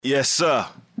Yes, sir.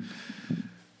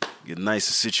 Get nice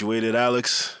and situated,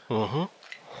 Alex.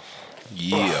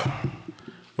 Yeah.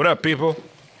 What up, people?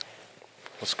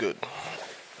 What's good?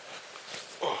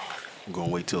 I'm going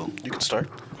to wait till... You can start.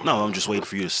 No, I'm just waiting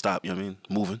for you to stop, you know what I mean?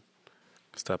 Moving.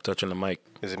 Stop touching the mic.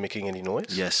 Is it making any noise?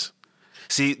 Yes.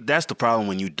 See, that's the problem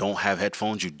when you don't have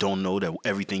headphones. You don't know that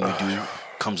everything you do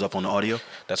comes up on the audio.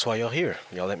 That's why y'all here.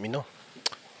 Y'all let me know.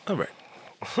 All right.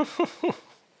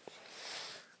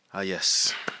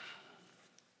 Yes.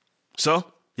 So,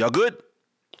 y'all good?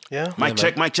 Yeah. Mic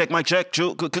check, mic check, mic check.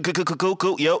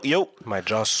 Cool. Yo. My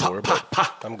jaw's sore, but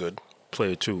I'm good.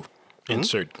 Player 2.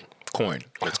 Insert coin.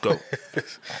 Let's go.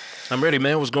 I'm ready,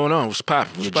 man. What's going on? What's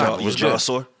poppin'? Your What's jaw good?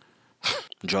 sore?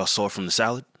 Jaw sore from the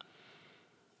salad?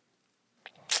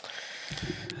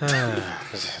 Do I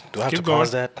have Keep to going.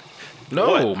 pause that?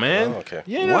 No, man. Oh, okay.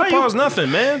 You ain't Why gotta you- pause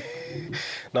nothing, man.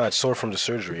 No, it's sore from the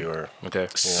surgery or... Okay.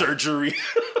 Surgery.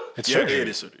 It's Yeah, surgery. it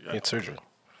is surgery. Yeah. It's surgery.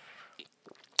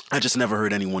 I just never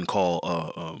heard anyone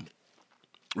call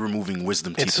removing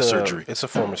wisdom teeth a surgery. It's a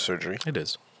form of surgery. It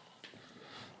is.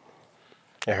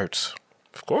 It hurts.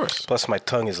 Of course. Plus, my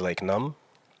tongue is like numb.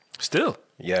 Still.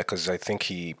 Yeah, because I think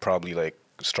he probably like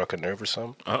struck a nerve or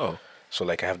something. Uh-oh. So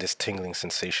like I have this tingling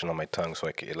sensation on my tongue. So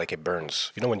it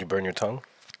burns. You know when you burn your tongue?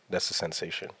 That's the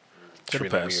sensation. It's It'll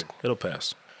really pass. weird. It'll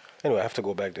pass. Anyway, I have to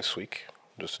go back this week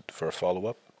just for a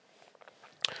follow-up.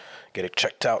 Get it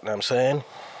checked out, know what I'm saying?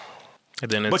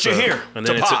 And then it's, But you're here and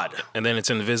to then it's pod. and then it's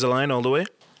Invisalign all the way?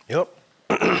 Yep.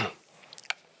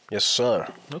 Yes, sir.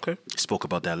 Okay. Spoke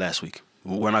about that last week.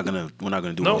 We're not gonna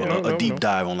do No, a deep no.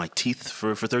 dive on like teeth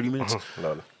for 30 minutes. You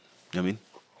know No. what I mean?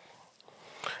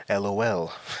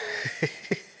 LOL.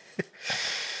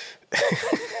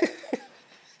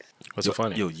 What's so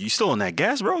funny? Yo, you still on that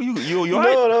gas, bro? You all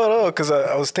right? No. Because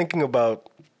I was thinking about,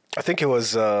 I think it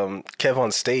was Kev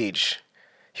on stage.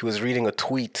 He was reading a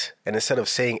tweet, and instead of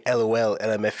saying LOL,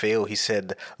 LMFAO, he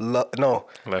said, no.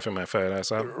 Laughing my fat ass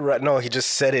out. Right, no, he just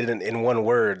said it in one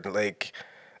word. Like,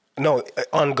 no,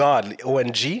 on God,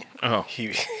 ONG. Oh.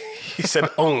 He said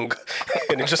ONG,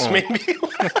 and it just made me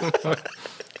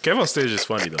Kevin on stage is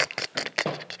funny though.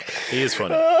 He is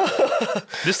funny.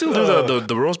 They still do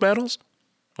the roast battles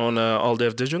on All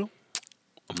Dev Digital?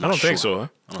 I don't think so.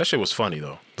 Huh? That shit was funny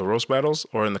though. The roast battles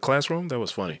or in the classroom, that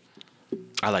was funny.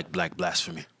 I like Black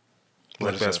Blasphemy.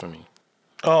 Like is that's that? for me.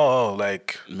 Oh,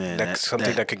 like Man, that's something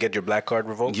that- that could get your black card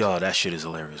revoked. Yo, that shit is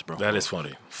hilarious, bro. That is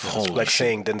funny. Holy Like shit.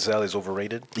 saying Denzel is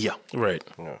overrated. Yeah. Right.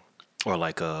 Yeah. Or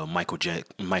like Michael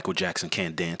Jackson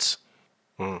can't dance.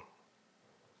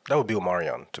 That would be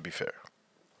Omarion, to be fair.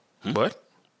 What?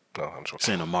 No, I'm joking.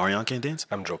 Saying Omarion can't dance?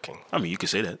 I'm joking. I mean, you could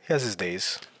say that. He has his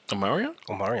days. A Mario?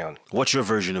 Omarion. What's your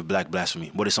version of Black Blasphemy?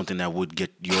 What is something that would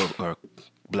get your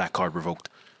black card revoked?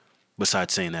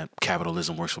 Besides saying that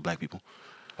capitalism works for black people.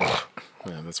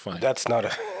 Yeah, that's funny. That's not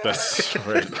a. That's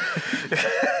right.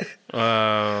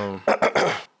 I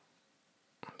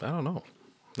don't know.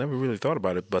 Never really thought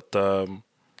about it, but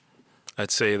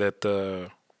I'd say that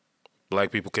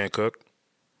black people can't cook.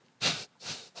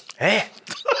 Eh?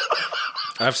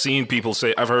 I've seen people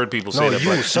say. I've heard people say No, that. you.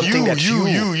 Black, Something that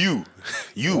you.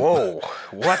 You. Whoa!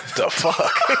 What the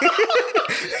fuck?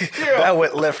 That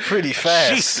went left pretty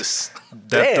fast. Jesus.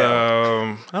 that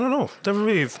Damn. I don't know. Never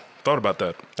really thought about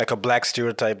that. Like a black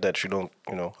stereotype that you don't,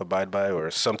 abide by,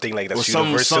 or something like Or that's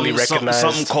universally recognized.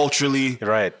 something culturally,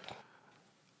 Right.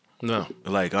 No.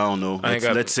 like, I don't know. I ain't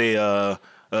Let's got- say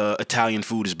Italian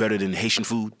food is better than Haitian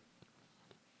food.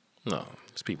 No.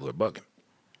 These people are bugging.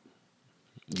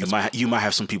 You might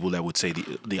have some people that would say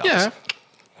the opposite. Yeah.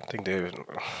 I think they.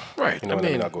 Right. You know, I let me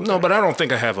mean, not go no, there. but I don't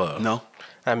think I have a No?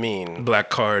 I mean, black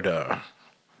card.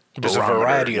 there's a barometer,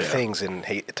 variety of yeah. things in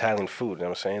Italian food. You know what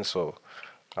I'm saying? So,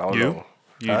 I don't You? know.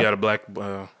 You got a black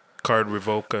card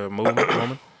revoke moment?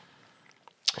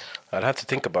 I'd have to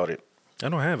think about it. I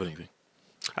don't have anything.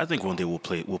 I think one day we'll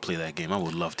play that game. I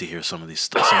would love to hear some of these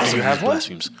some of you these have one?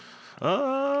 blasphemies.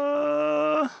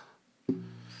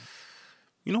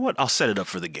 You know what? I'll set it up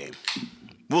for the game.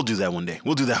 We'll do that one day.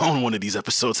 We'll do that on one of these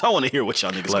episodes. I want to hear what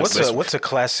y'all niggas like. What's a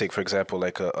classic, for example,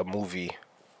 like a movie,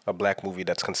 a black movie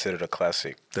that's considered a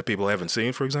classic? That people haven't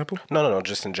seen, for example? No,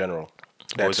 just in general.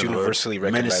 That's in the Hood. universally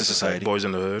Menace recognized. to as Society. Boys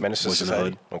in the Hood. Menace to Boys in the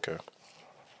Society. Okay.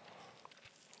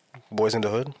 Boys in the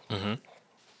Hood?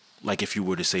 Like if you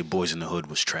were to say Boys in the Hood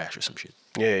was trash or some shit.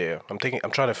 Yeah. I'm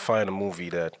trying to find a movie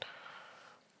that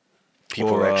people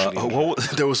Or actually.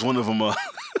 there was one of them.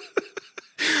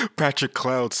 Patrick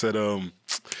Cloud said,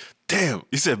 "Damn,"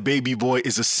 he said, "Baby Boy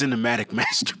is a cinematic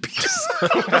masterpiece."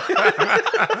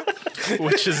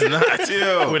 Which is not.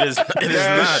 Yo, It is not.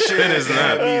 It is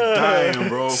not. Me dying,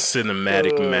 bro.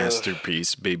 Cinematic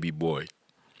masterpiece, baby boy.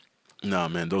 Nah,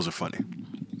 man, those are funny.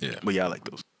 Yeah. But yeah, I like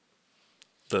those.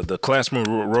 The classroom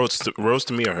roasts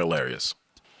to me are hilarious.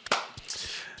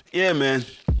 Yeah, man.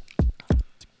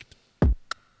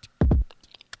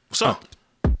 What's up?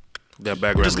 That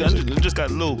background music. Just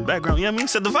got a little background. You know what I mean?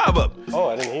 Set the vibe up. Oh,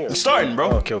 I didn't hear. I'm starting, bro.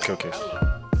 Oh, okay.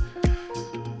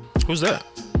 Who's that?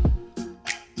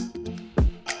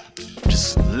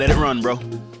 Just let it run, bro.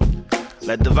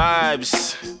 Let the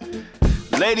vibes.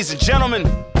 Ladies and gentlemen,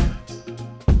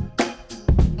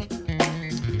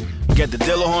 get the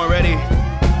Dillahorn ready.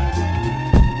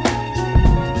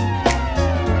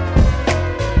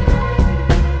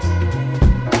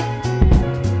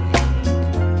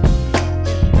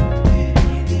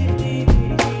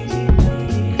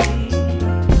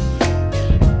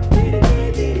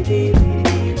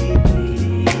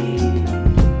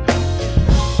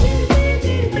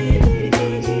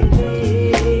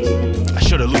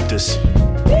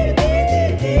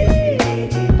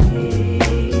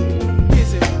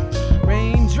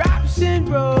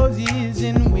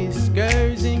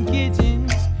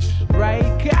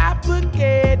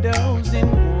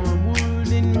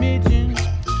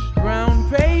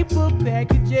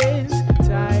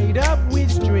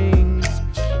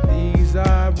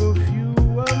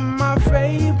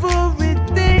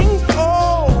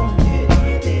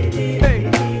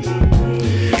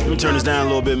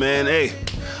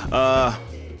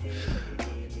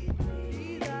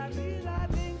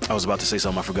 I was about to say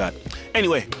something I forgot.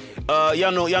 Anyway,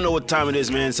 y'all know what time it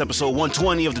is, man. It's episode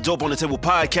 120 of the Dope on the Table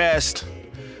podcast.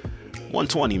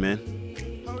 120, man.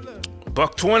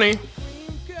 $120.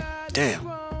 Damn.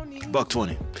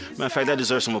 $120. Matter of fact, that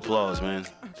deserves some applause, man.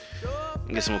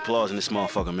 Get some applause in this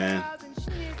motherfucker, man.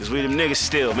 Cause we them niggas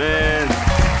still, man.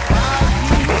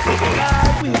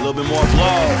 A little bit more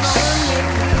applause.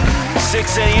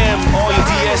 6 a.m. all your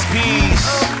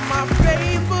DSPs.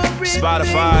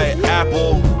 Spotify,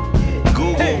 Apple,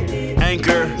 Google,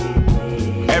 Anchor,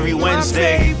 every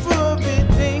Wednesday.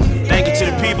 Thank you to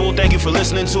the people. Thank you for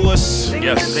listening to us.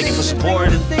 Yes. Thank you for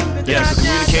supporting. Thank you for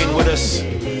communicating with us.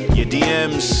 Your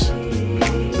DMs,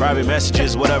 private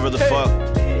messages, whatever the fuck.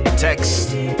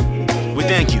 Text. We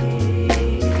thank you.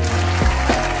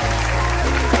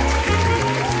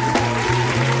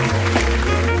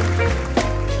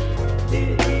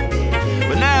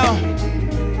 But now,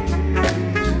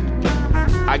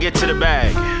 I get to the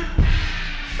bag.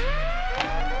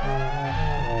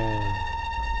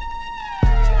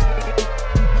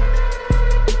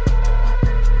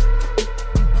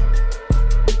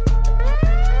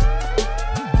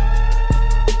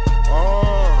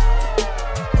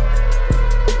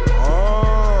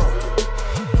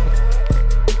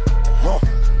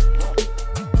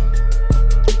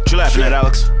 What you laughing at,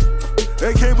 Alex?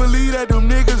 They can't believe that them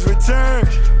niggas returned.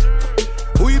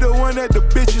 We the one that the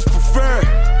bitches prefer.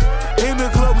 In the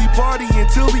club we party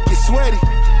until we get sweaty.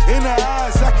 In the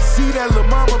eyes I can see that lil'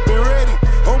 mama been ready.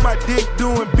 On my dick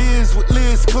doing biz with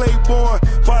Liz Claiborne.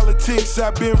 Politics,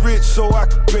 I've been rich so I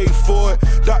could pay for it.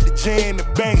 Dr. J in the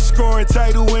bank, scoring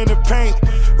title in the paint.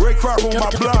 Ray Kroc on my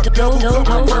block, double cup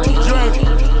my purple drink.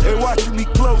 They watching me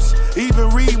close, even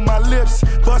read my lips.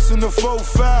 Busting the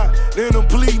 4-5, then I'm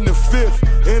pleading the 5th.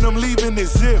 And I'm leaving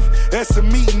as if that's a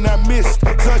meeting I missed.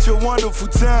 Such a wonderful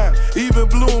time, even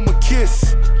blew him a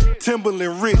kiss.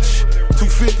 Timberland rich,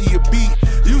 250 a beat.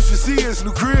 Used to see his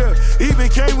new crib, even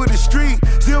came with the street.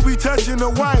 Still be touching the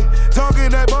white, talking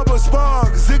that Bubba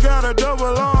Sparks. It got a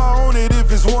double R on it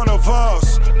if it's one of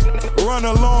us. Run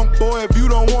along, boy, if you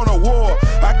don't want a war.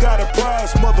 I got a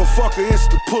prize, motherfucker, it's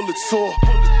the Pulitzer.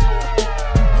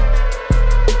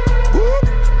 Whoop.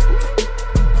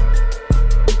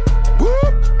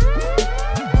 Whoop.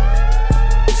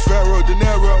 It's Pharaoh De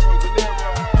Niro.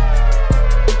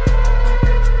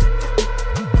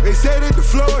 They say that the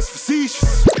flow is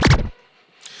facetious.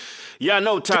 Y'all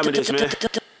know what time it is, man.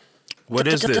 What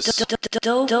is this?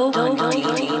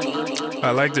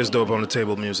 I like this Dope on the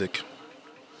Table music.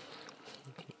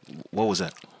 What was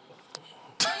that?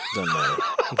 Doesn't matter.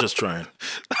 I'm just trying.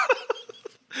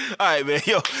 All right, man.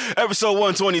 Yo, episode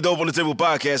 120 Dope on the Table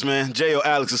podcast, man. J.O.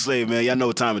 Alex and Slave, man. Y'all know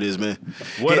what time it is, man.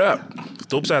 What up?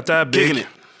 Dope's out there, big.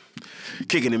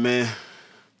 Kicking it, man.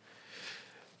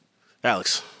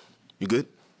 Alex, you good?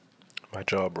 My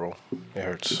jaw, bro. It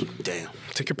hurts. Damn.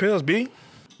 Take your pills, B.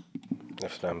 I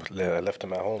left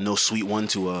them at home. No sweet one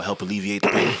to help alleviate the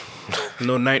pain.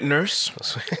 No night nurse.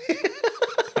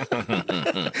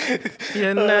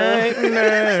 Your night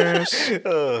nurse.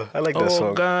 I like that song.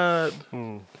 Oh, God.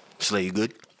 Slay, you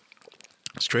good?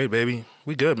 Straight, baby.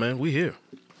 We good, man. We here.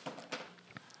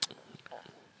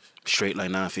 Straight like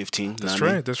 9:15.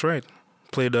 That's right.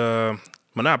 Played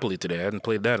Monopoly today. I hadn't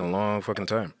played that in a long fucking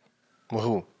time. Well,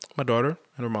 who? My daughter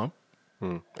and her mom.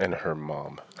 And her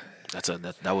mom. That's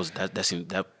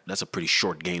a pretty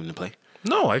short game to play.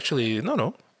 No, actually,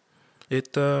 no.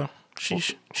 It Were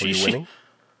you winning?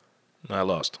 No, I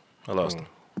lost.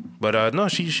 But no,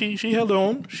 she held her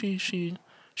own. She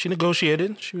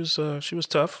negotiated. She was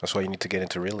tough. That's why you need to get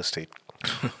into real estate.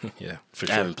 Yeah, for I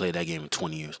sure. haven't played that game in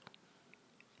 20 years.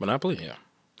 Monopoly, yeah.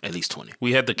 At least 20.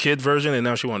 We had the kid version, and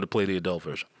now she wanted to play the adult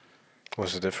version.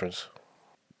 What's the difference?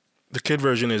 The kid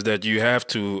version is that you have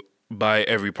to buy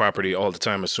every property all the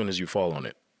time as soon as you fall on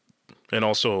it, and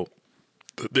also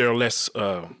there are less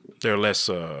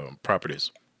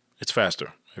properties. It's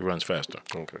faster. It runs faster.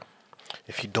 Okay.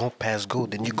 If you don't pass go,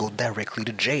 then you go directly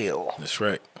to jail. That's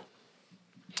right.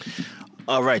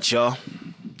 All right, y'all.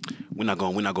 We're not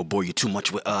gonna bore you too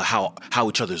much with how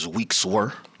each other's weeks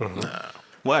were. Nah.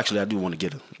 Well, actually, I do want to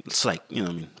get a slight,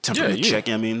 temperament check.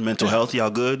 Mental health.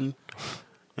 Y'all good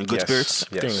and good spirits.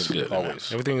 Yes, Everything is good.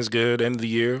 always. Everything is good. End of the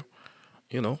year.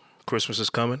 Christmas is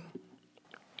coming.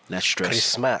 That stress.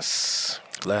 Christmas.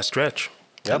 Last stretch.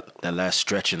 Yep. That last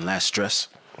stretch and last stress.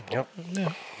 Yep.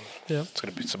 Yeah.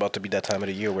 It's about to be that time of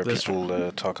the year where That's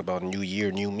people talk about new year,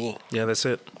 new me. Yeah, that's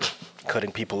it.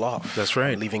 Cutting people off. That's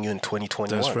right. Leaving you in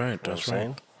 2021. That's right. You know That's what I'm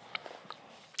right.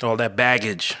 All that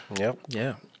baggage. saying? Yep.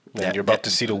 Yeah. And you're about to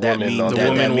see the that woman meme- on The That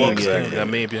woman meme, walks. yeah. That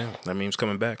meme, yeah. That meme's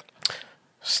coming back.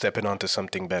 stepping onto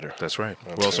something better. That's right.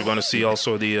 We're also going to see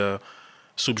also the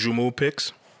Soup Jumeau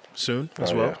picks soon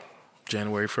as well. Yeah.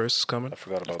 January 1st is coming. I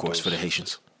forgot about Of course, those. for the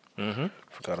Haitians.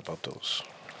 Forgot about those.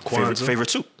 Favorite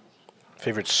soup?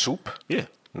 Favorite soup? Yeah.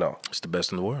 No. It's the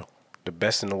best in the world. The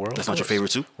best in the world? That's not your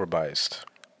favorite soup? We're biased.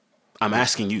 I'm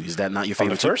asking you, is that not your On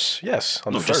the favorite soup? first? Yes.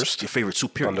 On No, the just first. your favorite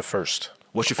soup, period. On the first.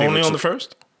 What's your favorite Only soup? on the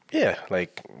first? Yeah,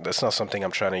 like that's not something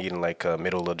I'm trying to eat in like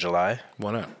middle of July.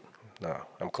 Why not? No,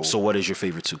 I'm cool. So what is your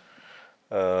favorite soup?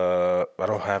 I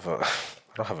don't have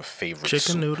a favorite Chicken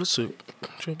soup. noodle soup.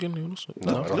 Chicken noodle soup.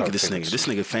 No, I don't Look have at this favorite nigga. This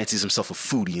soup. nigga fancies himself a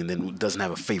foodie and then doesn't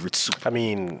have a favorite soup. I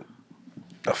mean,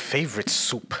 a favorite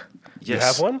soup. You Yes.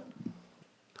 have one?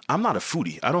 I'm not a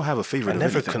foodie. I don't have a favorite. I of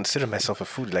never anything. consider myself a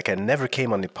foodie. Like I never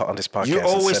came on this podcast. You and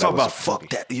always said I talk was about a fuck foodie.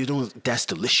 that. You know that's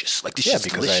delicious. Like this Yeah, shit's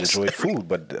because delicious. I enjoy food,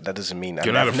 but that doesn't mean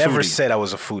You're not I've a never foodie. said I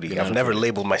was a foodie. not I've a never foodie.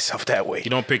 labeled myself that way. You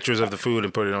don't pictures of the food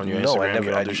and put it on your No, Instagram. I never.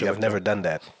 you don't do shit I've like never that? done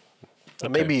that.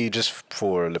 Maybe just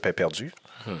for Le Paix Perdu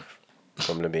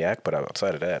from Le Miac, but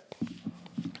outside of that,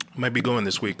 Might be going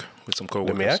this week with some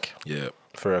coworkers. Miac? Yeah.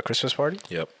 for a Christmas party.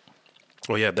 Yep.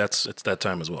 Oh yeah, it's that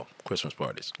time as well. Christmas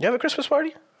parties. You have a Christmas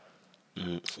party?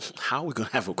 How are we gonna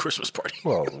have a Christmas party?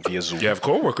 Well, via Zoom You have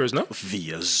coworkers, no?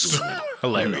 Via Zoom. or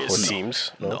Hilarious.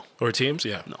 Teams. No, Or teams,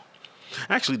 yeah. no.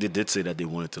 Actually, they did say that they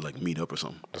wanted to like meet up or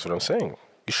something. That's what I'm saying.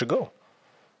 You should go.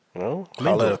 You know, Mingle.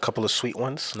 holla at a couple of sweet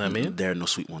ones. Know what I mean? There are no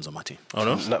sweet ones on my team. Oh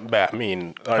no? Not bad. I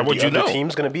mean, are would the you other know?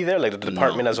 teams going to be there? Like the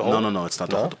department as a whole? No. It's not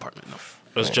the whole department. No.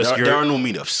 It's just there are no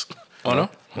meetups. Oh no?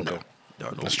 No, there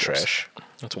are no That's meetups. trash.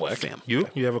 That's whack. Fam. You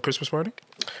have a Christmas party?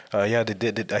 Yeah, they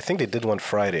did. I think they did one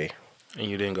Friday. And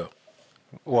you didn't go.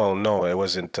 Well, no, it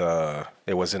wasn't.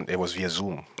 It was via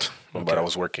Zoom, but I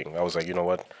was working. I was like, you know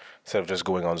what? Instead of just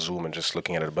going on Zoom and just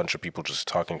looking at a bunch of people just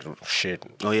talking shit.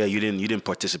 Oh yeah, you didn't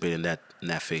participate in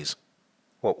that phase.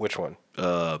 Well, which one?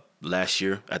 Last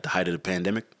year at the height of the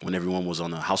pandemic when everyone was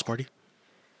on a house party.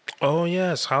 Oh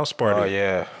yes, house party. Oh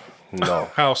yeah, no.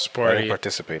 House I didn't party.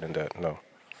 participate in that. No,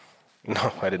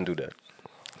 I didn't do that.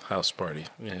 House party.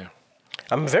 Yeah.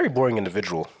 I'm a very boring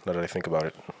individual now that I think about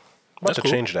it. I'm about That's to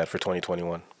cool. change that for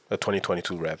 2021.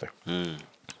 2022 rather.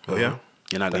 Oh yeah.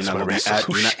 You're not That's gonna my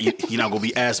be you're not gonna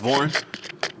be as boring.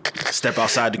 Step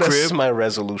outside the That's crib. my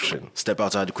resolution. Step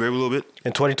outside the crib a little bit.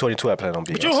 In 2022, I plan on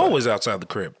being But you're outside. always outside the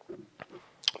crib.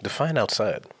 Define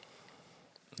outside.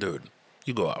 Dude,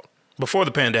 you go out. Before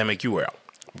the pandemic, you were out.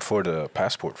 Before the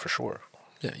passport, for sure.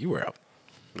 Yeah, you were out.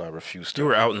 No, I refuse to. You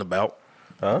were out and about.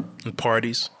 Huh? In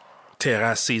parties.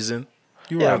 Terrace season.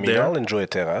 You were Yeah, I out mean, there. I'll enjoy a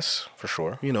terrace, for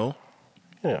sure. You know,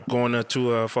 Yeah. going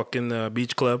to a fucking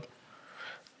beach club.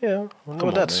 Yeah. Well,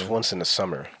 on, that's man. once in the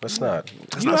summer. That's not.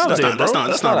 That's You not, out that's there, not, that's bro. not,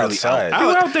 that's That's not not really outside. out. You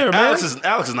out there, man.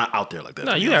 Alex is not out there like that.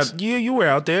 No, to be you honest. had you were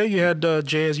out there. You had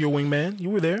Jay as your wingman. You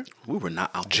were there. We were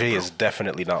not out there. Jay bro. is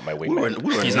definitely not my We were, wingman.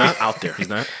 we were He's not not out there. He's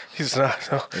not. He's not.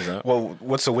 No. He's not? Well,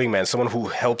 what's a wingman? Someone who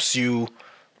helps you.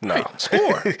 No, Right,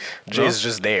 score. Jay's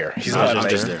just there. He's No, not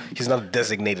just like, there. He's not a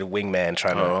designated wingman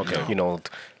trying to, Oh, okay. you know,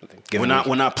 give We're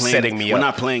me- not playing. setting me we're up.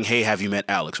 not playing. Hey, have you met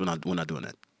Alex? We're not doing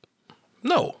that.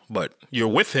 No, but you're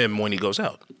with him when he goes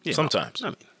out. Yeah. Sometimes. I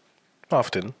mean,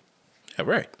 Often, Yeah,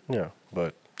 right. yeah,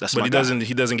 but that's But my he guy. doesn't.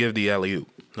 He doesn't give the alley oop.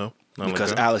 No, not like because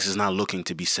that? Alex is not looking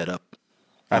to be set up.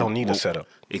 I don't need a setup.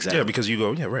 Exactly. Yeah, because you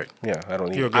go, yeah, right. Yeah, I don't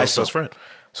need You're a it. girl's best friend.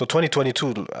 So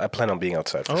 2022, I plan on being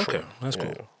outside for Oh, sure. okay. That's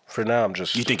cool. For now, I'm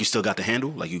just... You think you still got the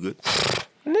handle? Like you good?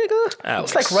 Nigga,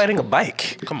 Alex. it's like riding a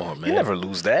bike. Come on, man. You never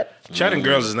lose that. Chatting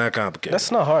girls is not complicated.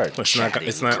 That's not hard. It's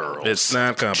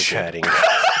not complicated. Chatting.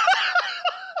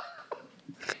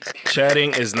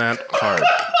 Chatting is not hard.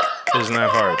 It's not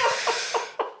hard.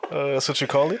 That's what you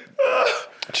call it?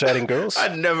 Chatting girls?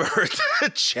 I never heard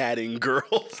that. Chatting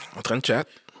girls. En train de chat.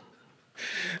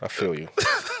 I feel you.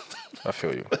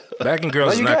 Bagging girls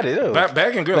No, is you not... got it.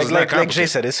 Bagging girls is not Like Jay complicated.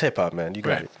 said, it's hip hop, man. You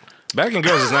got Right. it. Bagging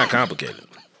girls is not complicated.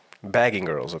 Bagging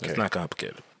girls, okay. It's not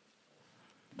complicated.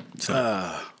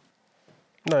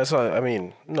 No, it's not. I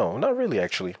mean, no, not really.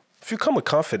 Actually, if you come with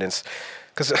confidence,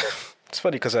 because it's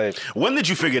funny. Because When did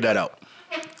you figure that out?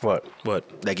 what?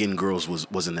 What? That getting girls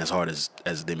wasn't as hard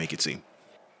as they make it seem.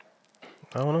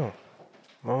 I don't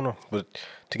know. But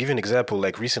to give you an example,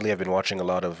 like recently, I've been watching a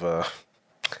lot of.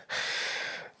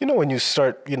 You know, when you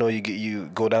start, you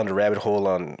go down the rabbit hole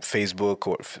on Facebook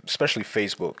or especially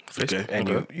Facebook, Okay. and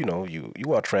you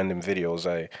watch random videos.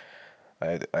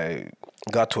 I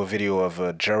got to a video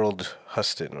of Gerald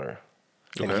Huston,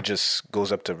 and he just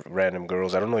goes up to random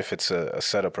girls. I don't know if it's a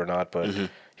setup or not, but he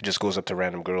just goes up to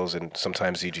random girls, and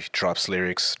sometimes he drops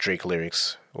lyrics, Drake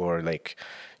lyrics, or like,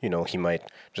 he might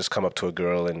just come up to a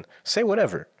girl and say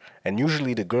whatever. And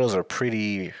usually the girls are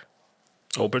pretty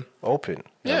Open? you know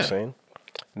what I'm saying?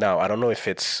 Now, I don't know if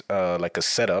it's like a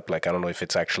setup, like I don't know if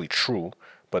it's actually true,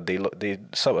 but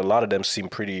a lot of them seem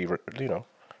pretty,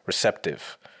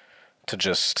 receptive to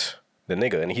just the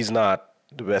nigga. And he's not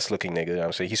the best looking nigga, you know what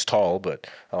I'm saying? He's tall, but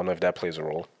I don't know if that plays a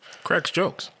role. Cracks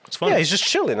jokes. It's funny. Yeah, he's just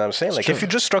chilling, you know what I'm saying? Like, if you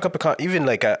just struck up even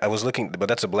like I was looking, but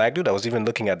that's a black dude, I was even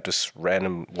looking at this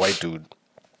random white dude.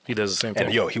 He does the same thing.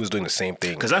 And he was doing the same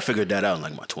thing. Because I figured that out in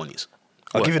like my 20s.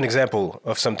 I'll give you an example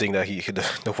of something that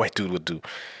the white dude would do.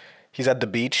 He's at the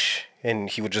beach, and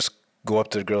he would just go up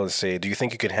to the girl and say, "Do you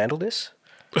think you could handle this?"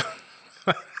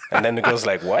 And then the girl's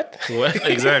like, "What? What?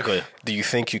 Exactly. Do you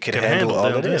think you could handle all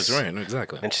of this?" Right,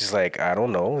 exactly. And she's like, "I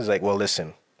don't know." He's like, "Well,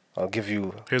 listen, I'll give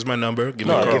you." Here's my number. Give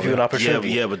me a I'll call. give you an opportunity.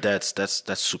 Yeah, but that's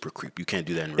super creep. You can't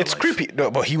do that in real life. It's creepy. No,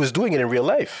 but he was doing it in real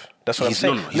life. That's what I'm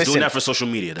saying. No, he's doing that for social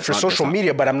media. That's for social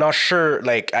media, but I'm not sure.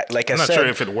 Like I I'm not said, sure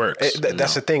if it works.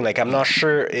 That's the thing. Like, I'm not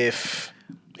sure if.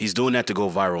 He's doing that to go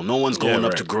viral. No one's going up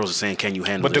right. to girls and saying, "Can you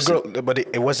handle But this?"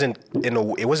 it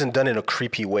wasn't done in a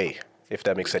creepy way. If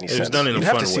that makes any sense. was done in a You'd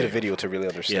have fun to see way. the video to really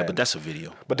understand. Yeah, but that's a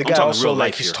video. But the I'm guy talking also, real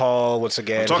like, life he's here. tall once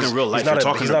again. I'm talking real life. He's You're not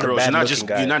talking he's to not a girls. bad-looking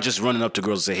guy. You're not just running up to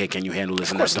girls and say, "Hey, can you handle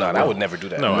this?" Of course not. I would never do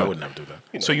that. No, I would never do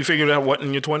that. So you figured out what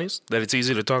in your 20s? That it's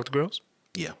easy to talk to girls?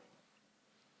 Yeah.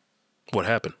 What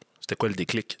happened? C'était quoi le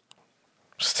déclic?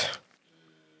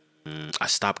 I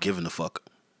stopped giving a fuck.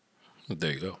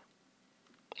 There you go.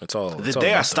 That's all. The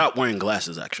day I stopped wearing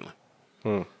glasses, actually.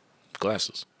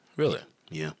 Glasses. Really?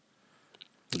 Yeah.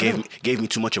 Gave me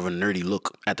too much of a nerdy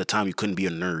look. At the time, you couldn't be a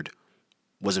nerd.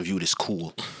 Wasn't viewed as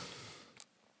cool.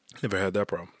 Never had that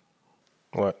problem.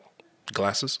 What?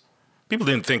 Glasses? People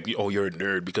didn't think, oh, you're a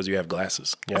nerd because you have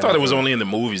glasses. Yeah, I thought it was only in the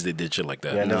movies they did shit like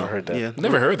that. Yeah, I never heard that. Yeah,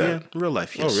 Never heard that. Yeah, real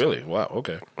life, yes. Oh, really? Wow,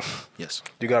 okay. Yes.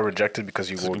 You got rejected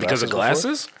because you wore Because of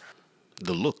glasses? glasses?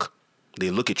 The look. They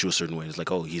look at you a certain way. It's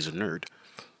like, oh, he's a nerd.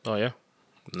 Oh, yeah.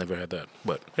 Never had that.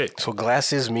 But, hey. So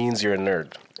glasses means you're a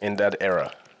nerd in that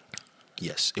era.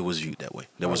 Yes, it was viewed that way.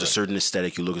 There was a certain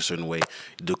aesthetic. You look a certain way.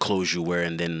 The clothes you wear,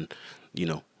 and then,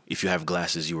 if you have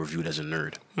glasses, you were viewed as a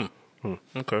nerd.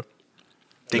 Okay.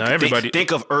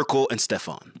 Think of Urkel and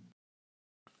Stefan.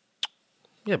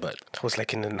 Yeah, but It was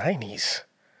like in the 90s.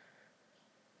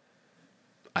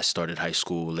 I started high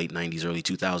school late 90s, early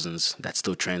 2000s. That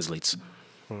still translates.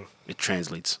 It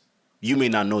translates. You may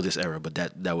not know this era, but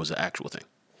that was an actual thing.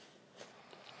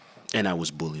 And I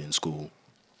was bullied in school,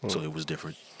 so it was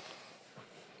different.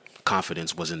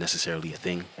 Confidence wasn't necessarily a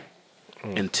thing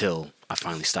until I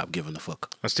finally stopped giving a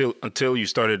fuck. until you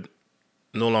started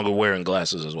no longer wearing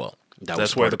glasses as well.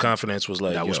 That's where the confidence was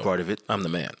like, That was part of it. I'm the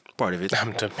man. Part of it.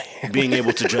 I'm the man. Being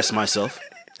able to dress myself.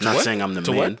 Not what? saying I'm the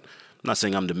To man. what? Not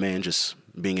saying I'm the man, just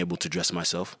being able to dress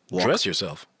myself. Walk. Dress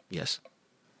yourself. Yes.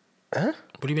 What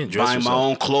do you mean dress Buying yourself? my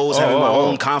own clothes, having my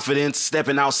own confidence,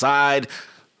 stepping outside.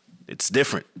 It's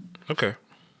different. Okay.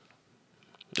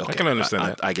 Okay. I can understand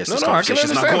that. I guess No, this no, I can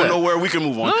conversation's not understand going that. nowhere. We can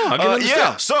move on. No, I can understand.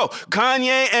 Yeah, so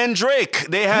Kanye and Drake,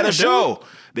 they had a show.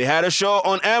 They had a show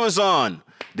on Amazon.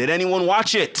 Did anyone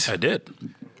watch it? I did.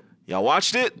 Y'all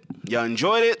watched it? Y'all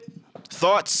enjoyed it?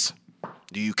 Thoughts?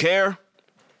 Do you care?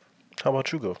 How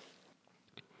about you go?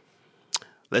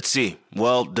 Let's see.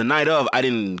 Well, the night of, I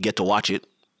didn't get to watch it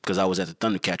because I was at the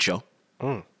Thundercat show.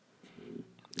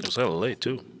 It was hella late,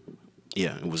 too.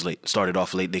 Yeah, it was late. Started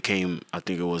off late. They came, I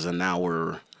think it was an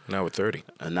hour 30.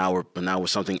 An hour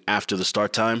something after the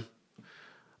start time.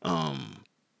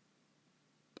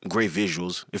 Great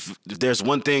visuals. If there's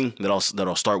one thing that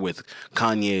I'll start with,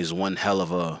 Kanye is one hell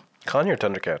of a Kanye or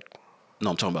Thundercat?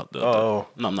 No, I'm talking about no,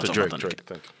 I'm not talking about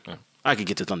Thundercat. Yeah. I could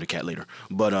get to Thundercat later,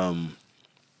 but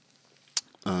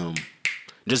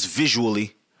just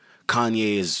visually,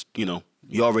 Kanye is,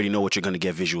 you already know what you're gonna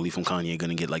get visually from Kanye. You're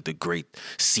gonna get like the great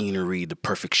scenery, the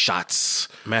perfect shots,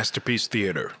 masterpiece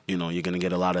theater. You're gonna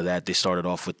get a lot of that. They started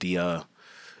off with the,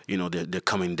 they're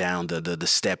coming down the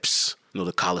steps,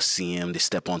 the Coliseum. They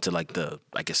step onto like the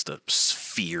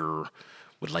sphere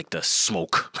with like the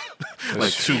smoke,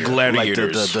 like two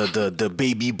gladiators, like the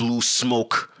baby blue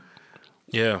smoke.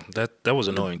 Yeah, that was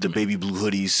annoying. The baby blue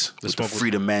hoodies, the smoke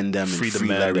free the man them and free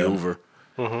Larry Hoover.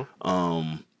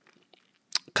 Mm-hmm.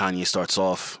 Kanye starts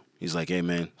off. He's like, "Hey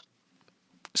man,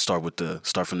 start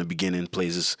from the beginning."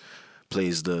 Plays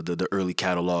the early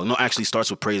catalog. No, actually starts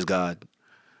with Praise God.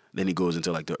 Then he goes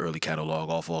into like the early catalog.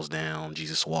 All Falls Down,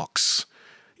 Jesus Walks.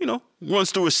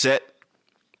 Runs through a set.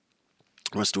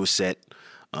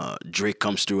 Drake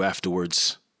comes through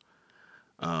afterwards.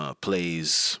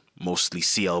 Plays mostly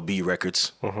CLB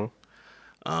records,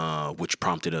 which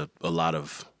prompted a lot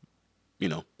of,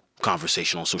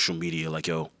 conversation on social media. Like,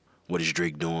 yo, what is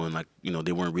Drake doing? Like,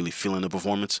 they weren't really feeling the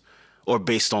performance, or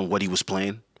based on what he was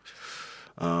playing.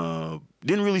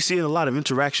 Didn't really see a lot of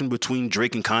interaction between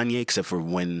Drake and Kanye, except for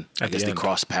when they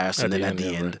crossed paths, and then at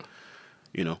the end,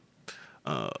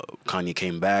 Kanye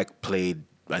came back, played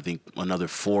I think another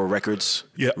 4 records,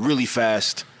 really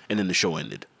fast, and then the show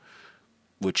ended,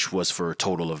 which was for a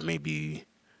total of maybe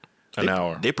an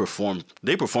hour. They performed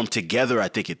together. I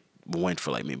think it went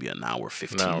for like maybe an hour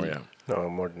 15. An hour, yeah. No,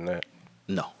 more than that.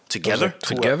 No, together. Like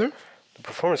together. The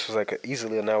performance was like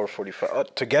easily an hour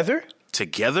 45. Together.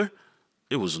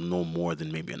 It was no more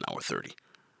than maybe an hour 30.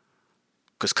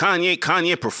 Because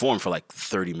Kanye performed for like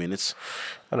 30 minutes.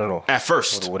 I don't know. At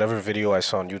first. Whatever video I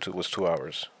saw on YouTube was 2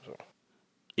 hours. So.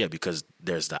 Yeah, because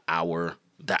there's the hour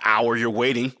you're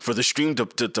waiting for the stream to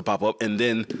pop up, and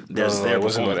then there's their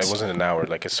performance. It wasn't an hour.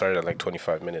 Like, it started at like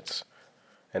 25 minutes.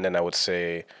 And then I would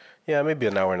say, maybe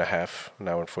an hour and a half, an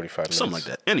hour and 45 minutes. Something like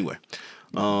that. Anyway.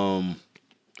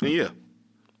 Yeah.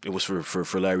 It was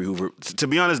for Larry Hoover. To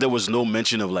be honest, there was no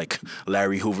mention of like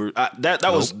Larry Hoover. That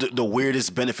was the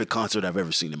weirdest benefit concert I've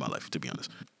ever seen in my life, to be honest.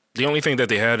 The only thing that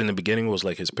they had in the beginning was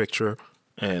like his picture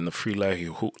and the free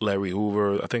Larry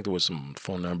Hoover. I think there was some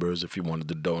phone numbers if you wanted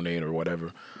to donate or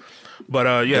whatever. But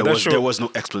there was no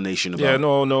explanation about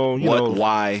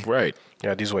why. Right.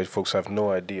 Yeah, these white folks have no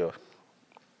idea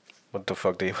what the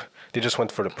fuck they just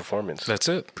went for the performance. That's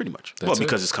it. Pretty much.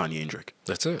 Because it's Kanye and Drake.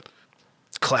 That's it.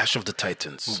 Clash of the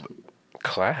Titans.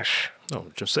 Clash? No,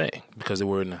 just saying. Because they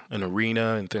were in an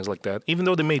arena and things like that. Even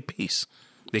though they made peace.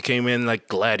 They came in like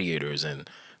gladiators and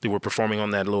they were performing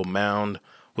on that little mound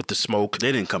with the smoke.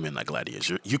 They didn't come in like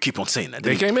gladiators. You keep on saying that.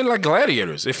 They came in like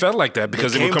gladiators. It felt like that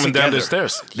because they were coming down the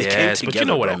stairs. Yes, but you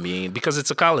know what I mean. Because it's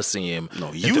a Coliseum.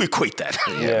 No, you equate that.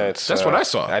 Yeah, that's what I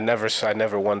saw. I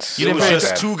never once. It was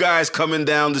just 2 guys coming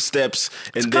down the steps,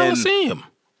 and it's then Coliseum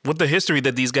with the history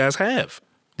that these guys have.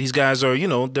 These guys are,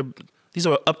 these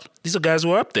are guys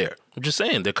who are up there. I'm just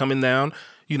saying, they're coming down,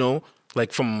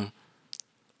 like from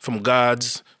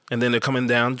gods, and then they're coming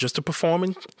down just to perform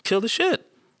and kill the shit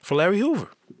for Larry Hoover.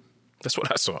 That's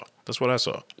what I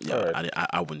saw. Yeah, right.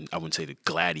 I wouldn't say the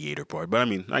gladiator part, but I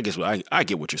mean, I guess I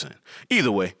get what you're saying.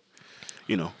 Either way,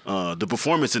 the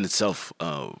performance in itself,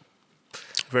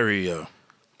 very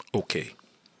okay.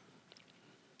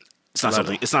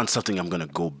 It's not something I'm gonna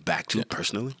go back to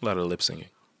personally. A lot of lip singing.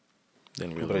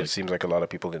 But it seems like a lot of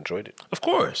people enjoyed it. Of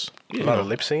course. A lot of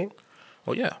lip singing?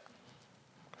 Oh, yeah.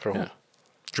 For who?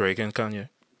 Drake and Kanye.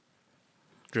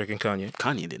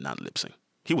 Kanye did not lip sync.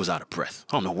 He was out of breath.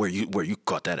 I don't know where you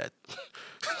caught that at.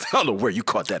 I don't know where you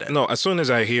caught that at. No, as soon as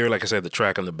I hear, like I said, the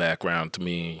track in the background, to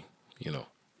me,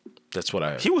 that's what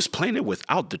I... He was playing it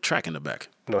without the track in the back.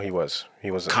 No, he was.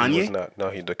 Kanye? He was not.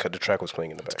 No, the track was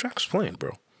playing in the back. The track's playing,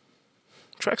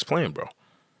 bro.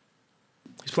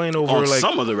 He's playing over on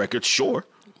some of the records, sure.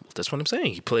 That's what I'm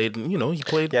saying. He played.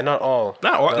 Yeah, not all.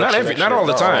 Not all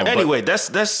the time. Anyway, that's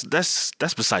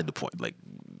beside the point. Like,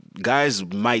 guys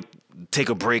might take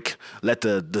a break, let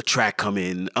the track come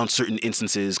in on certain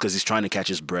instances because he's trying to catch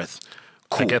his breath.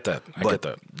 Cool. I get that.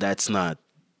 That's not,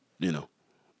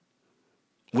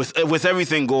 With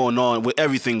everything going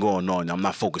on, I'm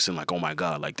not focusing like, oh my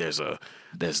God, like there's the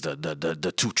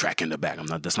 2-track in the back.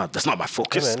 That's not my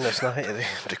focus. Yeah, man, that's not.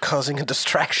 They're causing a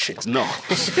distraction. No,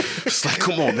 it's like,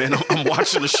 come on, man. I'm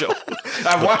watching the show.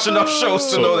 I've watched enough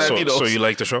shows to know that. So you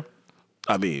like the show?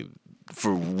 I mean,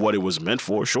 for what it was meant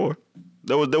for, sure.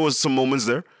 There was some moments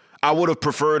there. I would have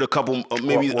preferred a couple,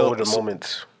 maybe. What were the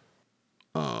moments?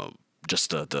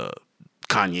 Just the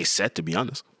Kanye set, to be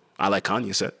honest. I like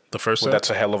Kanye set. The first set? That's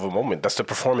a hell of a moment. That's the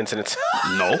performance in itself.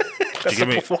 No. That's the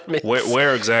performance.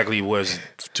 Where exactly was,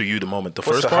 to you, the moment? The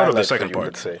first part or the second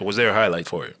part? Was there a highlight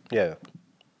for you? Yeah.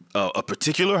 A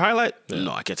particular highlight? Yeah.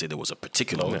 No, I can't say there was a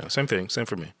particular. Yeah, same thing. Same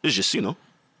for me. It's just,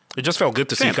 It just felt good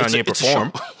to see Kanye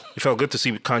perform. It felt good to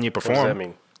see Kanye perform. What does that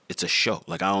mean? It's a show.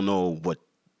 Like, I don't know what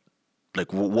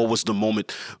was the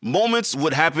moment. Moments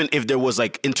would happen if there was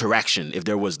like interaction. If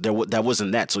that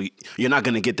wasn't that. So you're not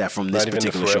going to get that from this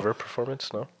particular show. Not even the Forever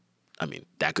performance, no? I mean,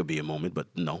 that could be a moment, but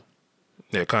no.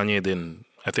 Yeah, Kanye didn't.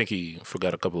 I think he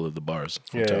forgot a couple of the bars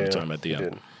from time to time at the end.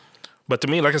 Did. But to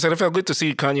me, like I said, it felt good to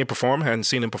see Kanye perform. I hadn't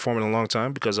seen him perform in a long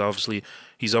time because obviously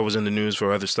he's always in the news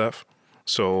for other stuff.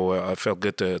 So I felt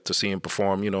good to see him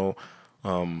perform.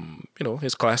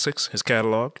 His classics, his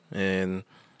catalog, and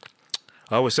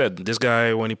I always said this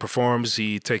guy, when he performs,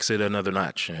 he takes it another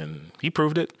notch, and he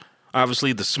proved it.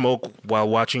 Obviously, the smoke while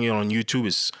watching it on YouTube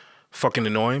is fucking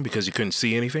annoying because you couldn't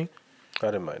see anything. I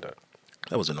didn't mind that.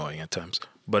 That was annoying at times.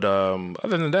 But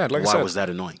other than that, like I said. Why was that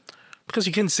annoying? Because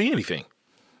you couldn't see anything.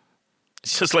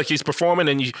 It's just like he's performing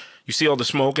and you see all the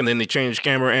smoke and then they change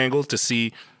camera angle to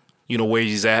see, where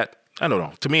he's at. I don't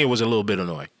know. To me, it was a little bit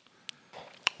annoying.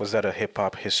 Was that a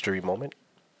hip-hop history moment?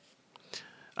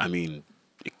 I mean,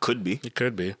 it could be. It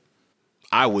could be.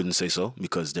 I wouldn't say so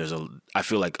because I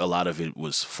feel like a lot of it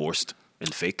was forced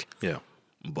and fake. Yeah.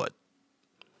 But.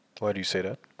 Why do you say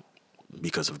that?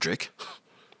 Because of Drake.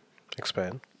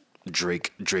 Expand.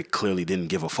 Drake clearly didn't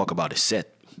give a fuck about his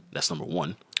set. That's number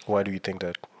one. Why do you think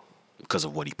that? Because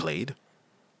of what he played.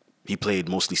 He played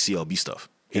mostly CLB stuff.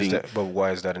 But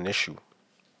why is that an issue?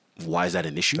 Why is that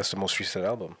an issue? That's the most recent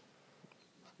album.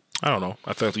 I don't know.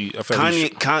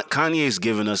 Kanye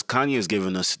has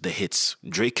given us the hits.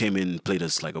 Drake came in and played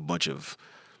us like a bunch of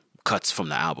cuts from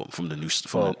the album, from the new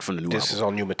album. This is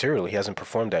all new material. He hasn't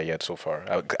performed that yet so far,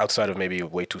 outside of maybe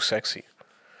Way Too Sexy.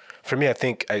 For me, I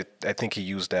think he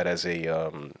used that as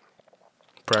a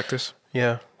practice.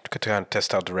 Yeah, to kind of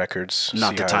test out the records.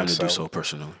 Not the time to do so,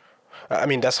 personally. I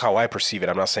mean, that's how I perceive it.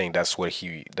 I'm not saying that's what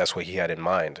he had in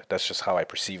mind. That's just how I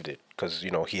perceived it. Because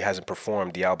he hasn't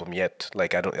performed the album yet.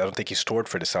 Like I don't think he's toured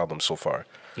for this album so far.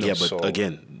 Yeah, but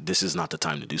again, this is not the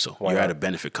time to do so. You're at a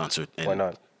benefit concert. Why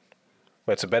not?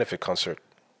 But it's a benefit concert.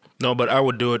 No, but I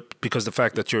would do it because the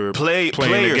fact that you're playing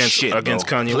against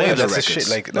Kanye West. That's the shit.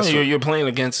 Like you're playing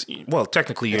against. Well,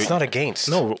 technically, it's not against.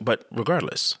 No, but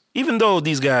regardless, even though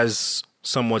these guys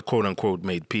somewhat quote unquote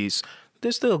made peace,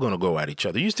 they're still gonna go at each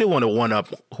other. You still want to one up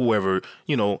whoever.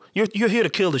 You're here to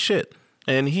kill the shit.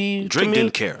 And Drake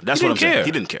didn't care. That's what I'm saying.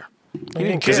 He didn't care.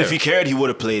 Because if he cared, he would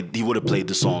have played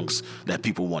the songs that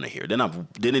people want to hear. They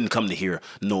didn't come to hear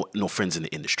no friends in the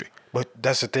industry. But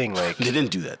that's the thing. Like they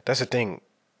didn't do that. That's the thing.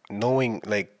 Knowing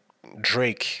like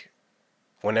Drake,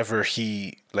 whenever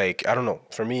he I don't know.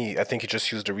 For me, I think he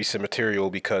just used the recent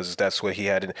material because that's what he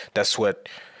had. And that's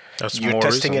you're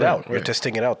testing it out. Right. You're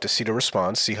testing it out to see the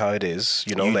response, see how it is.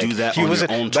 You do that on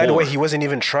your own tour. By the way, he wasn't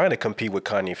even trying to compete with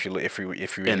Kanye. If you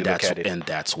really look at it, and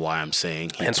that's why I'm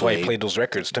saying. Why he played those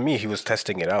records. To me, he was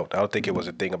testing it out. I don't think it was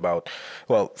a thing about.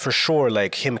 Well, for sure,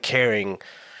 like him caring.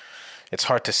 It's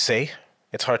hard to say.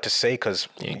 It's hard to say because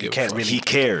you can't really. He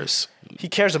cares. He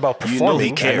cares about performing.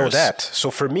 He cares. I know that. So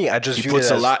for me, I just he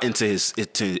puts a lot into his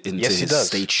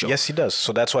stage show. Yes, he does.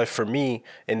 So that's why for me,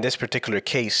 in this particular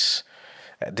case,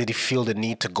 did he feel the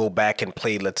need to go back and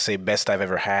play, let's say, best I've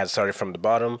ever had, started from the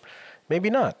bottom? Maybe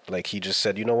not. Like he just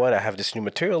said, you know what? I have this new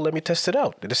material. Let me test it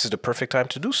out. This is the perfect time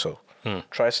to do so.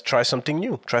 Try something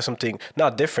new. Try something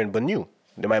not different but new.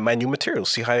 My new material.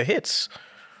 See how it hits.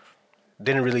 It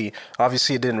didn't really. I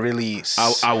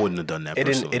wouldn't have done that. It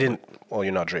didn't. Well,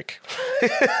 you're not Drake.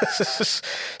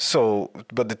 So,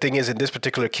 but the thing is, in this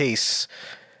particular case,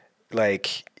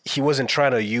 like he wasn't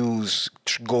trying to use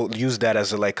that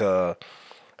as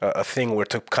a thing where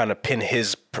to kind of pin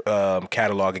his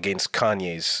catalog against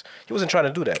Kanye's. He wasn't trying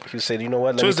to do that. He said, you know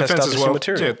what, let me test out this new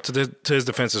material. Yeah, to his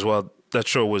defense as well, that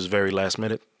show was very last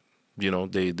minute.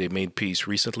 They made peace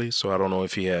recently, so I don't know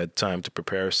if he had time to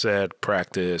prepare a set,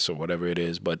 practice, or whatever it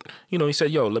is. But, he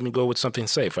said, yo, let me go with something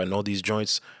safe. I know these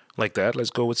joints like that. Let's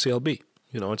go with CLB.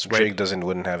 It's Drake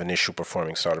wouldn't have an issue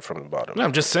performing started from the bottom. No,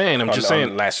 I'm just saying.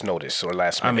 On last notice or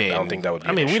last minute. I don't think that would be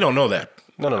an issue. We don't know that.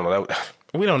 No.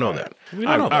 We don't know that.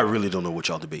 I really don't know what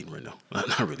y'all debating right now.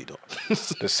 I really don't.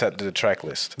 The track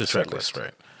list. The track list,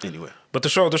 right. Anyway. But the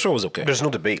show was okay. There's no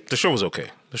debate. The show was okay.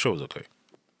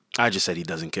 I just said he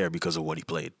doesn't care because of what he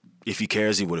played. If he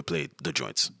cares, he would have played the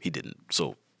joints. He didn't.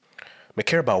 So But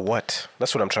care about what?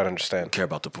 That's what I'm trying to understand. Care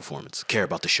about the performance. Care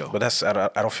about the show. But that's I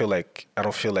don't feel like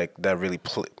that really.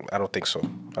 I don't think so.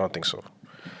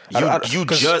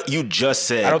 You just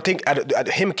said. I don't think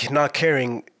him not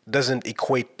caring doesn't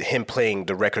equate him playing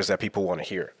the records that people want to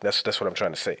hear. That's what I'm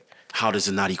trying to say. How does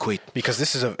it not equate? Because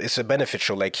it's a benefit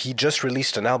show. Like, he just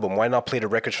released an album. Why not play the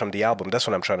records from the album? That's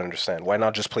what I'm trying to understand. Why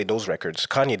not just play those records?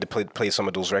 Kanye did play some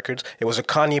of those records. It was a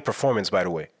Kanye performance, by the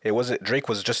way. Drake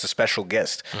was just a special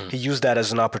guest. He used that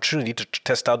as an opportunity to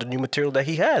test out the new material that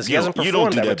he has. He hasn't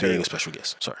performed that material. Being a special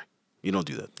guest. Sorry. You don't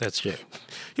do that. That's Jay.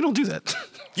 You don't do that.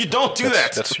 You don't do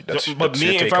that. But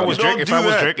me, if I was Drake,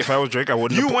 I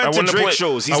wouldn't. You went to Drake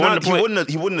shows. He wouldn't.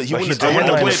 He wouldn't. For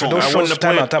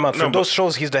those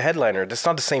shows, he's the headliner. That's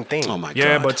not the same thing. Oh my god.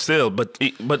 Yeah, but still, but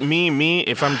me,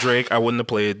 if I'm Drake, I wouldn't have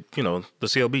played, the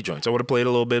CLB joints. I would have played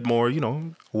a little bit more,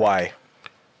 Why?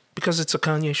 Because it's a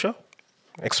Kanye show.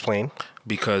 Explain.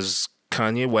 Because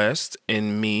Kanye West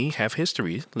and me have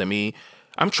history. Because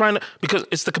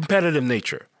it's the competitive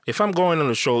nature. If I'm going on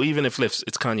a show, even if it's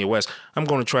Kanye West, I'm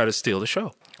going to try to steal the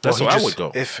show. That's how I would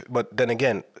go. But then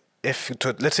again,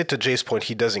 let's say to Jay's point,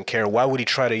 he doesn't care. Why would he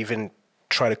try to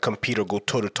compete or go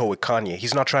toe to toe with Kanye?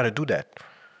 He's not trying to do that.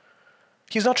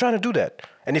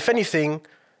 And if anything,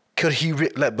 could he?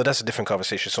 But that's a different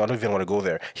conversation, so I don't even want to go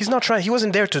there. He's not trying. He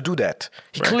wasn't there to do that.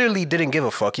 He clearly didn't give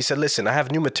a fuck. He said, "Listen, I have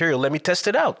new material. Let me test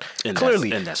it out." And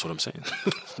clearly, that's what I'm saying.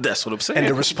 That's what I'm saying. And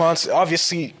the response,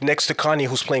 obviously, next to Kanye,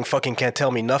 who's playing fucking Can't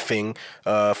Tell Me Nothing,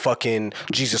 fucking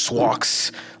Jesus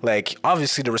Walks. Like,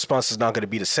 obviously, the response is not going to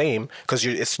be the same because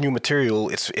it's new material.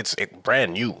 It's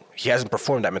brand new. He hasn't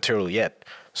performed that material yet.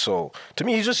 So to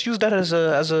me, he just used that as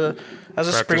a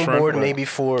springboard, maybe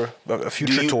for a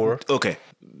future tour. Okay.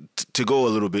 To go a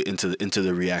little bit into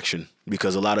the reaction,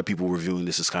 because a lot of people were viewing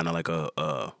this as kind of like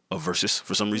a versus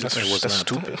for some reason. That's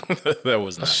stupid. That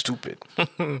was not stupid.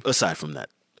 Aside from that,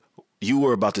 you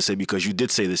were about to say, because you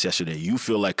did say this yesterday, you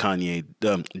feel like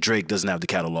Drake doesn't have the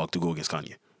catalog to go against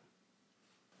Kanye.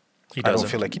 He doesn't. I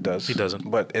don't feel like he does. He doesn't.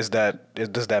 But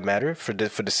does that matter for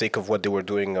the sake of what they were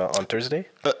doing on Thursday?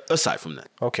 Aside from that,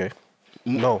 okay.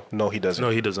 No, he doesn't.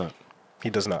 No, he does not. He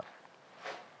does not.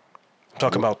 I'm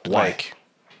talking about why? Like.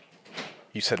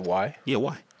 You said why? Yeah,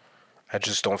 why? I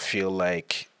just don't feel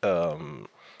like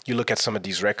you look at some of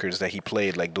these records that he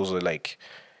played, like those are like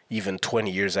even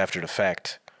 20 years after the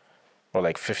fact, or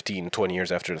like 15, 20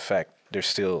 years after the fact. They're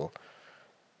still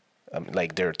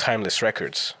like they're timeless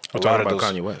records. We're talking about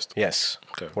Kanye West. Yes.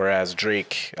 Okay. Whereas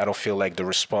Drake, I don't feel like the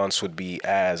response would be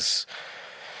as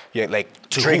like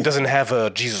Drake doesn't have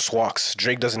a Jesus Walks.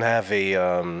 Drake doesn't have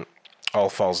a All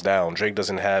Falls Down. Drake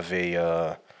doesn't have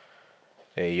a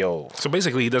Yo. So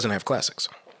basically, he doesn't have classics.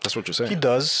 That's what you're saying. He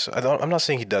does. I'm not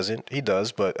saying he doesn't. He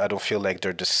does, but I don't feel like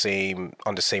they're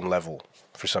on the same level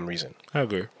for some reason. I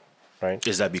agree. Right?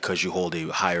 Is that because you hold a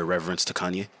higher reverence to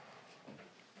Kanye?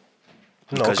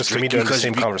 No, because to me they're in the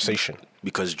same conversation.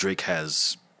 Because Drake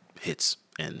has hits,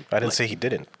 and I didn't say he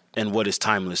didn't. And what is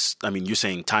timeless? I mean, you're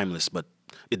saying timeless, but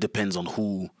it depends on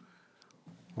who.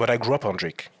 But I grew up on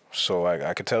Drake, so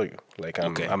I could tell you. Like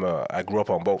I grew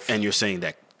up on both. And you're saying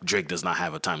that Drake does not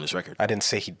have a timeless record. I didn't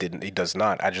say he didn't. He does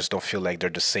not. I just don't feel like they're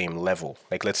the same level.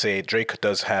 Like, let's say Drake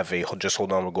does have a Just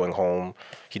Hold On, We're Going Home.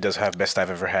 He does have Best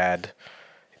I've Ever Had.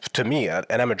 To me, and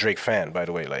I'm a Drake fan, by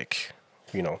the way. Like,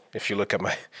 if you look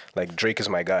at Drake is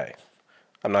my guy.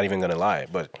 I'm not even gonna lie,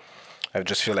 but I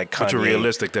just feel like Kanye. But you're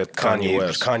realistic that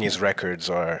Kanye's records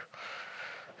are,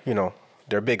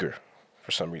 they're bigger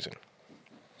for some reason.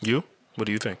 You? What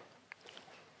do you think?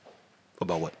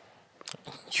 About what?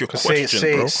 Your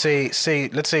question, bro. Say,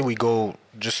 let's say we go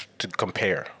just to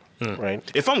compare, right?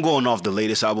 If I'm going off the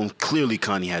latest album, clearly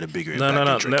Kanye had a bigger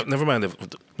impact than Drake. Never mind.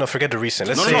 No, forget the recent.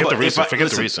 Forget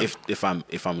the recent.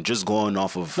 If I'm just going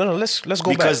off of let's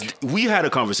go because back. we had a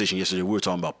conversation yesterday. We were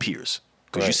talking about peers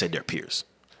because you said they're peers.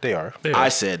 They are. I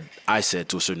said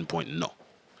to a certain point no,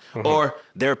 or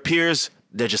they're peers.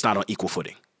 They're just not on equal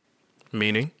footing.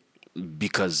 Meaning,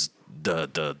 because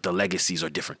the legacies are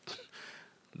different.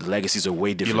 The legacies are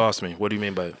way different. You lost me. What do you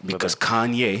mean by because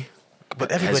Kanye?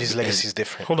 But everybody's legacy is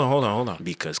different. Hold on.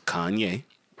 Because Kanye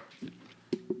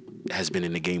has been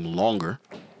in the game longer,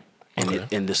 and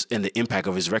the impact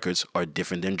of his records are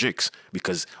different than Drake's.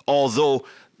 Because although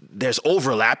there's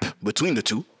overlap between the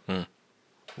two,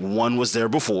 one was there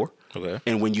before. Okay.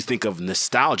 And when you think of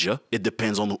nostalgia, it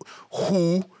depends on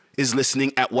who is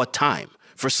listening at what time.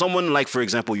 For someone like, for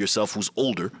example, yourself, who's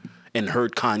older and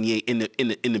heard Kanye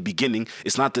in the beginning,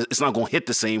 it's not going to hit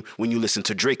the same when you listen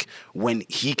to Drake when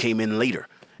he came in later,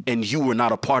 and you were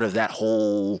not a part of that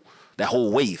whole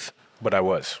wave. But I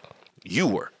was. You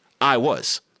were. I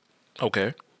was.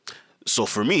 Okay. So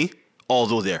for me,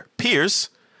 although they're peers,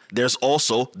 there's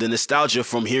also the nostalgia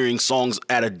from hearing songs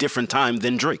at a different time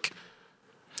than Drake.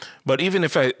 But even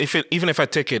if I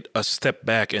take it a step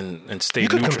back and stay You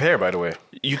could neutral, compare, by the way.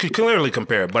 you could clearly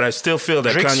compare. But I still feel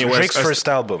that Drake's, Kanye West. Drake's first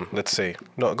album, let's say.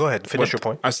 No, go ahead. Finish your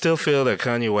point. I still feel that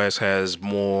Kanye West has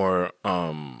more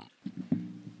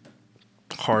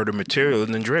harder material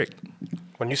than Drake.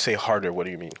 When you say harder, what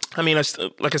do you mean? I mean,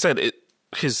 like I said,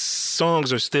 his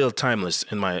songs are still timeless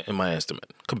in my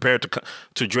estimate compared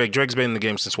to Drake. Drake's been in the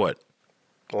game since what?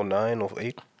 09,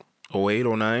 08? 08,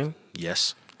 09?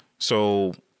 Yes.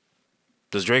 So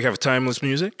does Drake have timeless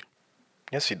music?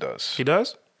 Yes, he does. He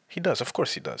does? He does. Of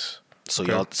course he does. So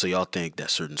y'all think that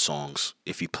certain songs,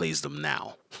 if he plays them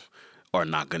now, are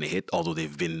not gonna hit, although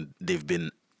they've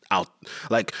been out.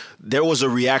 Like there was a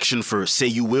reaction for "Say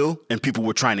You Will," and people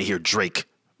were trying to hear Drake,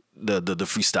 the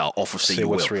freestyle off of "Say You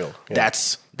What's Will." Real. Yeah.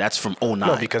 That's from 09.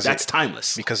 No, because that's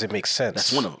timeless. Because it makes sense.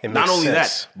 That's one of them. It Not makes only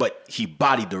sense. that, but he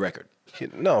bodied the record.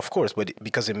 No, of course, but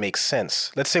because it makes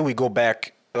sense. Let's say we go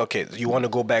back. Okay, you want to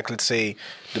go back, let's say,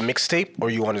 the mixtape, or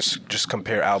you want to just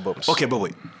compare albums? Okay, but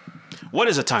wait. What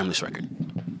is a timeless record?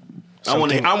 I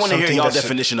want to hear y'all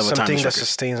definition of a timeless Something that record.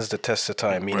 sustains the test of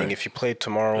time, meaning Right. if you play it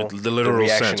tomorrow, The literal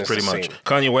reaction sense, is pretty the much. same.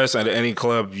 Kanye West at any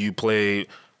club you play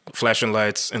flashing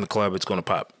lights in the club, it's gonna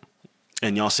pop.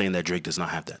 And y'all saying that Drake does not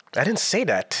have that. I didn't say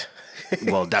that.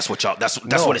 Well, that's what y'all. That's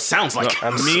No. what it sounds like.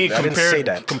 I'm- Me I didn't say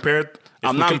that. compared.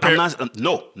 I'm not.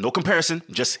 No comparison.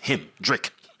 Just him, Drake.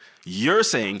 You're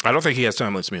saying I don't think he has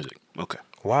timeless music. okay.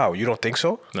 Wow, you don't think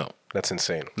so? No, That's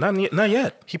insane. not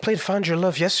yet. He played "Find Your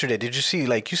Love" yesterday. Did you see?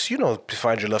 Like you know,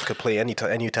 "Find Your Love" could play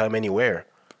anytime, anywhere.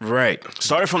 Right.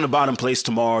 Started from the bottom, place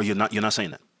tomorrow. You're not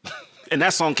saying that. And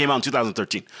that song came out in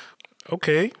 2013.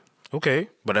 Okay.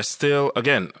 But I still,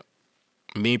 again,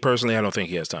 me personally, I don't think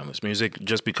he has timeless music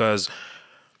just because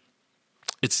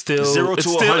it's still 0 to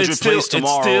 100 plays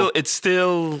tomorrow. It's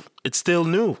still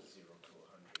new.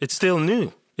 It's still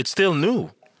new. It's still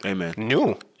new. Amen.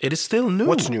 New. It is still new.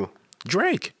 What's new?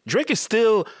 Drake. Drake is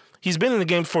still. He's been in the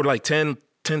game for like 10,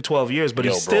 12 years, but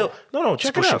Yo, he's bro. still. No, He's check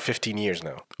it pushing out. 15 years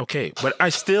now. Okay, but I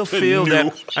still feel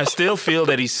New.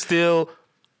 that he's still.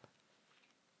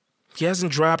 He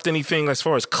hasn't dropped anything as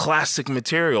far as classic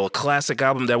material, a classic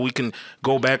album that we can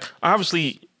go back.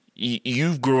 Obviously,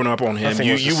 you've grown up on him. Nothing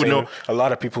was the You would same. know. A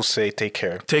lot of people say "Take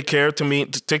Care." Take Care to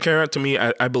me,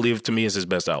 I believe to me is his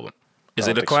best album. Is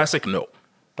it a don't think so. classic? No.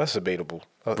 That's debatable.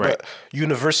 Right. But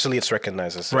universally, it's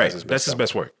recognized as Right. his best That's his album.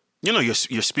 best work. You know,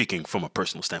 you're speaking from a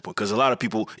personal standpoint because a lot of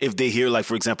people, if they hear like,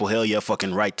 for example, "Hell Yeah,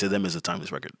 Fucking Right," to them is a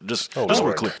timeless record. Just so we're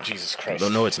Lord. clear. Jesus Christ.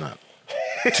 No, it's not.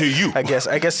 To you, I guess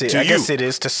it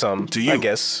is to some. To you. I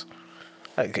guess.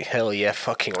 Hell yeah,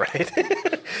 fucking right.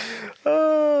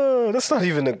 That's not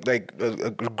even a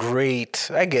great.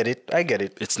 I get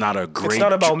it. it's not a great. It's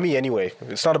not about me anyway.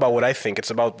 It's not about what I think.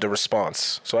 It's about the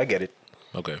response. So I get it.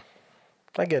 Okay.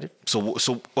 I get it.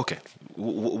 So okay.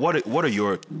 What are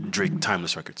your Drake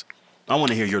timeless records? I want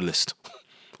to hear your list,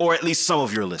 or at least some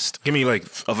of your list Give me like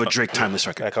of a Drake timeless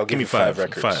record. Like I'll give me you five five.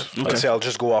 records. Five. Okay. Let's say I'll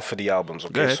just go off of the albums.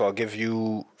 Okay, ahead. so I'll give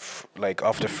you like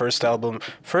off the first album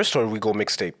first, or we go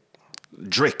mixtape.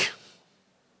 Drake,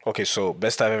 Okay, so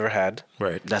best I've ever had.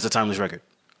 right. that's a timeless record.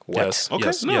 What? Yes. Okay,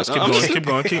 Yes. no, yes. I'm Keep going. listening. Keep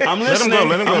going. Keep. I'm Let him go. listening.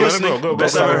 Let him go. I'm Let him listening. go. Go.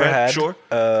 Best go, I've go. ever had. Sure.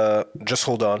 Just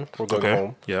hold on. We're going Okay.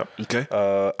 home. Yeah. Okay.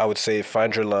 I would say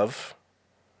 "Find Your Love."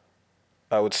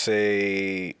 I would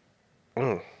say,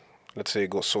 let's say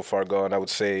go "So Far Gone." I would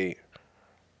say,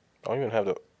 I don't even have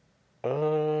the.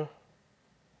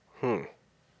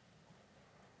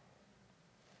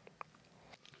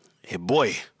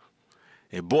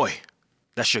 Hey boy,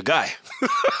 that's your guy.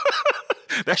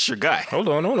 That's your guy. Hold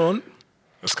on.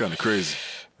 That's kind of crazy.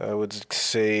 I would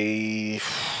say.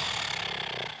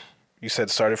 You said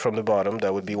started from the bottom.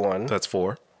 That would be one. That's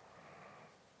 4.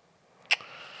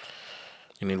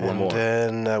 You need one And more.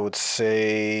 then I would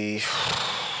say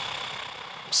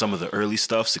Some of the early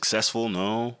stuff, Successful,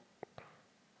 no,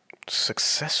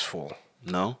 successful.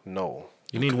 no. No.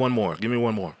 You need one more. Give me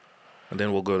one more, and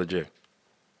then we'll go to Jay.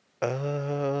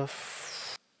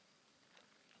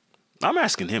 I'm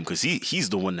asking him because he's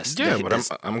the one that's Yeah, that- but that's-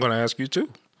 I'm gonna ask you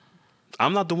too.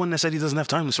 I'm not the one that said he doesn't have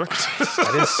timeless records.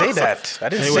 I didn't say that. I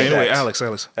didn't Anyway, say that. Alex, I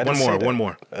one didn't say more, that. one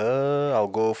more. I'll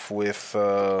go with.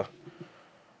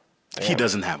 He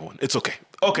doesn't have one. It's okay.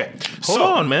 Okay. Hold so,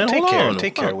 on, man. Take Hold Care. on.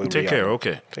 Take Care with Take Rihanna. Care.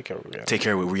 Okay, Take Care. Yeah. Take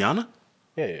Care with Rihanna.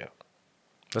 Yeah.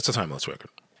 that's a timeless record.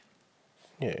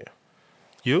 Yeah.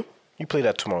 You? You play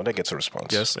that tomorrow. That gets a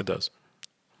response. Yes, it does.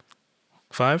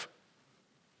 5?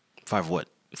 5 what?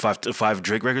 5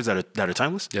 Drake records that are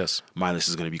timeless? Yes. My list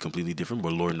is going to be completely different,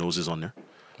 but Lord knows is on there.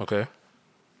 Okay.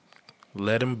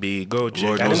 Let him be. Go, Jay.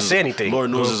 I didn't say anything. Lord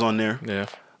knows is on there. Yeah.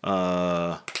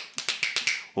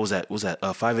 What was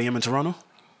that? 5 a.m. in Toronto?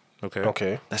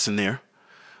 Okay. That's in there.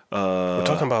 We're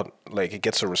talking about like it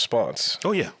gets a response.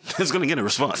 Oh yeah, it's gonna get a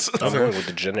response. I'm going with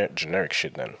the generic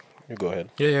shit then. You go ahead.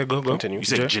 Yeah, go. Continue. You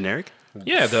said generic?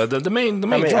 Yeah, the main I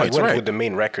mean, I joints, went right? with the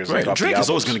main records. Right. Like, off Drake the is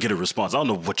always albums. gonna get a response. I don't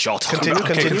know what y'all talking about.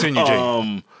 Continue,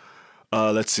 Jay.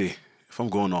 Let's see. If I'm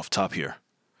going off top here,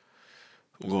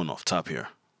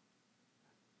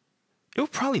 it'll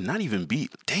probably not even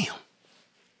beat. Damn.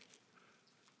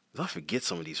 I forget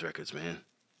some of these records, man.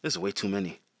 There's way too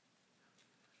many.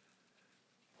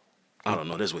 I don't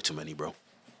know. There's way too many, bro.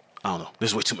 I don't know.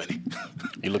 There's way too many.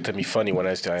 You looked at me funny when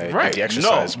I did Right. the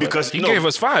exercise. No, because He gave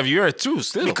us 5. You're at 2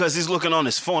 still. Because he's looking on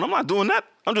his phone. I'm not doing that.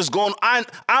 I'm just going.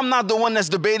 I'm not the one that's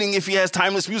debating if he has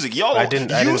timeless music. Y'all, I didn't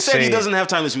said say he doesn't have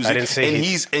timeless music. I didn't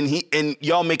say and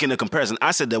y'all making a comparison.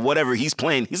 I said that whatever he's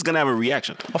playing, he's gonna have a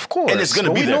reaction. Of course, and it's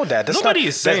gonna be we there. know that. That's Nobody not,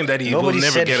 is saying that he will nobody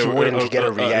never said get he a wouldn't get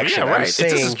a reaction. Yeah, right. I'm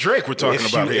saying This is Drake we're talking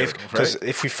about here. Because right?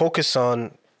 if we focus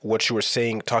on what you were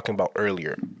talking about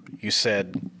earlier, you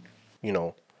said,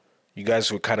 you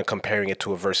guys were kind of comparing it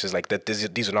to a versus like that.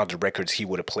 These are not the records he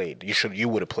would have played. You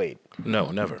would have played. No,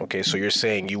 never. Okay, so you're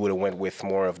saying you would have went with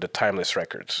more of the timeless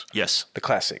records. Yes. The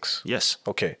classics. Yes.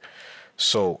 Okay,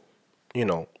 so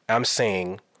I'm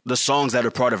saying The songs that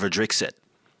are part of a Drake set,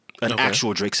 an Okay.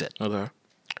 actual Drake set. Okay.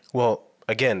 well,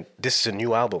 again, this is a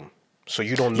new album, so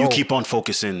you don't know. You keep on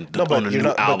focusing No, but on the you're new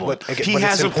not- but- album. but again- He but it's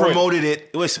hasn't important. promoted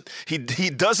it. Listen, he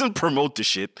doesn't promote the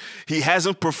shit. He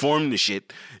hasn't performed the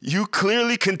shit. You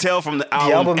clearly can tell from the the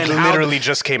album. album and how- literally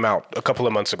just came out a couple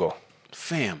of months ago.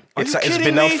 Fam, are It's you it's kidding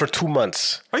been me? out for 2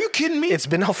 months. Are you kidding me? It's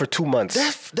been out for 2 months.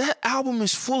 That album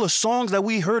is full of songs that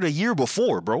we heard a year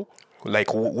before, bro. Like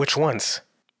which ones?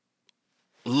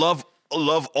 Love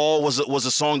All was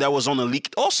a song that was on a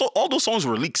leak. Also, all those songs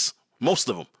were leaks. Most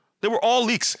of them. They were all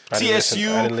leaks. I TSU.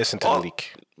 didn't listen to the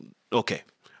leak. Okay.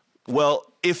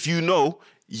 Well, if you know,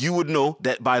 you would know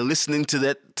that by listening to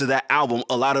that album,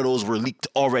 a lot of those were leaked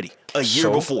already a year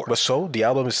before. But the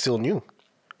album is still new.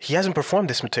 He hasn't performed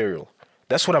this material.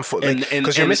 That's what I'm And-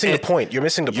 because you're missing the point. You're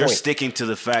missing the You're point. sticking to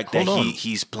the fact that Hold on.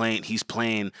 he's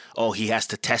playing. Oh, he has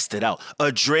to test it out.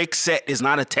 A Drake set is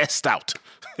not a test out.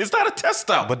 It's not a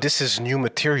test out. But this is new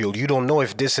material. You don't know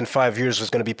if this in 5 years was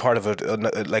going to be part of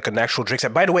an actual Drake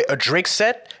set. By the way, a Drake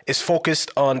set is focused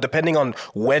on depending on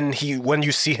when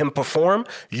you see him perform.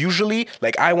 Usually,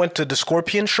 like I went to the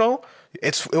Scorpion show.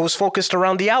 It was focused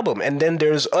around the album, and then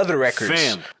there's other records.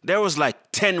 Fam, there was like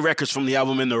 10 records from the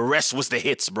album, and the rest was the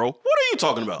hits, bro. What are you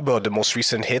talking about? Well, the most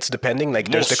recent hits, depending. Like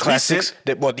there's the Most classics.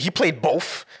 He played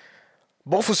both.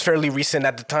 Both was fairly recent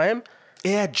at the time.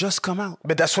 It had just come out.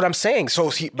 But that's what I'm saying. So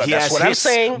He that's has what hits,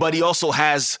 I'm saying. but he also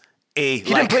has a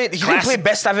He didn't play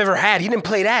Best I've Ever Had. He didn't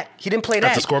play that.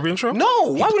 At the Scorpion show?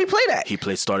 No, why would he play that? He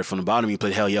played Started From the Bottom. He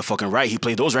played Hell Yeah Fucking Right. He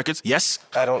played those records. Yes.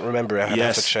 I don't remember. I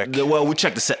have to check. Well, we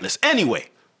checked the set list. Anyway,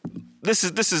 this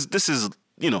is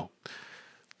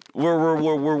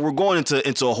we're going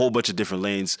into a whole bunch of different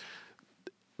lanes.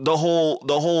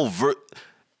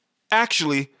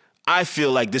 Actually, I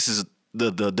feel like this is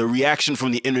the reaction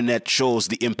from the internet shows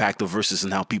the impact of Versus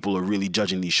and how people are really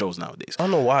judging these shows nowadays. I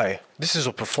don't know why. This is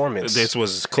a performance. This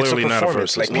was It's clearly not a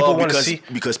performance. Versus. Like people want to because see.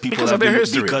 because people Because have of their been,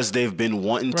 history. because they've been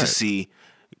wanting to Right. see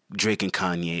Drake and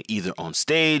Kanye either on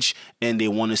stage, and they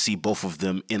want to see both of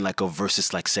them in like a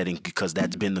versus like setting because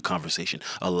that's been the conversation.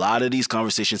 A lot of these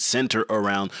conversations center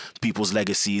around people's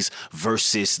legacies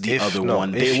versus the other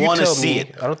one. if They you want to tell see me-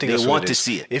 it. I don't think they that's want what to is.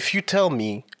 see it. If you tell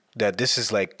me that this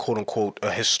is like quote unquote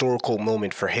a historical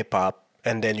moment for hip hop,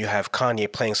 and then you have Kanye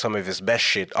playing some of his best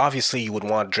shit, obviously you would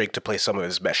want Drake to play some of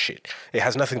his best shit. It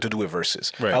has nothing to do with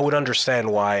verses. Right. I would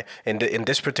understand why in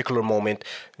this particular moment,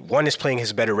 one is playing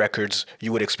his better records.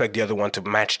 You would expect the other one to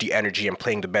match the energy and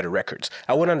playing the better records.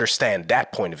 I would understand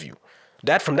that point of view.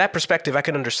 That from that perspective, I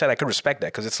can understand. I can respect that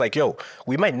because it's like, yo,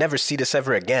 we might never see this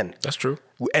ever again. That's true.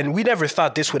 And we never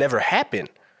thought this would ever happen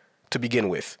to begin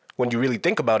with. When you really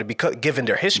think about it, because given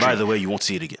their history. By the way, you won't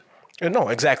see it again. No,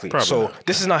 exactly. Probably so not.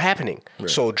 this is not happening.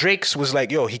 So Drake's was like,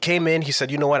 yo, he came in, he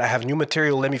said, you know what, I have new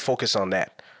material, let me focus on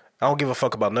that. I don't give a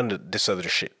fuck about none of this other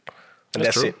shit. And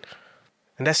That's that's true. it.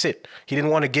 And that's it. He didn't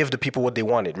want to give the people what they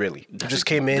wanted, really. He just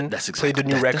came in, that's played the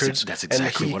new exactly- records. that's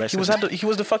exactly and what I he was said. he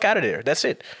was the fuck out of there. That's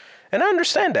it. And I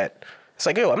understand that. It's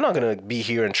like, yo, I'm not going to be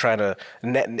here and trying to...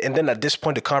 And then at this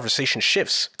point, the conversation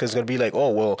shifts. Because it's going to be like, oh,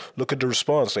 well, look at the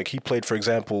response. Like, he played, for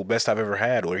example, Best I've Ever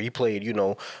Had. Or he played,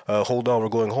 Hold On, We're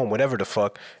Going Home. Whatever the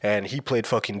fuck. And he played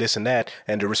fucking this and that.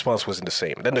 And the response wasn't the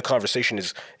same. Then the conversation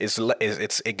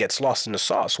it gets lost in the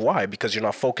sauce. Why? Because you're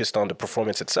not focused on the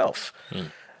performance itself.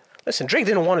 Listen, Drake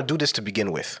didn't want to do this to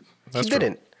begin with. He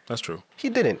didn't. That's true. He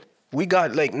didn't. We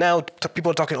got like now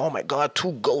people are talking, oh my God,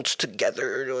 2 GOATs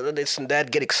together, this and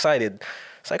that, get excited.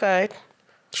 It's like, all right.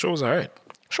 Show was all right.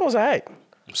 Show was all right.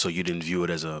 So you didn't view it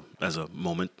as a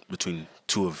moment between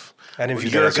two of I didn't view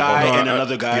your that as a guy moment. and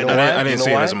another guy. You know why? I didn't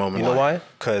see it as a moment. You know why?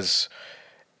 Because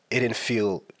it didn't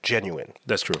feel genuine.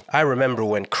 That's true. I remember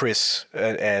when Chris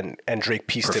and Drake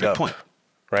pieced Perfect it up. point.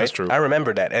 Right? That's true. I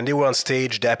remember that. And they were on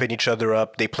stage dapping each other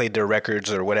up. They played their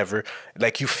records or whatever.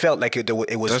 Like, you felt like it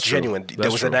was That's true. genuine. That's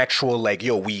there was an true. actual, like,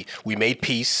 yo, we made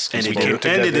peace. And we they came did,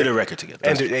 together. and they did a record together.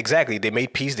 And exactly. They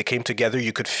made peace. They came together.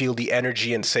 You could feel the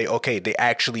energy and say, okay, they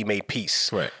actually made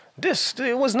peace. Right.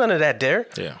 It was none of that there.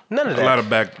 Yeah. None of that. A lot of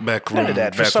back room. None of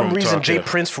that. For some backroom reason, talk, Jay yeah.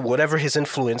 Prince, for whatever his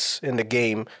influence in the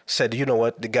game, said, you know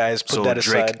what, the guys put that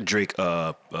aside. Drake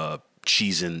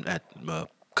cheesing at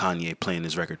Kanye playing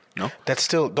his record. No, That's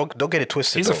still don't get it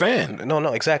twisted. He's a fan.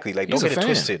 No, exactly. Like, He's don't a get it fan.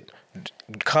 twisted.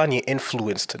 Kanye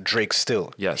influenced Drake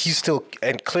still. Yes. He's still,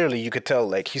 and clearly you could tell,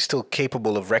 like, he's still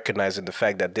capable of recognizing the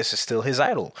fact that this is still his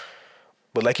idol.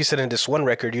 But like you said in this one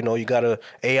record, you know, you gotta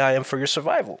AI him for your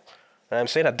survival. And I'm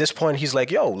saying at this point, he's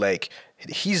like, yo, like,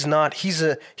 he's an op.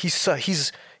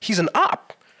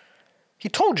 He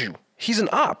told you. He's an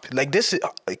op. Like, this,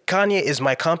 Kanye is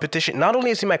my competition. Not only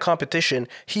is he my competition,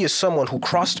 he is someone who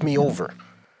crossed me over.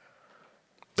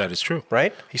 That is true.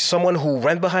 Right? He's someone who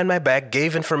ran behind my back,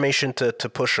 gave information to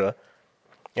Pusha,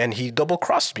 and he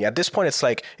double-crossed me. At this point, it's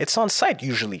like, it's on site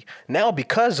usually. Now,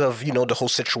 because of, you know, the whole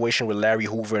situation with Larry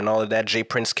Hoover and all of that, Jay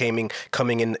Prince coming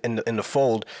in the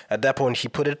fold, at that point, he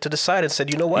put it to the side and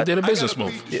said, you know what? He did a business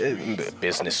move.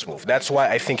 Business move. That's why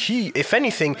I think if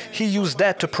anything, he used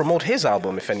that to promote his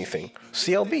album, if anything.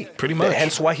 CLB. Pretty much.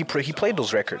 Hence why he played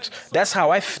those records. That's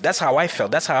how I felt. That's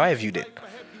how I viewed it.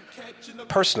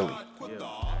 Personally.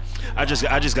 I just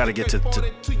got to get to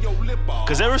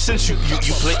because ever since you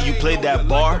played that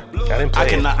bar,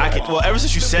 ever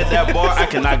since you said that bar, I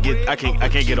can't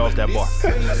get off that bar.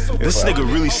 This nigga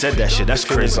really said that shit. That's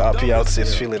crazy.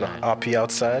 It's feeling oppy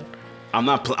outside. I'm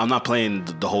not playing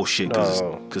the whole shit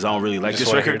because I don't really like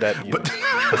this record. That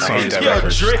song is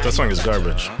garbage. That song is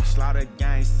garbage.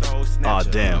 Oh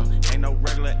damn. Ain't no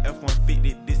regular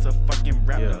F-150, this a fucking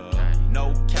rapper.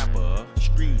 No capper,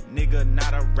 street nigga,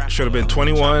 not a rapper. Should have been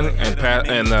 21 and Pat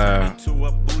and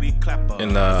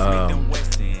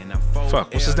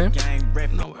fuck, what's his name?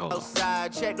 No, hold on.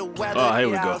 Oh, here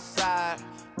we go.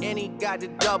 And he got the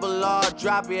double R,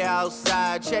 drop it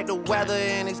outside. Check the weather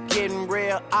and it's getting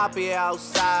real oppy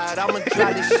outside. I'ma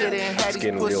drop this shit and have these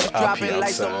pussies drop it like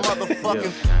some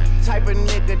motherfucking type of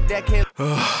nigga that can.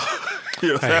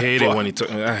 I hate it when he does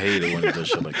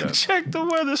shit like that. Check the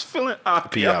weather's feeling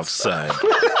oppy Be outside.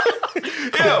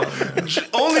 Yo,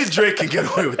 only Drake can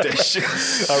get away with that shit.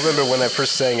 I remember when I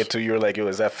first sang it to you, you were like, yo,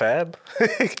 is that Fab?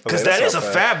 Because that is a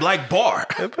Fab-like bar.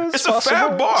 It's a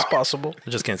Fab bar. It's possible. I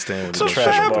just can't stand when It's he a does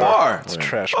trash Fab shit. bar. It's a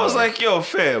trash I was bar. like, yo,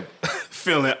 Fab,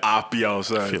 feeling oppy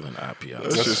outside. Feeling happy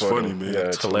outside. That's just funny, man. Yeah,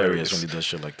 It's hilarious when he does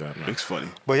shit like that, man. It's funny.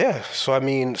 But yeah, so I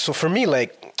mean, for me,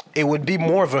 like, it would be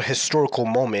more of a historical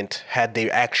moment had they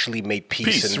actually made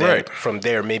peace. And then right. from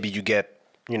there, maybe you get,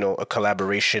 you know, a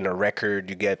collaboration, a record,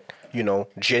 you get, you know,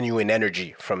 genuine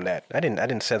energy from that. I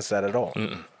didn't sense that at all.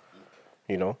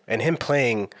 You know, and him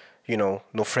playing, you know,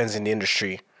 No Friends in the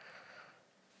Industry.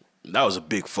 That was a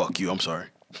big fuck you. I'm sorry.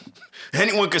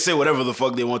 Anyone can say whatever the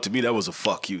fuck they want to be. That was a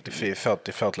fuck you to me. It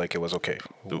felt like it was okay.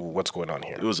 What's going on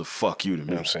here? It was a fuck you to me.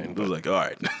 know what I'm saying? It was like, all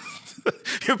right,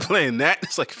 you're playing that.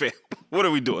 It's like, fam, what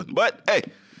are we doing? But hey,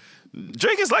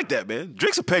 Drake is like that, man.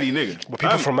 Drake's a petty nigga. But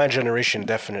people from my generation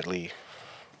definitely,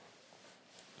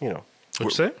 you know.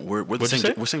 What'd you say? We're the What'd you same.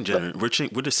 say?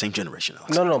 We're the same generation,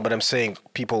 Alex. No, but I'm saying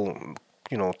people,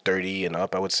 you know, 30 and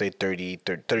up. I would say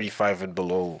 35 and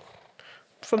below.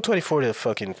 From 24 to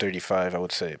fucking 35, I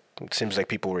would say. It seems like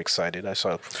people were excited. I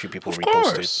saw a few people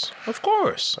repost it. Of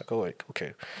course. Like, oh, like,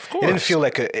 okay. Of course. It didn't feel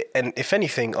like and if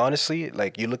anything, honestly,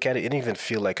 like, you look at it, it didn't even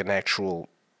feel like an actual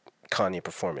Kanye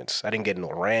performance. I didn't get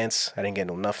no rants. I didn't get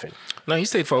no nothing. No, he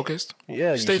stayed focused.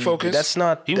 Yeah, stayed focused. That's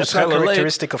not He that's was not hella late.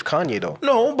 characteristic of Kanye, though.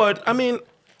 No, but I mean,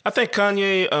 I think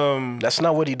Kanye. That's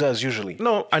not what he does usually.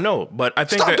 No, I know, but I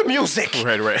think Stop that, the music.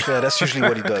 Right. Yeah, that's usually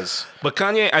what he does. But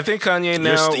Kanye, I think Kanye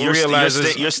now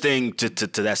realizes you're staying to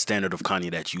that standard of Kanye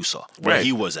that you saw, where Right.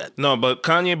 he was at. No, but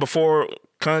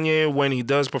Kanye, when he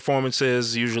does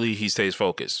performances, usually he stays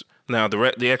focused. Now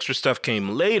the extra stuff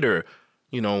came later,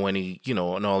 you know, when he, you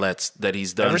know, and all that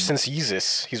he's done. Ever since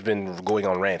Yeezus, he's been going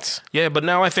on rants. Yeah, but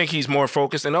now I think he's more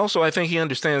focused, and also I think he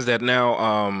understands that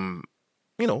now,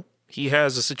 you know, he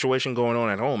has a situation going on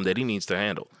at home that he needs to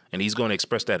handle, and he's going to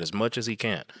express that as much as he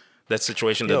can. that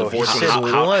situation, the divorce.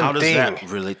 How does that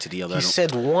relate to the other? He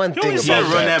said one thing about that.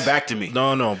 Run that that back to me.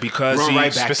 No, because Run he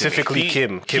right back specifically He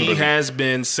Kimberly. has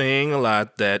been saying a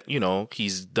lot that, you know,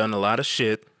 he's done a lot of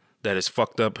shit that has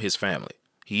fucked up his family.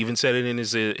 He even said it in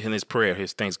his prayer,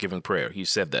 his Thanksgiving prayer. He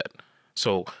said that.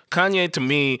 So Kanye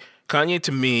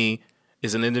to me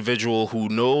is an individual who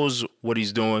knows what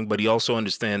he's doing, but he also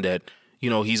understands that, you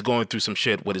know, he's going through some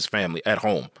shit with his family at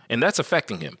home, and that's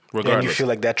affecting him regardless. And you feel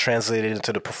like that translated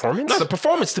into the performance? No, the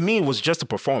performance to me was just a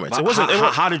performance. It wasn't.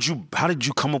 How did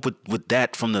you come up with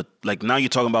that from the, like, now you're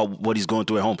talking about what he's going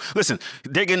through at home? Listen,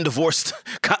 they're getting divorced.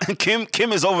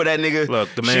 Kim is over that nigga. Look,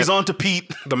 the man, she's on to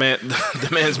Pete. The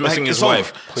man's missing his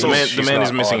wife. The man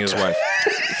is missing his wife.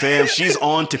 Fam, she's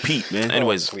on to Pete, man.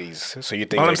 Anyways, please. So you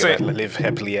think they're gonna live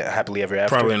happily ever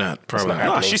after? Probably not. Probably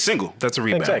not. No, she's single. That's a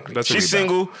rebound. Exactly. She's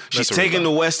single. She's taking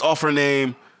the West off her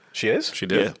name. She is? She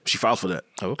did? Yeah, she filed for that.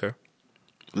 Oh, okay.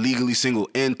 Legally single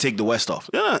and take the West off.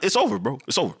 Yeah, it's over, bro.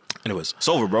 It's over. Anyways. It's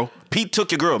over, bro. Pete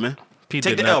took your girl, man. Pete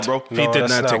take did the not, L, bro. Pete did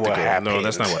not take the girl. happened. No,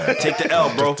 that's not what happened. Take the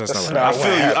L, bro. That's not what not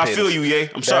happened. I feel you, Ye.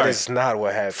 I'm sorry. That is not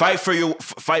what happened. Fight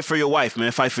for your wife,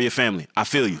 man. Fight for your family. I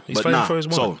feel you. He's but fighting nah, for his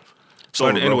woman. So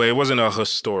But anyway, it wasn't a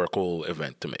historical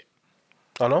event to me.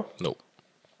 Oh, no? Nope.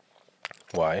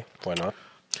 Why? Why not?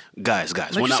 Guys,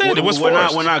 Like we're you not said, it was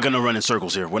forced. we're not gonna run in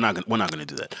circles here. We're not gonna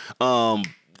do that.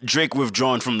 Drake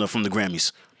withdrawn from the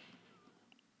Grammys.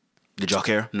 Did y'all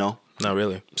care? No. Not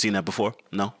really. Seen that before?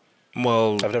 No.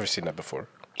 Well, I've never seen that before.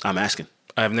 I'm asking.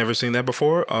 I've never seen that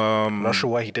before. I'm not sure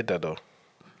why he did that, though.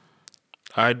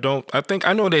 I know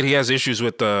that he has issues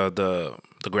with the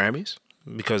Grammys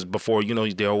because before, you know,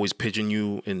 they're always pitching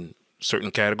you in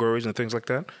certain categories and things like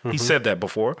that. He said that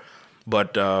before,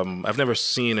 but I've never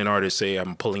seen an artist say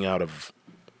I'm pulling out of,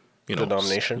 you know, the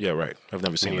nomination. Yeah, right. I've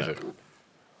never seen either. that.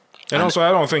 And also,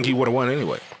 I don't think he would have won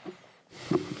anyway.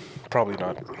 Probably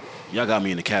not. Y'all got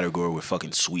me in the category with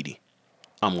fucking Sweetie.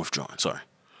 I'm withdrawing. Sorry.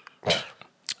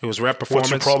 It was rap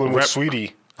performance. What's your problem with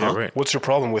Sweetie? Yeah, right. What's your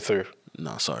problem with her?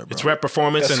 No, sorry, bro. It's rap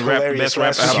performance That's and rap hilarious. best rap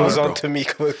Last week he was album. on to me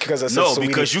because I said No, Sweetie.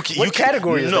 because What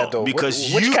category is that, though?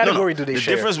 Because Which category do they the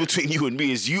share? difference between you and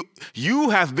me is you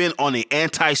have been on an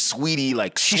anti-Sweetie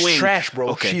like She's swing. trash, bro.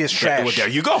 Okay. She is trash. Well, there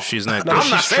you go. She's not No, good. I'm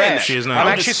not she's saying trash. that. She is not I'm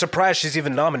good. actually surprised she's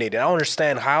even nominated. I don't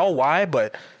understand how, why,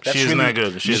 but that's She is really, not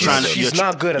good. She's not good. she's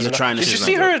not good. As You're trying to. Did you she's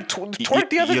see not her good. twerk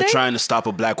the other day? You're trying to stop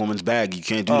a black woman's bag. You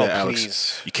can't do that, Alex.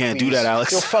 Please. You can't do that,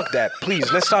 Alex. Yo, fuck that.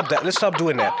 Please, let's stop that. Let's stop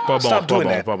doing that. Stop doing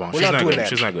that. Bubba. We're She's not not doing good. that.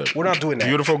 She's not good. We're not doing that.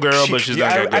 Beautiful girl, but she's not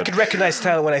that good. I could recognize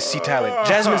talent when I see talent.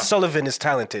 Jasmine Sullivan is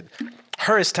talented.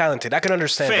 Her is talented. I can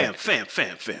understand Fam.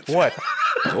 that. What?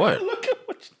 What?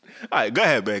 All right, go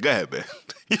ahead, man.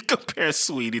 You compare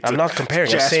Sweetie to I'm not comparing.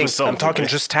 I'm Jasmine saying Sullivan, I'm talking man.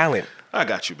 just talent. I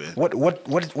got you, man.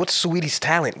 What's Sweetie's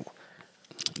talent?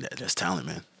 Yeah, that's talent,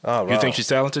 man. Oh, You think she's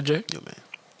talented, Jay? Yo, man.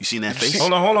 You seen that face?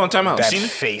 Hold on, time out. that You seen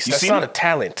it? face? You That's seen not it? a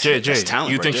talent. Jay, That's talent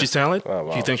you right think there. she's talented? Oh,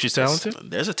 wow. You think she's talented?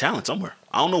 There's a talent somewhere.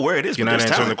 I don't know where it is. You're but not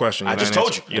there's answering talent. the question. I You're just not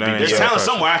told you. answering- you're not There's answering the talent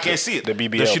question. somewhere. I can't see it. The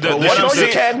BBL. Does she do- Oh, does she- no, you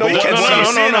does- can. No, you No, can no, see no, it.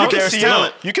 no, no, no. You can There's see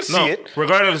talent. it. You can see No, it.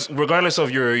 regardless of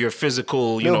your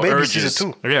physical, Lil Baby urges. sees it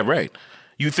too. Yeah, right.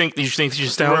 You think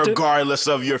she's talented? Regardless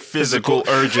of your Physical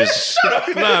physical urges.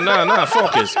 Nah.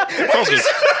 Focus.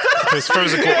 His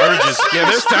physical urges. Yeah,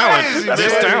 there's talent.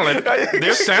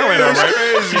 There's talent. All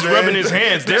right. He's rubbing his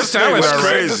hands. There's talent. All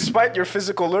right. Despite your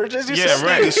physical urges, you Yeah, said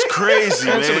right. It's crazy,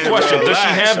 man. Answer the question. Does she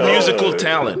Relax, have bro. musical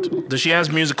talent? Does she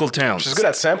have musical talent? she's good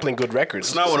at sampling good records.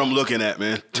 That's not what I'm looking at,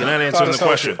 man. You're not answering the that's not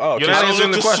question. true. Oh, okay. You're I not don't answering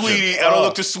look the to question. Sweetie. I don't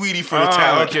look to Sweetie for the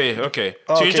talent. Okay.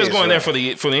 So you're just going there for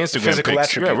the Instagram Physical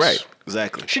pics. Yeah, attributes. right.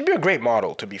 Exactly. She'd be a great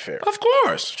model, to be fair. Of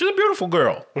course. She's a beautiful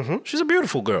girl. She's a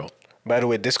beautiful girl. By the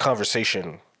way, this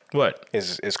conversation What?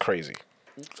 is crazy.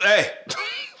 Hey.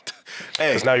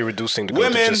 Because now you're reducing the girl to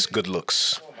Women- just good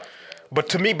looks. But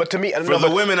to me, For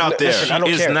the women out there, listen, I don't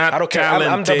she is care. not I don't care. I'm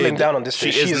doubling talented. down on this.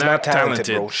 She She is is not not talented,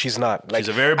 talented. bro. She's not. Like, She's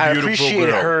a very I beautiful appreciate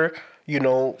girl. her.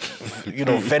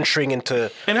 Venturing into.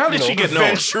 And how did she get known?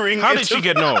 venturing How did into- she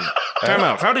get known? Time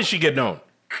out. How did she get known?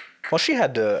 Well, she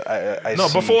had the IC. No,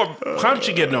 before. How did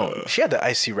she get known? She had the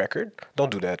IC record.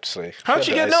 Don't do that, Slay. How'd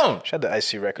she had get the known? She had the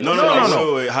IC record.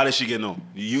 No. Wait. How did she get known?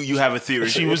 You have a theory.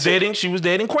 She was dating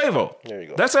Quavo. There you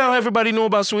go. That's how everybody knew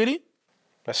about Sweetie.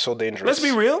 That's so dangerous. Let's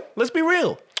be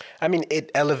real. I mean,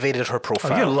 it elevated her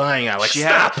profile. You're lying, Alex. She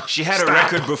Stop. had a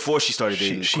record before she started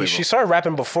dating Quavo. She started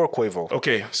rapping before Quavo.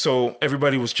 Okay, so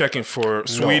everybody was checking for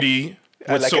Sweetie.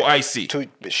 What's so icy?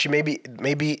 She maybe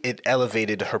it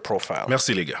elevated her profile.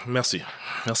 Merci, les gars. Merci,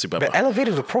 But Baba.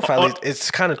 elevated the profile. It's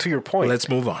kind of to your point. Let's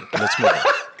move on.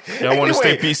 Y'all want to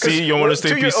stay PC? You want to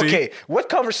stay PC? Okay, what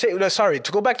conversation? Sorry,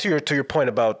 to go back to your point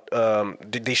about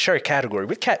they share a category.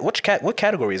 What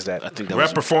category is that? I think that rap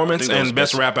was, performance and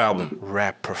best rap album.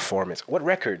 Rap performance. What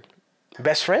record?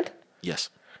 Best friend? Yes.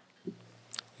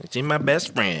 She's my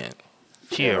best friend.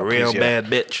 She a real bad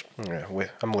bitch. Yeah,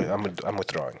 I'm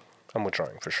withdrawing. I'm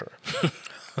withdrawing for sure.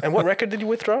 And what record did you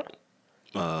withdraw?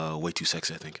 Way Too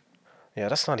Sexy, I think. Yeah,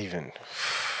 that's not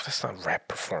rap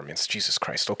performance. Jesus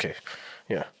Christ. Okay.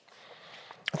 Yeah.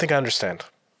 I think I understand.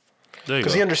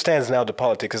 Because he understands now the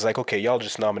politics. It's like, okay, y'all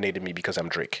just nominated me because I'm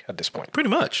Drake at this point. Pretty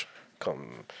much.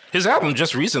 His album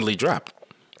just recently dropped.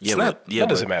 Yeah, that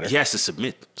doesn't matter. He has to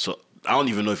submit. So I don't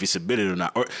even know if he submitted or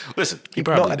not. Or listen, he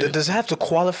probably did. Does it have to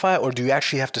qualify, or do you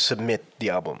actually have to submit the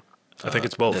album? I think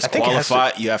it's both. I think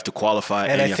you have to qualify.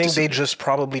 And I think they just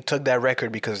probably took that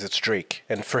record because it's Drake.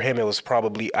 And for him, it was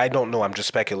probably, I don't know, I'm just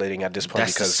speculating at this point.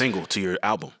 That's the single to your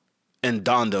album. And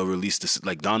Donda released this.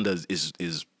 Like, Donda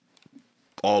is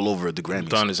all over the Grammys.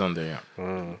 Donda's on there,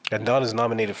 yeah. And Donda's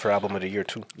nominated for Album of the Year,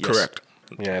 too. Yes. Correct.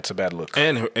 Yeah, it's a bad look.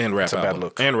 And rap album. It's a bad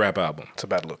look. And rap album. It's a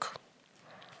bad look.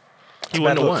 He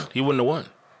wouldn't have won. He wouldn't have won.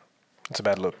 It's a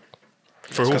bad look.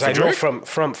 For who? Because I know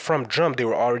from Jump they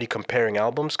were already comparing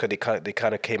albums because they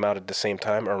kind of came out at the same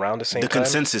time, around the same time. The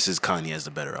consensus is Kanye has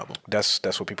the better album. That's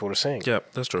what people were saying. Yeah,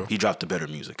 that's true. He dropped the better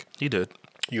music. He did.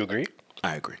 You agree?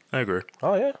 I agree. I agree.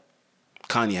 Oh yeah.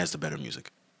 Kanye has the better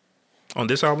music. On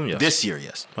this album, yes. This year,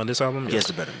 yes. On this album, yes. He has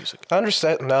the better music. I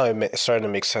understand now. It's starting to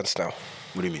make sense now.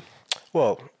 What do you mean?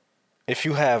 Well, if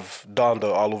you have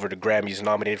Donda all over the Grammys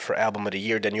nominated for Album of the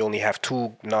Year, then you only have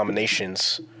 2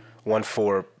 nominations, one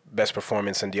for Best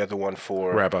Performance and the other one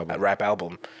for Rap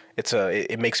Album.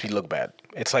 It makes me look bad.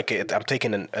 It's like I'm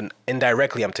taking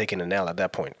indirectly I'm taking an L at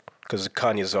that point because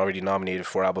Kanye is already nominated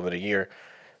for Album of the Year.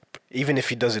 Even if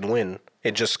he doesn't win,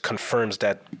 it just confirms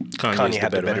that Kanye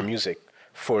had the better music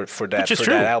for that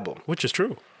album. Which is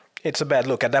true. It's a bad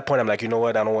look. At that point, I'm like, you know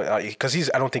what? I don't want because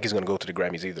I don't think he's going to go to the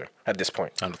Grammys either. At this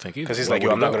point, I don't think either. Because he's like,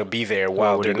 I'm not going to be there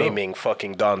while they're naming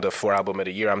fucking Donda for Album of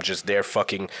the Year. I'm just there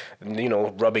fucking,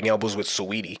 rubbing elbows with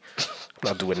Saweetie. I'm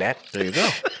not doing that. There you go.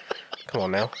 Come on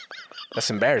now,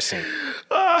 that's embarrassing.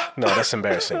 No, that's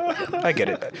embarrassing. I get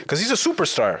it because he's a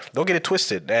superstar. Don't get it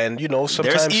twisted. And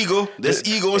sometimes there's ego. There's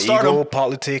ego in stardom. Ego,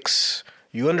 politics.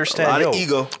 You understand? A lot of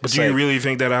ego. But do you really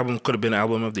think that album could have been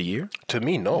Album of the Year? To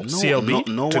me, no. CLB?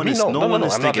 No one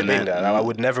is thinking that. I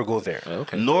would never go there.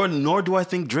 Okay. Nor do I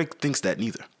think Drake thinks that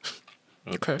neither.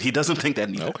 Okay. He doesn't think that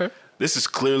neither. Okay. This was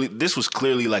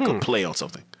clearly like a play on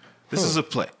something. This is a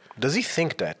play. Does he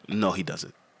think that? No, he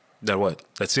doesn't. That what?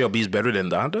 That CLB is better than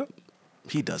Donda?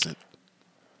 He doesn't.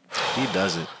 He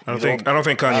doesn't. I don't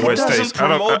think Kanye West stays. He doesn't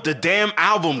promote the damn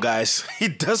album, guys. He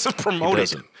doesn't promote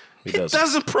it. He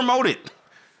doesn't promote it.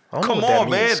 Come on,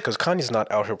 man. Because Kanye's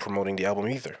not out here promoting the album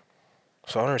either.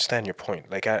 So I don't understand your point.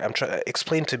 Like, I'm trying to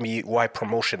explain to me why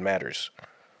promotion matters.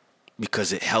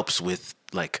 Because it helps with,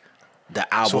 like,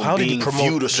 the album being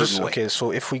viewed a certain way. Okay,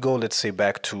 so if we go, let's say,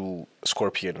 back to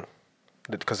Scorpion,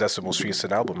 because that's the most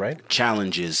recent album, right?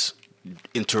 Challenges,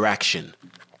 interaction.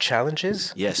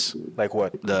 Challenges? Yes. Like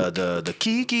what? The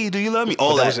Kiki, do you love me?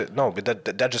 All that. No, but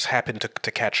that just happened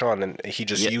to catch on, and he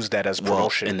just used that as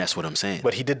promotion. And that's what I'm saying.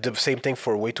 But he did the same thing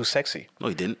for Way Too Sexy. No,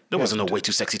 he didn't. There wasn't no Way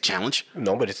Too Sexy challenge.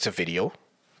 No, but it's a video.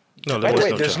 No,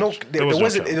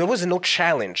 there wasn't no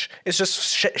challenge. It's just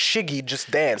Shiggy just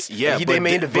danced. Yeah, they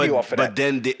made a video off of that. But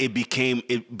then it became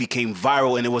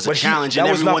viral, and it was a challenge, and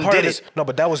everyone did it. No,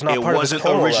 but that was not part of his promo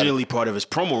run. It wasn't originally part of his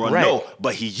promo run. Right. No,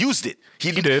 but he used it.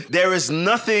 He did. There is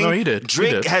nothing. No, he did.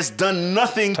 Drake has done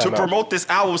nothing to promote this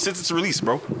album since its release,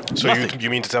 bro. So you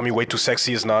mean to tell me Way Too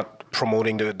Sexy is not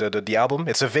promoting the album?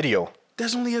 It's a video.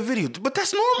 There's only a video, but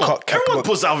that's normal. Everyone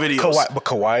puts out videos. But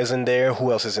Kawhi's in there.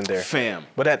 Who else is in there? Fam.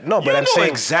 But I'm saying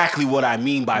exactly what I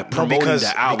mean by promoting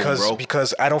the album, bro.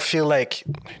 Because I don't feel like.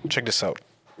 Check this out.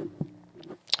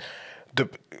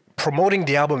 Promoting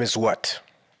the album is what?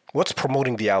 What's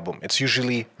promoting the album? It's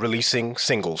usually releasing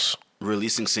singles.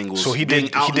 So he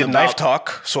did Knife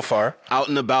Talk so far. Out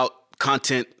and about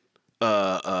content,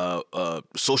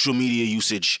 social media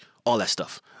usage, all that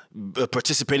stuff.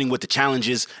 Participating with the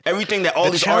challenges, everything that all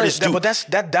these artists do. But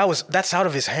that's out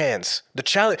of his hands. The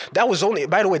challenge that was only,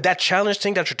 by the way, that challenge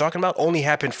thing that you're talking about only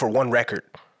happened for one record,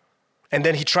 and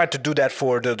then he tried to do that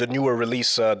for the newer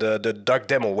release, the Dark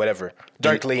Demo, whatever,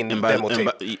 Dark Lane demo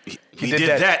tape. He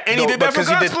did that, and he did that for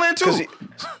God's Plan too.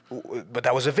 But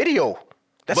that was a video.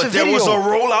 There was a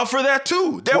rollout for that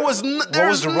too. There was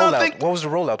nothing. What was the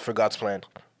rollout for God's Plan?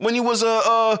 When he was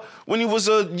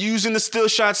using the still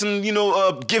shots and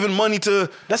giving money to.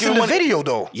 That's in the video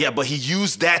though. Yeah, but he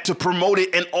used that to promote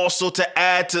it and also to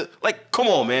add to come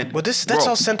on, man. But that's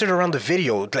all centered around the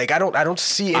video. Like I don't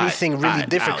see anything really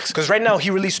different. Because right now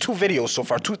he released 2 videos so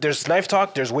far. There's Knife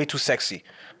Talk. There's Way Too Sexy.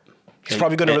 He's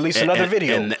probably going to release another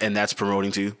video. And that's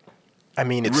promoting to you. I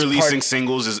mean, it's releasing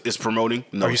singles is promoting.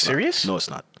 No, are you serious? No, it's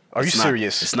not. Are you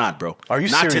serious? It's not, bro. Are you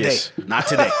serious? Not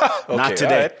today. Okay, not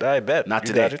today. I bet. Not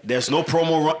today. There's no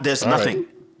promo run. There's nothing.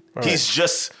 Right. He's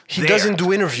just He doesn't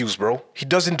do interviews, bro. He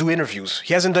doesn't do interviews.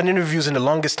 He hasn't done interviews in the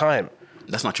longest time.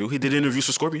 That's not true. He did interviews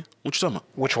for Scorpion. What you talking about?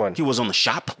 Which one? He was on The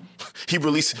Shop. He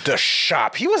released The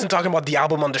Shop. He wasn't talking about the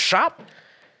album on The Shop.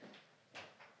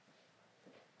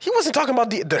 He wasn't talking about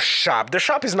the Shop. The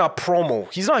Shop is not promo.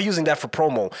 He's not using that for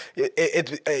promo.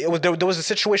 There was a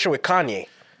situation with Kanye.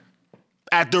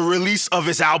 At the release of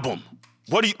his album.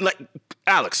 What do you like,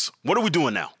 Alex? What are we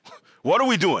doing now? What are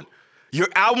we doing? Your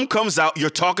album comes out. You're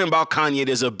talking about Kanye.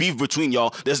 There's a beef between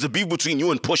y'all. There's the beef between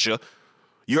you and Pusha.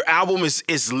 Your album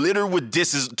is littered with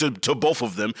disses to both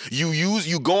of them.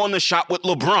 You go on The Shop with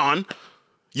LeBron.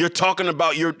 You're talking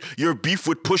about your beef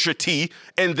with Pusha T,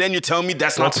 and then you're telling me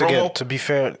that's not promo? Again, to be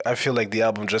fair, I feel like the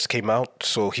album just came out,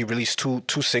 so he released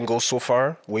two singles so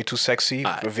far. Way Too Sexy,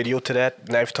 a video to that.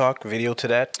 Knife Talk, video to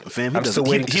that. Fam, I'm still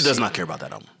waiting. He does not care about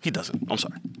that album. He doesn't. I'm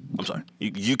sorry.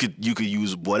 You could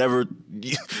use whatever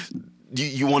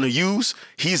you want to use.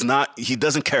 He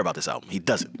doesn't care about this album. He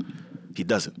doesn't.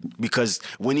 Because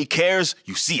when he cares,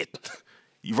 you see it.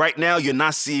 Right now, you're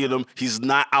not seeing him. He's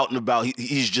not out and about.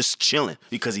 He's just chilling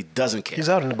because he doesn't care. He's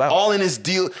out and about. All in his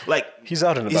deal, he's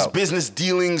out and about. His business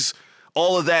dealings,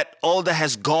 all of that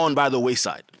has gone by the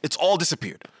wayside. It's all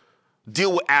disappeared.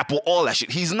 Deal with Apple, all that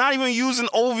shit. He's not even using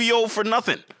OVO for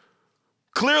nothing.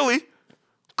 Clearly.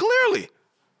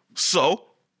 So,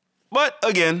 but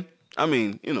again, I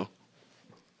mean,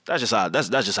 that's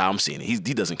just how I'm seeing it. He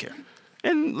doesn't care.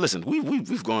 And listen,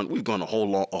 we've gone a whole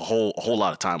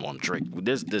lot of time on Drake.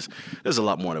 There's a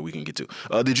lot more that we can get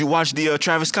to. Did you watch the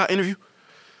Travis Scott interview?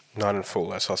 Not in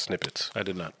full. I saw snippets. I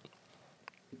did not.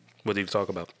 What did you talk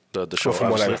about? The show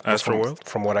from Astroworld?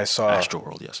 From what I saw,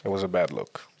 Astroworld, yes. It was a bad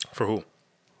look. For who?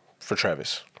 For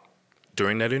Travis.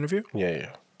 During that interview?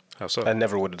 Yeah. How so? I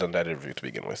never would have done that interview to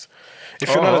begin with. If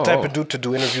you're not the type of dude to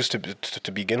do interviews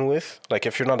to begin with, like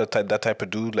if you're not that type of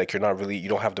dude, like you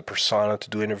don't have the persona to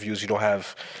do interviews, you don't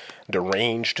have the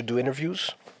range to do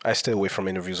interviews, I stay away from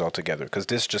interviews altogether because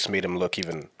this just made him look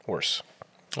even worse.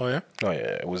 Oh, yeah? Oh,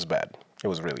 yeah. It was bad. It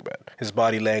was really bad. His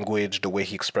body language, the way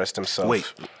he expressed himself.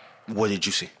 Wait, what did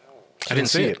you see? I didn't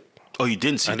see it. Oh, you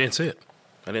didn't see it? I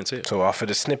didn't see it. So off of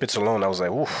the snippets alone, I was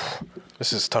like, oof,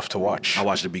 this is tough to watch. I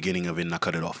watched the beginning of it and I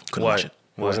cut it off. Couldn't watch it.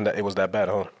 It was that bad,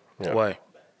 huh? Yeah. Why?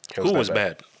 Who was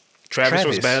bad? Travis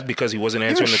was bad because he wasn't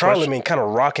answering Even the question. Charlemagne kind of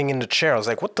rocking in the chair. I was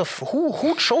like, what the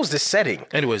who chose this setting?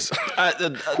 Anyways, that's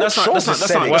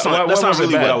not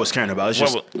really what I was caring about. It's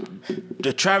just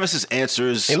the Travis's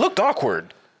answers. It looked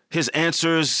awkward. His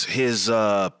answers,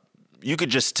 you could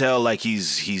just tell like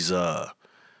he's I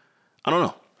don't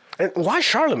know. And why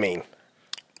Charlemagne?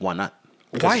 Why not?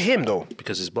 Why him though?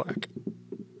 because he's black.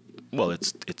 Well,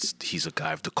 he's a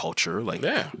guy of the culture. Like,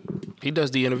 Yeah, he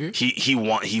does the interview. he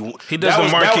does the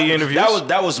marquee interviews.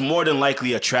 That was more than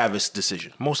likely a Travis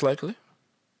decision. Most likely,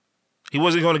 he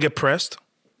wasn't going to get pressed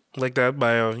like that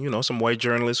by some white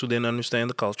journalists who didn't understand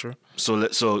the culture. So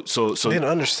Didn't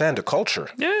understand the culture.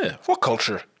 Yeah, What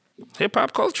culture? hip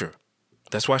hop culture.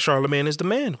 That's why Charlemagne is the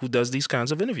man who does these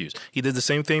kinds of interviews. He did the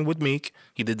same thing with Meek.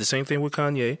 He did the same thing with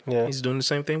Kanye. Yeah. He's doing the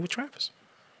same thing with Travis.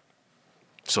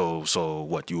 So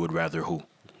what? You would rather who?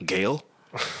 Gail?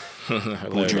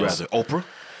 Would you rather Oprah?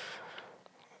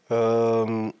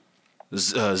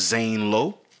 Zane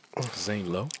Lowe?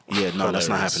 Zane Lowe? Yeah, no, that's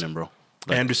not happening, bro.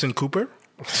 Anderson Cooper?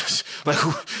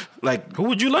 Like Who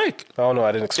would you like? Oh no,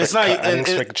 I didn't expect. It's not- I didn't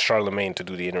expect Charlemagne to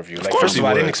do the interview. Like, course first he of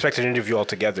all, I didn't would. expect an interview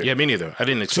altogether. Yeah, me neither. I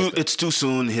didn't expect it. it's too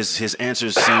soon. His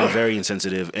answers seem very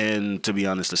insensitive, and to be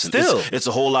honest, listen, Still. it's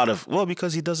a whole lot of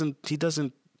because he doesn't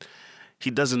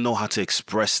know how to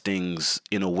express things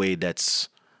in a way that's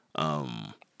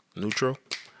Neutral?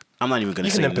 I'm not even gonna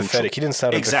say Even empathetic. neutral. He didn't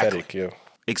sound empathetic. Yeah.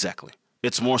 Exactly.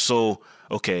 It's more so,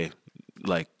 okay,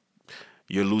 like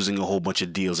you're losing a whole bunch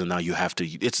of deals and now you have to,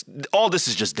 it's all this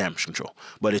is just damage control,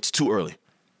 but it's too early.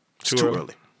 It's too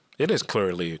early. It is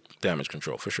clearly damage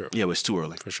control, for sure. Yeah, but it's too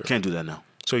early. For sure. Can't do that now.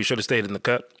 So you should have stayed in the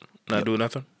cut, not do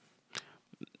nothing?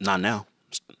 Not now.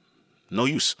 No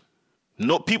use.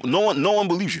 No people, no one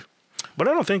believes you. But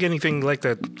I don't think anything like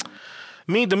that.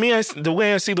 The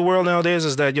way I see the world nowadays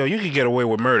is that, you could get away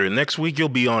with murder. Next week, you'll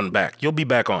be back. You'll be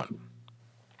back on.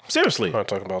 Seriously. I'm not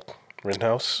talking about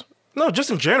Rittenhouse? No,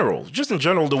 just in general. Just in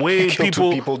general, the way Killed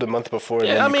two people the month before, and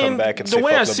then you come back and say, the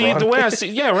way I see,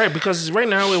 yeah, right. Because right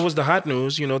now it was the hot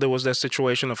news. You know, there was that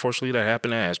situation, unfortunately, that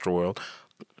happened at Astroworld.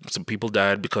 Some people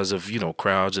died because of, you know,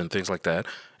 crowds and things like that.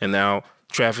 And now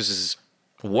Travis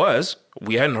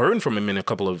we hadn't heard from him in a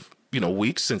couple of, you know,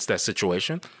 weeks since that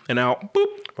situation. And now, boop.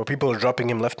 Well, people are dropping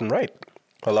him left and right.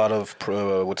 A lot of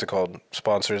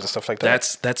sponsors and stuff like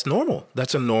that. That's normal.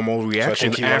 That's a normal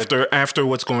reaction after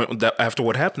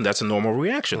what happened. That's a normal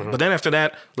reaction. Mm-hmm. But then after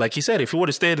that, like he said, if he would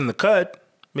have stayed in the cut,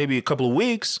 maybe a couple of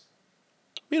weeks,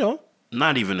 you know,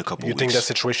 not even a couple. You think that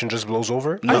situation just blows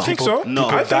over? No. I think so. No,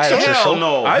 I think so. Hell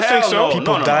no. I think so.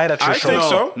 People died at your show. I think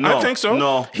so. No. I think so.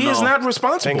 No. He is not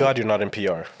responsible. Thank God you're not in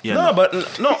PR. Yeah,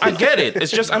 no, I get it.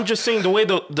 It's just I'm just saying the way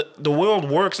the world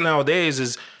works nowadays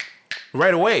is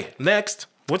right away. Next.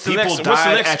 What's the next? People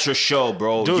died at your show,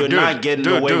 bro. You're not getting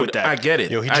away with that. I get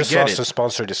it. Yo, he just lost a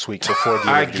sponsor this week before the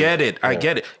I get it. I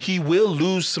get it. He will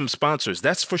lose some sponsors.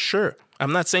 That's for sure.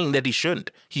 I'm not saying that he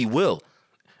shouldn't. He will.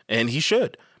 And he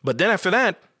should. But then after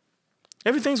that,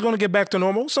 everything's going to get back to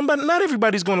normal. Not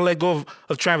everybody's going to let go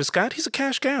of Travis Scott. He's a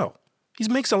cash cow. He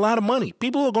makes a lot of money.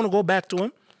 People are going to go back to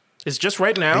him. It's just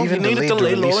right now. He needed to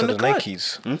lay low in the cut.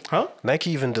 Nikes. Huh?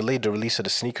 Nike even delayed the release of the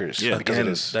sneakers. Yeah, because of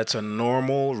this. That's a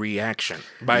normal reaction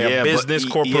by a business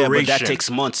corporation. Yeah, but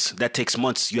that takes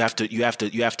months. You have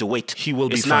to wait. He will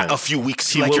be it's fine. It's not a few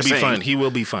weeks. He will be fine. He'll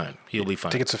be fine.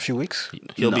 I think it's a few weeks?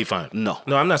 He'll be fine. No,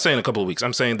 I'm not saying a couple of weeks.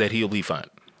 I'm saying that he'll be fine.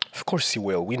 Of course he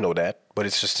will. We know that. But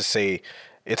it's just to say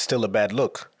it's still a bad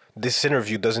look. This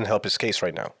interview doesn't help his case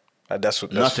right now. That's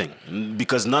nothing,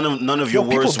 because none of your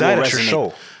words will resonate. Your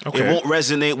show. Okay. It won't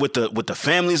resonate with the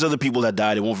families of the people that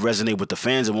died. It won't resonate with the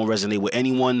fans. It won't resonate with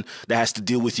anyone that has to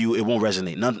deal with you. It won't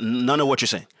resonate. None of what you're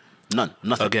saying.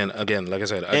 Nothing. Again, like I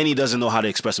said, and he doesn't know how to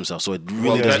express himself. So it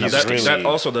really doesn't. That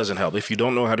also doesn't help. If you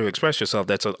don't know how to express yourself,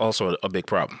 that's also a big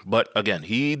problem. But again,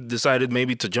 he decided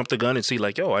maybe to jump the gun and see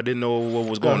like, yo, I didn't know what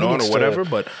was going on or whatever.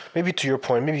 But maybe to your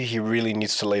point, maybe he really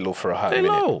needs to lay low for a hot minute.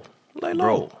 Lay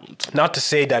low. Bro, not to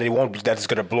say that that it's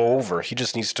gonna blow over. He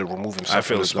just needs to remove himself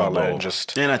from the spotlight and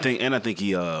just. And I think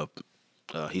he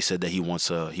said that he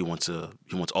wants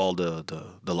all the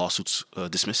lawsuits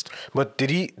dismissed. But did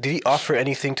he offer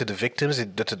anything to the victims,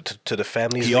 to the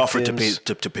families? He offered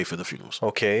to pay for the funerals.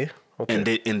 Okay. And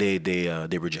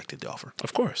they rejected the offer.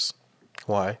 Of course.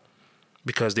 Why?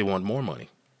 Because they want more money.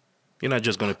 You're not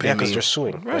just going to pay me. Yeah, because they're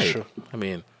suing. Right. Sure. I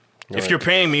mean. If you're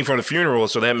paying me for the funeral,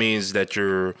 so that means that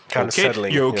you're kind of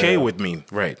settling. You're okay with me,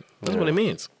 right? That's what it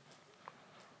means.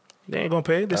 They ain't gonna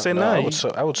pay. They say no.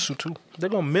 I would sue too. They're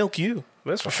gonna milk you.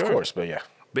 That's for sure. Of course, but yeah,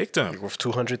 big time. Worth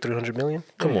 200, 300 million.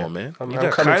 Come on, man. I'm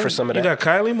coming for some of that. You got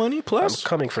Kylie money plus. I'm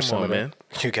coming for some of that.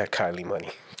 You got Kylie money.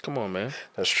 Come on, man.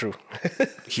 That's true.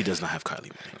 He does not have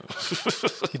Kylie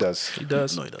money. He does. He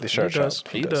does. No, he doesn't. They share a child.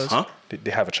 He does. Huh?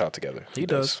 They have a child together. He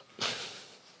does.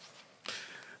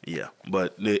 Yeah,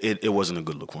 but it wasn't a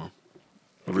good look for him.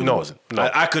 It really wasn't. No.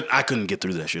 I couldn't get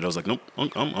through that shit. I was like, nope,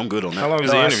 I'm good on that. How long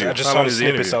was the interview? I just saw the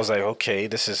snippets. I was like, okay,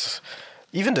 this is.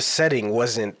 Even the setting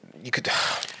wasn't. You could.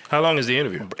 How long is the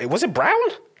interview? Was it Brown?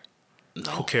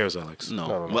 No. Who cares, Alex?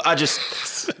 No. Well, I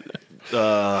just.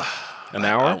 An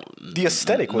hour? The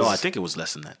aesthetic was. No, I think it was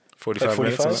less than that. 45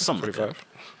 minutes? Something 45. Like that.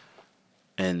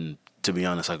 And to be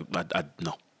honest, I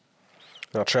no.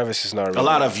 No, Travis is not really. A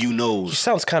lot of you knows. He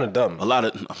sounds kind of dumb. A lot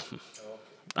of.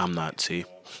 I'm not, see.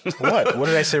 What? What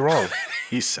did I say wrong?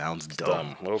 He sounds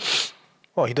dumb.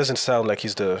 Well, he doesn't sound like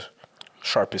he's the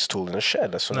sharpest tool in the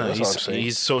shed. That's what I'm saying.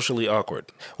 He's socially awkward.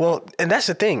 Well, and that's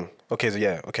the thing. Okay, so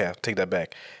I'll take that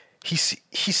back. He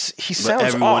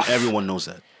sounds off. Everyone knows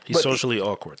that. He's socially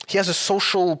awkward. He has a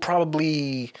social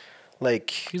probably like.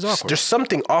 He's awkward. There's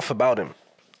something off about him.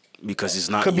 Because he's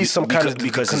not. Could be some kind of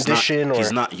condition,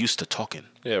 he's not used to talking.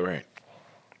 Yeah, right.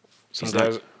 He's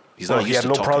not used to he had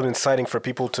no problem inciting for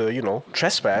people to,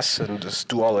 trespass and just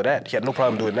do all of that. He had no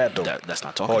problem doing that, though. That's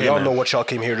not talking. Oh, y'all know what y'all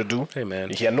came here to do? Hey,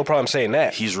 man. He had no problem saying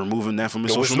that. He's removing that from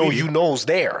his social media. There was no you-knows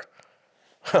there.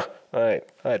 All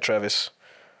right, Travis.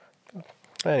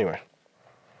 Anyway.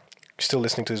 You still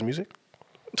listening to his music?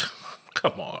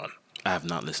 Come on. I have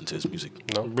not listened to his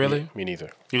music. No? Really? Me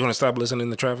neither. You're going to stop listening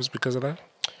to Travis because of that?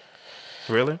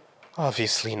 Really?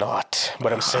 Obviously not.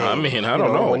 But I'm saying. I mean, I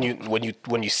don't know.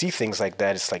 When you see things like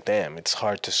that, it's like, damn, it's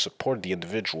hard to support the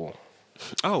individual.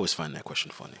 I always find that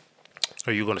question funny.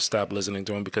 Are you going to stop listening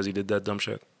to him because he did that dumb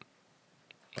shit?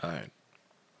 All right.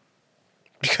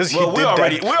 Because we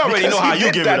already know how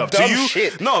you give it up. To you,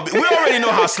 shit. No, we already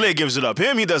know how Slay gives it up.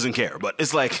 Him, he doesn't care. But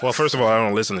it's like, well, first of all, I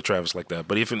don't listen to Travis like that.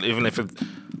 But even if it,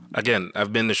 again,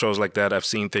 I've been to shows like that. I've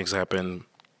seen things happen.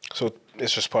 So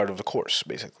it's just part of the course,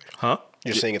 basically. Huh?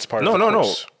 You're saying it's part of the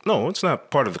chorus? No, it's not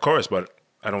part of the chorus, but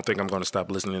I don't think I'm going to stop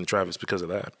listening to Travis because of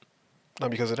that. Not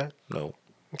because of that? No.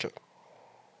 Okay.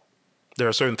 There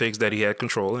are certain things that he had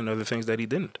control and other things that he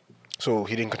didn't. So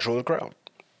he didn't control the crowd?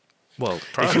 Well,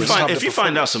 If probably. you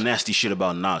find out some nasty shit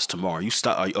about Nas tomorrow, you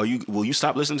stop. Will you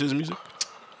stop listening to his music?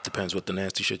 Depends what the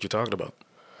nasty shit you're talking about.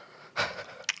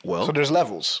 Well, So there's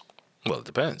levels. Well, it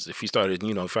depends. If he started,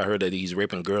 if I heard that he's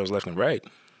raping girls left and right,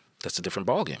 that's a different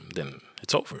ballgame. Then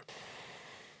it's over.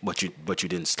 but you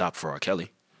didn't stop for R.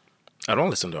 Kelly. I don't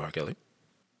listen to R. Kelly.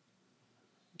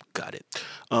 Got it.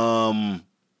 I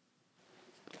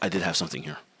did have something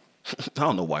here. I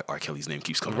don't know why R. Kelly's name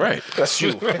keeps coming. Right. That's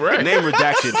you. Right. Name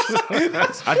redacted.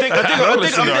 I think I'm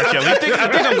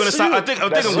gonna stop. I think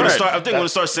I'm gonna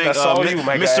start saying That's all you,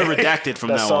 my Mr. guy. Redacted from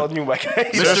That's now all on. you, my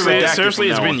guy. Seriously,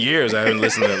 from it's now been on. years I haven't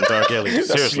listened to R. Kelly.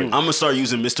 Seriously. I'm gonna start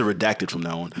using Mr. Redacted from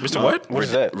now on. Mr. What? What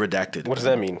is that? Redacted. What does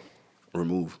that mean?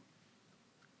 Remove.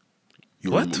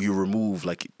 What? You remove,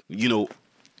 like, in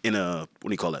a, what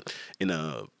do you call that? In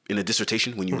a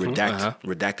dissertation, when you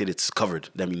redacted, it's covered.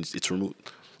 That means it's removed.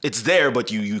 It's there,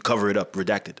 but you cover it up.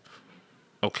 Redacted.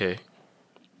 Okay.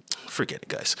 Forget it,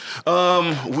 guys.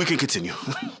 We can continue.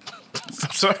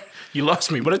 I'm sorry. You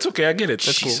lost me, but it's okay. I get it.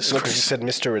 That's Jesus cool. Look, you said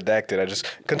Mr. Redacted. I just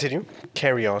continue.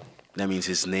 Carry on. That means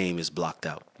his name is blocked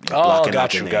out. You're Oh, blocking out got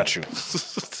the you, name. got you.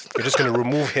 You're just going to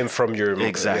remove him from your...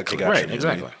 Exactly. Okay, got Right, you.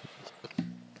 exactly.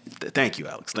 Thank you,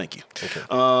 Alex. Thank you. Okay.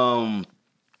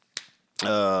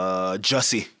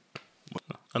 Jussie.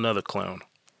 Another clown.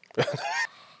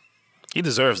 He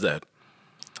deserves that.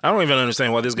 I don't even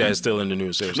understand why this guy is still in the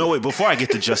news. Seriously. No, wait, before I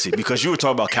get to Jussie, because you were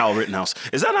talking about Kyle Rittenhouse.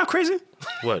 Is that not crazy?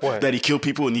 What? That he killed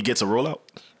people and he gets a rollout?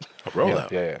 A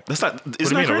rollout. Yeah. That's not. do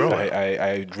Isn't you that mean a crazy? rollout?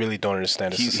 I really don't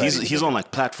understand this society. He's on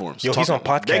like platforms. Yo, he's on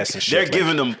podcasts and shit, They're like-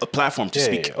 giving him a platform to Yeah,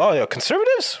 speak. yeah. Oh, yeah,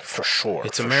 conservatives? For sure.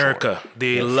 It's for America. sure.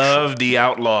 They love the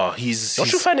outlaw. He's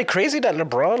Don't you find it crazy that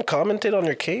LeBron commented on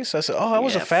your case? I said, I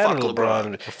was Yeah, a fan of fuck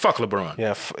LeBron. fuck LeBron.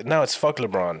 Yeah, now it's fuck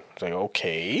LeBron. It's like,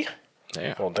 okay.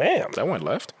 Damn. Well, damn. That went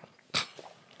left.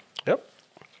 Yep.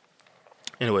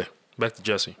 Anyway, back to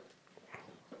Jussie.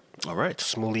 All right.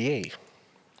 Smoulier.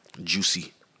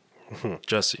 Juicy.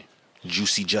 Jussie.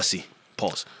 Juicy Jussie.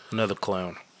 Pause. Another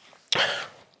clown.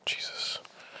 Jesus.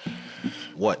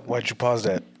 What? Why'd you pause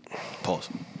that? Pause.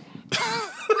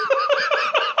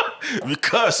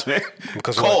 Because, man.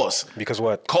 Because Cause. What? Because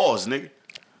what? Cause, nigga.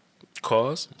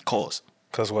 Cause? Cause.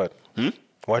 Because what?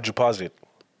 Why'd you pause it?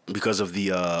 Because of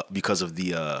the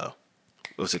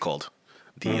what's it called?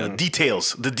 The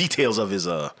details. The details of his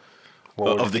What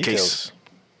were of the details? case.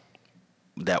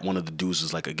 That one of the dudes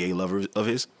was like a gay lover of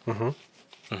his.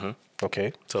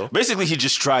 Okay. So? Basically, he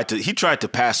tried to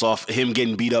pass off him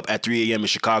getting beat up at 3 a.m. in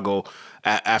Chicago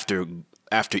after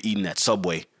eating at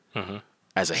Subway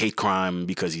as a hate crime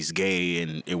because he's gay,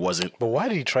 and it wasn't. But why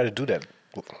did he try to do that?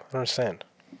 I don't understand.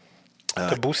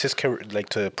 To boost his career, like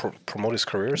to promote his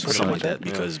career or something like that?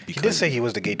 because He did say he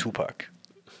was the gay Tupac.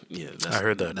 yeah, I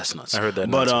heard that. That's nuts. I heard that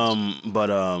But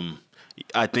nonsense.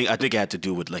 I think it had to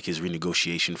do with like his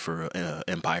renegotiation for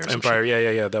Empire. or some Empire.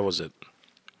 shit. Yeah. That was it.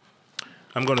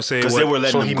 I'm going to say Because they were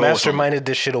letting So him he go. or something. masterminded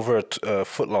this shit over a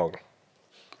foot long.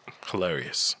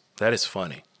 hilarious. That is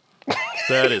funny.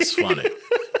 That is funny.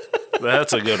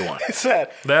 That's a good one. Is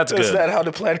that That's Is good. that how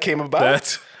the plan came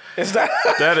about?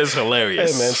 That is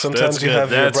hilarious. Hey man, sometimes That's you good.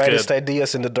 have your That's brightest good.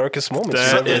 ideas in the darkest moments.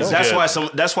 That You never is know.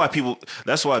 good.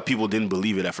 That's why people didn't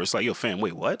believe it at first. Like, yo, fam,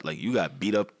 wait, what? Like, you got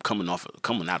beat up coming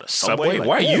out of Subway? Like,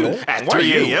 Why you? man. at Why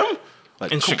 3 you? a.m.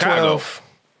 Like, In come on. Chicago.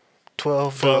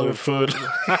 $12 Food.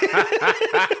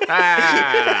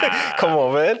 Come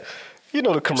on, man. You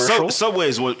know the commercial. Subway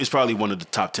is probably one of the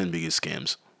top 10 biggest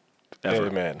scams ever. Hey,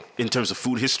 man. In terms of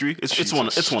food history, it's one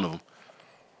of them.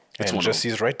 and one of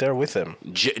Jesse's right there with him.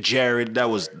 Jared, that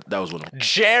was one of them.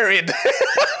 Jared.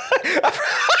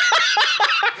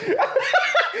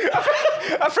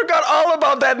 I forgot all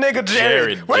about that nigga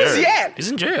Jared. Where's he at? He's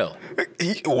in jail.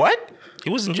 What? He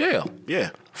was in jail.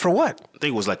 Yeah, For what? I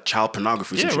think it was like child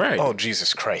pornography. or some Yeah, shit. right. Oh,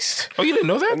 Jesus Christ. Oh, you didn't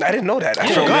know that? I didn't know that. I Come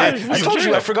on, forgot. man. I told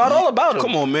you I forgot all about him.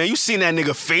 Come on, man. You seen that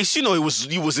nigga face? You know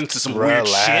he was into some weird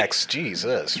shit. Relax.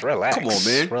 Jesus. Relax. Come on,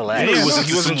 man. Relax. You know he was Yeah,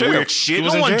 into some in jail. weird shit. He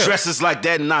was No in one jail. dresses like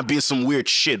that and not be in some weird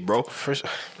shit, bro.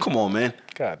 Come on, man.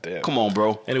 God damn. Come on,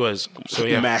 bro. Anyways, so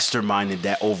yeah, Masterminded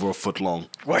that over a foot long.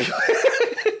 Why?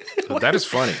 that is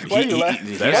funny. Why you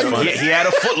laughing? That's funny. He had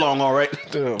a foot long, all right.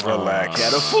 Relax. He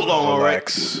had a foot long, all right.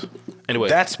 Relax. Anyway,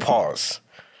 That's pause.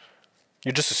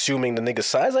 You're just assuming the nigga's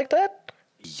size like that?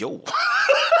 Yo.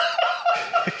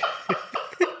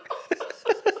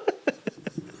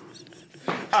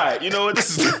 All right, you know what?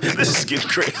 This is getting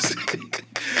crazy.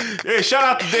 Hey, shout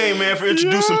out to Dame, man, for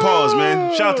introducing Pause,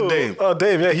 man. Shout out to Dame. Oh,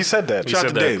 Dave, yeah, he said that. Shout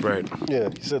out to Dame. Right. Yeah,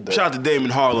 he said that. Shout out to Dame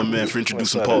in Harlem, man, for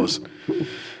introducing Pause.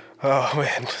 Oh,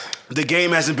 man. The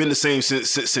game hasn't been the same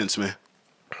since, man.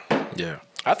 Yeah.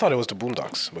 I thought it was the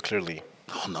Boondocks, but clearly.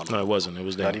 Oh, no. No, it wasn't. It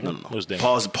was Dame. even? No. It was Dame.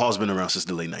 Pause been around since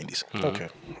the late 90s. Okay.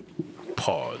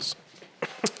 Pause.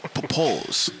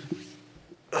 Pause.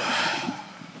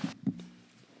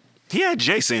 He had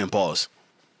Jay saying pause.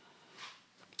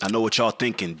 I know what y'all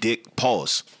thinking, Dick.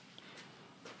 Pause.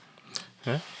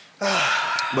 Huh?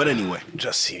 But anyway,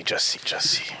 Just see.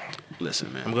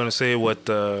 listen, man. I'm gonna say what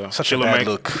Such Killer a bad Mike.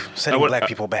 look. Setting black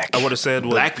people back. I would have said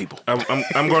what, Black people.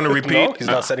 I'm going to repeat. No, he's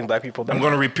not setting black people back. I'm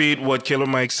going to repeat what Killer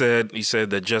Mike said. He said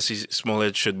that Jussie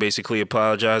Smollett should basically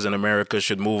apologize, and America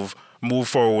should move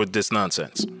forward with this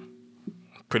nonsense.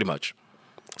 Pretty much.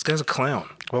 This guy's a clown.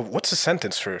 Well, what's the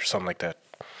sentence for something like that?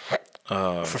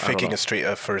 For faking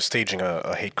for staging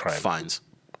a hate crime. Fines.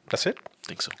 That's it? I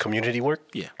think so. Community work?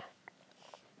 Yeah.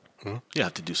 You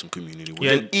have to do some community work.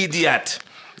 You're an idiot.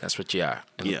 That's what you are.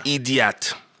 An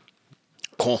idiot.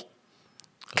 Con.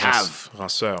 Cave.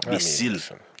 Ranceur. Imbécile.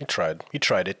 Listen, he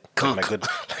tried it. Conk. Like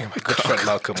my good friend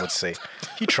Malcolm would say.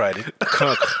 He tried it.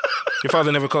 Your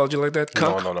father never called you like that?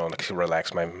 No.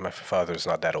 Relax. My father's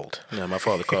not that old. Yeah, my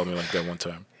father called me like that one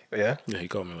time. Yeah? Yeah, he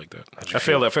called me like that. I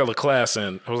failed a class,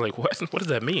 and I was like, what? What does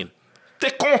that mean?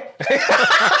 T'es con.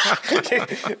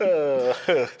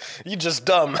 You just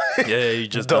dumb. Yeah, you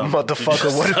just dumb dumb. motherfucker. You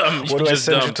just dumb. What do I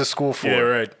send you to school for? Yeah,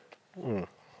 right.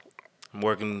 I'm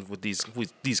working with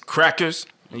these crackers.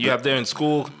 You out there in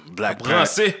school, Black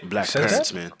Français. Black Says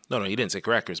parents, that? man. No, he didn't say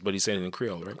crackers, but he said it in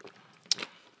Creole, right?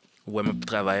 Ouais, mais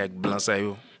travailler avec blanc ça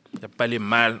yo. Y'a pas les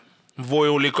mal.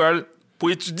 Voyons l'école pour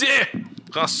étudier.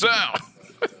 Ranceur.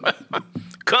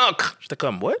 Cancre. J'étais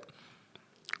comme, what?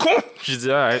 Con. J'ai dit,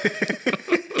 all right.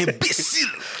 Imbécile.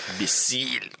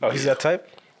 Imbécile. Oh, he's that type?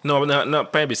 No,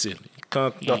 pas imbécile.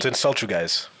 Cancre. Not to insult you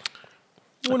guys.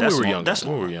 When That's we were normal. younger. That's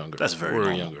when we were normal. younger. That's very we were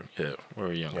normal. younger. Yeah, we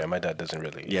were younger. Yeah, my dad doesn't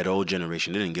really. Yeah, the old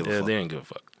generation, they didn't give a Yeah, fuck. they didn't give a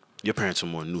fuck. Your parents were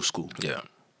more new school. Yeah.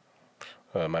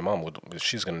 My mom would.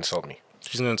 She's gonna insult me.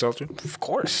 She's gonna insult you? Of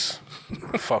course.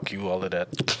 Fuck you, all of that.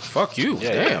 Fuck you.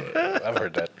 Yeah, Damn. yeah, I've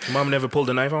heard that. Mom never pulled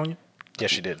a knife on you? Yeah,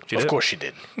 she did. She Of did? course she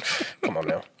did. Come on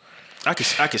now. I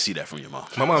can see that from your mom.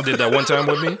 My mom did that one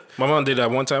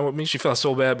time with me. She felt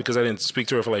so bad because I didn't speak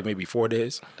to her for like maybe 4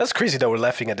 days. That's crazy that we're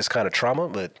laughing at this kind of trauma,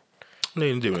 but They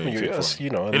didn't do anything. you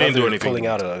know, It didn't do mother anything. pulling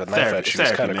out a knife at you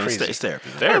is kind of man. crazy. It's therapy.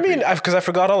 I mean, because I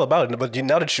forgot all about it, but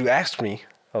now that you asked me,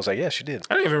 I was like, yeah, she did.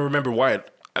 I didn't even remember why.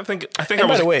 I think I And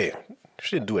was. by the way,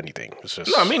 she didn't do anything. It's just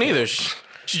No, me neither.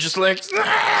 She just like. She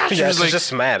Yeah, was she's like,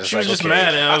 just mad. It's She like, was just okay,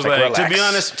 mad, and I was like,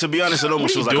 relax. To be honest, it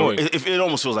almost What feels are like you doing? it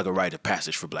almost feels like a rite of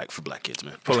passage for black kids,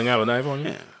 man. pulling out a knife on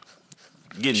you.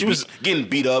 Yeah, getting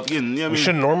beat up. You know what I mean? We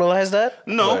shouldn't normalize that.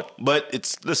 No, but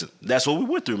listen. That's what we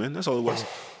went through, man. That's all it was.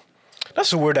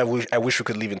 That's a word I wish we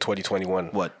could leave in 2021.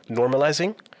 What?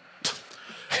 Normalizing?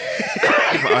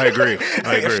 I agree.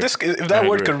 If that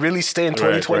word could really stay in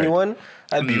 2021,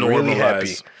 I'd be really happy.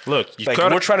 Normalize. Look, you Like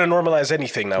caught we're trying to normalize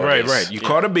anything nowadays. right. You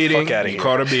caught a beating. Fuck outta You here.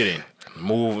 caught a beating.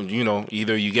 Move.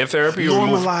 Either you get therapy or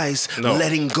move. Normalize No.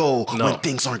 letting go No. when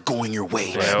things aren't going your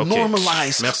way. Right, okay.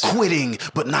 Normalize Merci. quitting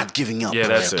but not giving up. Yeah,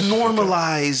 that's it.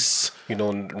 Normalize.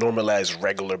 Normalize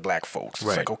regular black folks. It's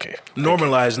Right. like, okay.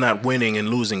 Normalize not winning and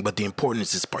losing, but the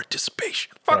importance is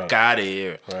participation. Fuck Right. out of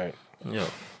here. Right. Yo.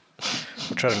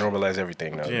 We're trying to normalize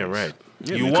everything now. Yeah, right.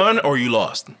 Yeah, you because- won or you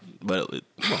lost. But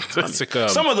That's like,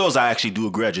 some of those I actually do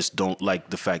agree. I just don't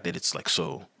like the fact that it's like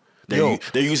so. They're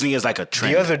using it as like a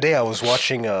trend. The other day I was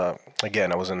watching,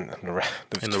 again, I was in the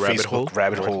In the rabbit hole?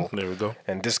 rabbit hole. There we go.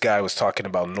 And this guy was talking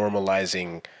about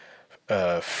normalizing,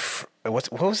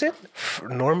 what was it?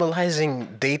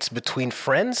 Normalizing dates between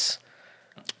friends.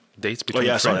 Dates between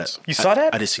yeah, I saw friends. that. You saw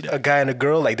that? I did see that. A guy and a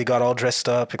girl, like they got all dressed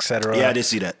up, etc. Yeah, I did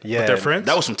see that. Yeah, But they're friends?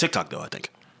 That was from TikTok though. I think.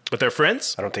 But they're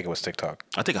friends? I don't think it was TikTok.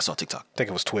 I think I saw TikTok. I think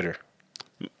it was Twitter.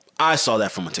 I saw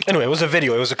that from a TikTok. Anyway, it was a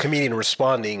video. It was a comedian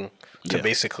responding to Yeah.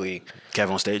 basically.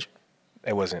 Kevin on stage.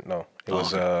 It wasn't. No, it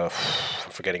was. I'm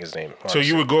forgetting his name. So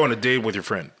you would go on a date with your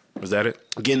friend. Was that it?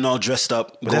 Getting all dressed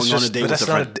up, But going that's on a just- date but with a that's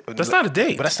not friend. That's not a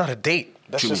date. But that's not a date.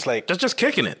 That's just like That's just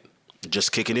kicking it.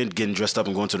 Just kicking in, getting dressed up,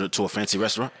 and going to a fancy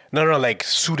restaurant. no, like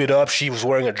suited up. She was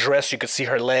wearing a dress. You could see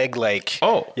her leg. Like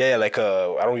yeah, like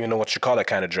I don't even know what you call that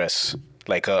kind of dress.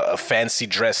 Like a fancy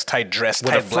dress, tight dress,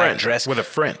 With tight a black friend. dress. With a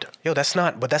friend. Yo, that's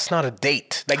not a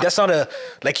date. Like that's not a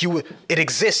like you. It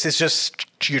exists. It's just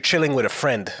you're chilling with a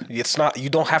friend. It's not. You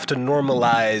don't have to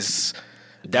normalize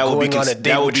That would be going on a that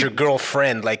date would with be- your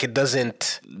girlfriend. Like it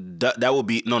doesn't. That would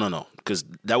be no. because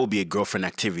that would be a girlfriend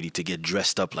activity to get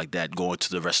dressed up like that, going to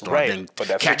the restaurant, Right, then but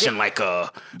that's catching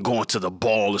going to the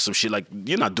ball or some shit. Like,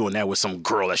 you're not doing that with some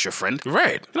girl as your friend.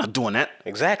 Right. You're not doing that.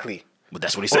 Exactly. But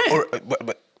that's what he's saying.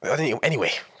 But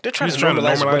anyway, they're trying He's to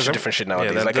normalize a bunch them. of different shit Yeah,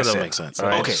 nowadays. that like I doesn't said. make sense. All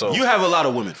right, Okay, so you have a lot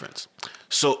of women friends.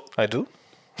 So I do.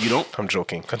 you don't? I'm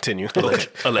joking. Continue.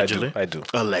 Allegedly. I do.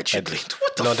 Allegedly.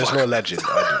 What the No, fuck? there's no alleged.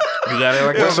 I You got it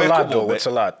like do. It's a that? lot, though. It's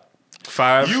a lot.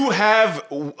 5.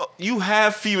 You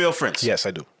have female friends. Yes,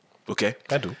 I do. Okay.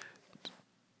 I do.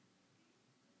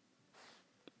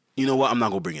 You know what? I'm not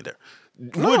gonna bring it there.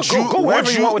 No, go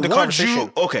wherever you want with the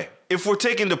conversation. Okay, if we're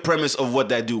taking the premise of what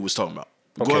that dude was talking about,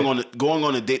 going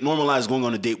on a date, normalize going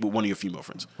on a date with one of your female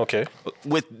friends. Okay.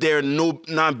 With there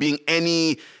not being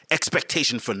any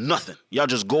expectation for nothing. Y'all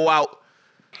just go out,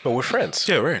 But we're friends.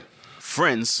 Yeah, right.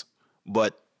 friends,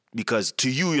 but because to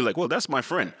you you're like, well, that's my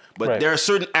friend. But Right. there are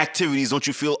certain activities, don't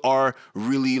you feel, are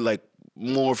really like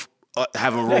more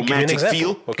have a Yeah, give me an romantic example. feel?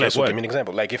 Okay, Like so what? give me an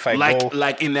example. Like if I go...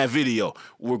 Like in that video,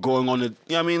 we're going on the. You know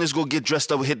what I mean, let's go get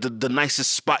dressed up, hit the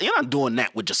nicest spot. You're not doing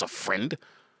that with just a friend.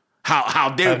 How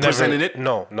they I've presented never- it?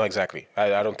 No, exactly.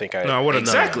 I don't think I... No, I would have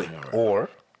Exactly. done that. Or,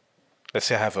 let's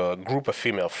say I have a group of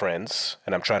female friends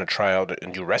and I'm trying to try out a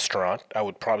new restaurant. I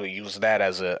would probably use that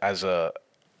as a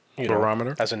you know,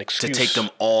 Barometer? as an To excuse. take them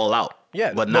all out.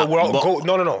 Yeah, but no, not.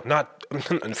 no, not.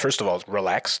 First of all,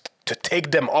 relaxed. To take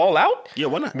them all out? Yeah,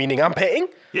 why not? Meaning I'm paying?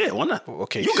 Yeah, why not?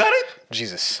 Okay. You got it.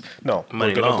 Jesus. No,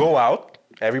 Money we're gonna long. go out.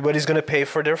 Everybody's gonna pay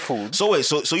for their food. So wait,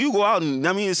 so you go out and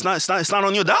I mean it's not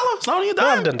on your dollar. It's not on your No,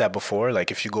 dime. I've done that before. Like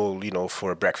if you go,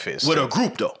 for a breakfast With a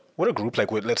group though. with a group,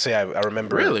 like with, let's say I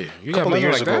remember Really? You a got couple of money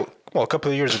years like ago. that? Well, a couple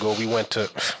of years ago, we went to.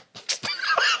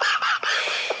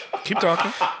 Keep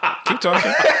talking. Keep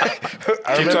talking.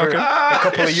 I Keep remember talking. a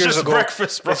couple of It's years just ago.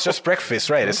 breakfast, bro. It's just breakfast,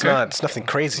 right? It's nothing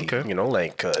crazy. Okay. The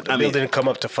bill mean- didn't come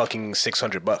up to fucking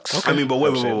 $600. I mean, but You know what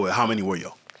I'm wait. saying? How many were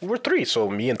y'all? We were 3, so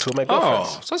me and 2 of my Oh,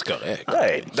 girlfriends. so let's go there.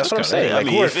 Right, that's what I'm saying. I Like,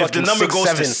 mean, we were if the fucking number 6, goes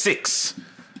 7. to 6,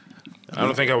 I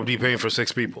don't think I would be paying for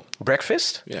 6 people.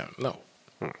 Breakfast? Yeah, no.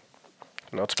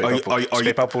 No, it's Are you- are you- are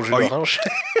you-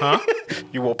 Huh?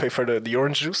 You won't pay for the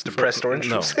orange juice, the pressed orange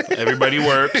No. juice? Everybody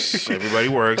works. Everybody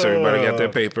works. Everybody got their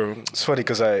paper. It's funny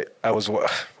because I was,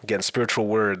 again, spiritual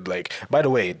word. Like, by the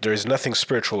way, there's nothing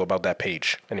spiritual about that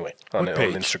page. Anyway, on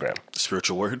page? Instagram.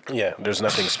 spiritual word. Yeah, there's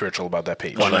nothing spiritual about that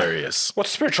page. Hilarious.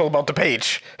 What's spiritual about the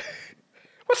page?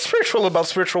 What's spiritual about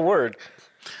spiritual word?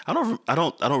 I don't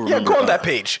remember. Yeah, go on that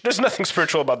page. There's nothing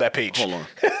spiritual about that page. Hold on.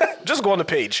 Just go on the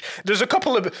page. There's a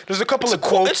couple of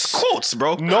quotes. It's quotes,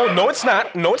 bro. No, it's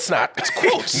not. No, it's not. It's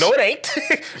quotes. No, it ain't.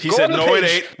 He Go said, on the "No, it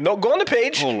page. ain't." No, go on the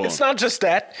page. Hold on. It's not just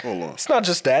that. Hold on. It's not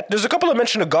just that. There's a couple of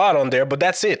mention of God on there, but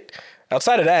that's it.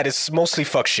 Outside of that, it's mostly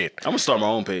fuck shit. I'm gonna start my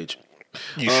own page.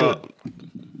 You should.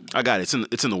 I got it.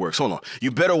 It's in the works. Hold on.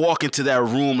 You better walk into that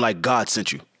room like God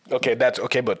sent you. Okay, that's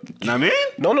okay, but You know what I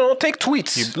mean? no. Take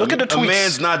tweets. Look at the tweets. A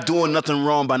man's not doing nothing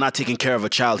wrong by not taking care of a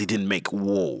child he didn't make.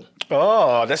 Whoa.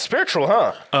 Oh, that's spiritual,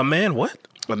 huh? A man, what?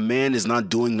 A man is not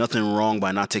doing nothing wrong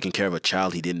by not taking care of a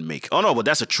child he didn't make. Oh no, but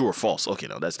that's a true or false. Okay,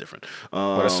 no, that's different.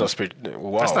 But that's not spiritual.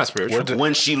 Wow. That's not spiritual. Where did-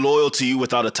 When she loyal to you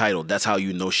without a title, that's how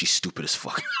you know she's stupid as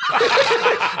fuck.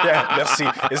 Yeah, let's see.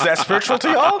 Is that spiritual to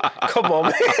y'all? Come on,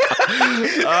 man.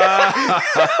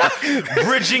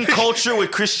 Bridging culture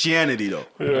with Christianity, though.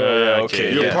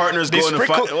 Okay. Your yeah. partner's They going to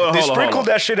sprinkle, find. Well, they hold on, sprinkle hold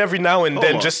on. that shit every now and then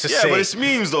Hold on. just to yeah, say. but it's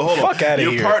memes though. Hold Fuck on. outta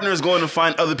Your here. partner is going to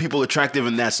find other people attractive,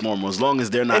 and that's normal. As long as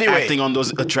they're not Anyway. acting on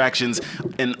those attractions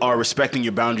and are respecting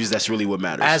your boundaries, that's really what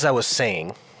matters. As I was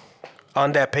saying,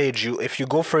 on that page, if you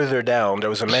go further down, there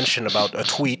was a mention about a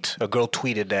tweet. A girl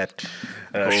tweeted that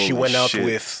she Holy went out shit.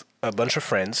 with a bunch of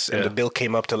friends, and the bill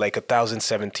came up to like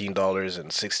 $1,017.68.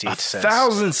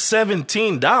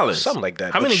 $1,017. Something like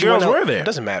that. How But many she girls went out- were there? It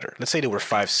doesn't matter. Let's say there were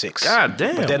 5, 6. God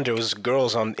damn. But then there was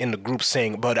girls in the group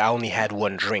saying, "But I only had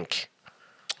one drink."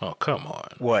 Oh, come on.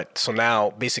 What? So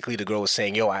now, basically, the girl was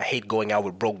saying, "Yo, I hate going out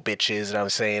with broke bitches," and I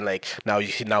was saying, like, now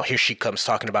here she comes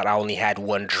talking about, "I only had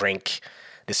one drink,"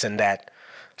 this and that.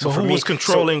 So But for who me, was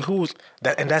controlling? Who was?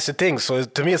 and that's the thing. So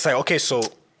to me, it's like, okay, so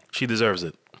She deserves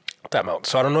it. time out.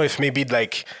 So I don't know if maybe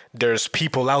like there's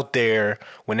people out there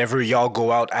whenever y'all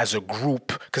go out as a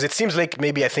group, because it seems like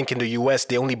maybe I think in the U.S.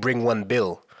 they only bring one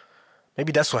bill.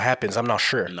 Maybe that's what happens. I'm not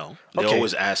sure. no, they Okay.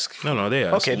 always ask. No, they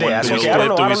ask. Okay, they One ask. bill. Okay, I don't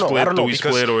know. Do I we don't know. split? I don't know Do we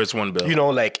because, split or it's one bill? You know,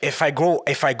 like if I go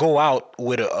out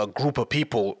with a group of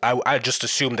people, I just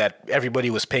assume that everybody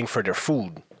was paying for their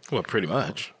food. Well, pretty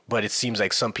much. But it seems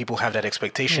like some people have that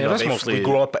expectation Yeah, of that's mostly it.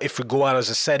 if we go out as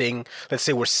a setting, let's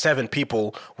say we're 7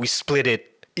 people, we split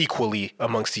it equally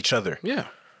amongst each other. Yeah.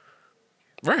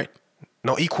 Right.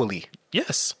 No, equally.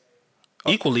 Yes.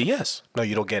 Equally, yes. No,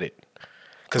 you don't get it.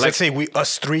 Because let's say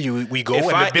us three, we go,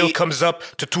 and the bill comes up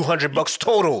to $200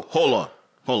 total. Hold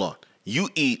on. You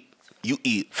eat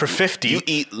for 50. You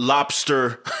eat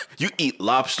lobster.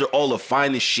 All the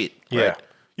finest shit. Right? Yeah.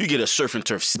 You get a surf and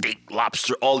turf steak,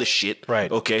 lobster, all this shit.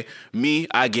 Right. Okay. Me,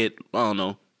 I get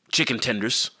chicken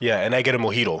tenders. Yeah, and I get a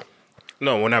mojito.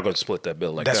 No, we're not going to split that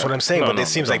bill like that. That's what I'm saying. But it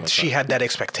seems like she had that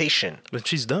expectation. But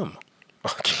she's dumb.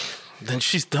 Okay. Then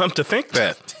she's dumb to think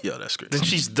that. Yo, that's great. Then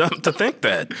she's dumb to think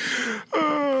that.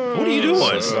 What are you doing?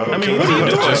 I mean, what are you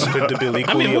doing? Just split the bill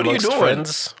equally what are you doing?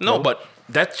 Friends? No, but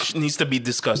that needs to be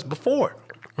discussed before.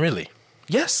 Really?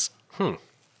 Yes.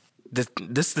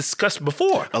 This discussed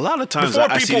before. A lot of times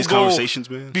I see these conversations,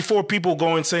 man. Before people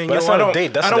go and saying, but that's not a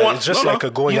date. It's just like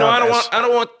a going out. I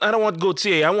don't want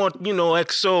Gaultier. I want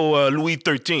XO Louis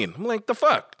 13. I'm like, the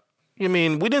fuck. You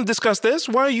mean we didn't discuss this?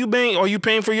 Why are you paying? Are you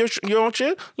paying for your own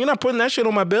shit? You're not putting that shit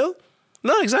on my bill.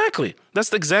 No, exactly.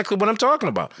 That's exactly what I'm talking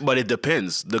about. But it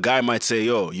depends. The guy might say,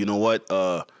 "Yo, you know what?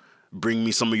 Bring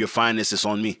me some of your finest. It's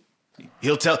on me."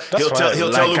 He'll tell the group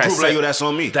like, "Yo, that's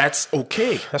on me." That's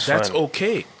okay. That's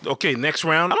okay. Okay, next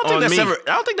round. I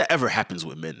don't think that ever happens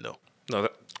with men though.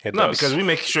 No, because we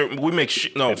make sure.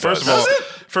 No,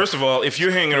 first of all, if you're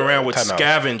hanging around with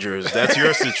scavengers, that's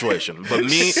your situation. But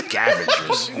me,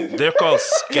 scavengers, they're called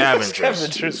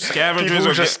scavengers. Scavengers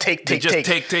are just take,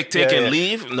 and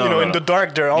leave. No, in the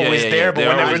dark, they're always there. But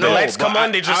whenever the lights come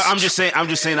on, they just. I'm just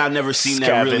saying. I've never seen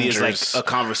that really as like a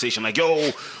conversation. Like, yo,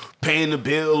 paying the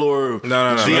bill or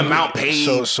the amount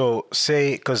paid. So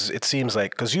say, because it seems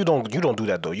like, because you don't do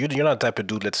that though. You're not the type of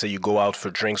dude. Let's say you go out for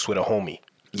drinks with a homie.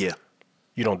 Yeah.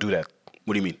 You don't do that.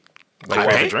 What do you mean? Like go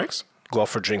out for drinks? Go out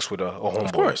for drinks with a homeboy.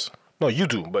 Of course. No, you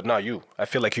do, but not you. I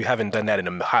feel like you haven't done that in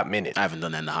a hot minute. I haven't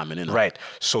done that in a hot minute. No. Right.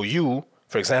 So you,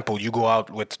 for example, you go out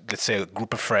with, let's say, a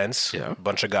group of friends, a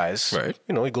bunch of guys. Right.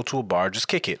 You go to a bar, just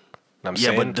kick it. I'm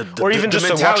saying? But or even just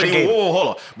to watch a game. Whoa, hold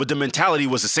on. But the mentality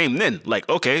was the same then. Like,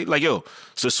 okay, like, yo.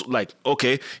 So it's like,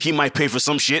 okay, he might pay for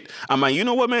some shit. I'm like, you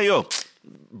know what, man, yo.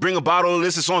 Bring a bottle of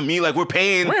this. It's on me. Like we're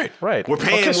paying. Right. We're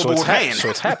paying. Okay, we're paying. So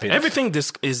it's happening. Everything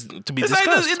is to be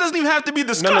discussed. It doesn't even have to be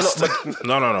discussed.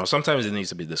 No. Sometimes it needs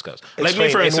to be discussed. Like me,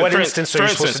 for instance, are you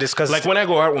supposed to discuss? Like when I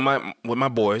go out with my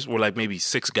boys, we're like maybe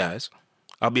 6 guys.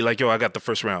 I'll be like, yo, I got the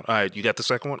first round. All right, you got the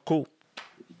second one. Cool.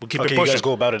 We keep it pushing. You guys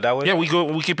go about it that way. Yeah,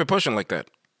 we keep it pushing like that.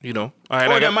 All right,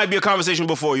 or there might be a conversation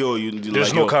before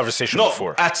There's no conversation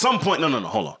before. At some point, no.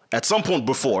 Hold on. At some point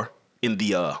before, in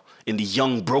the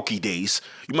young brokey days,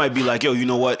 you might be like, yo, you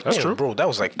know what? That's true, bro. That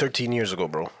was like 13 years ago,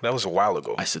 bro. That was a while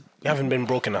ago. I said you haven't been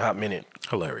broke in a hot minute.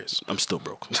 Hilarious. I'm still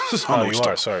broke. Oh, you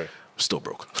are. Sorry, I'm still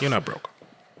broke. You're not broke.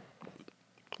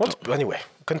 Anyway,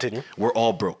 continue. We're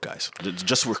all broke, guys.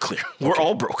 Just so we're clear. We're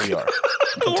all broke. We are.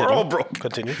 We're all broke.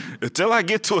 Continue. Until I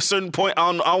get to a certain point,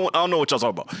 I don't know what y'all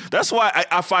talking about. That's why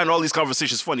I find all these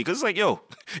conversations funny, because it's like, yo,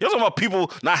 you're talking about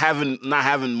people not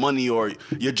having money, or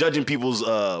you're judging people's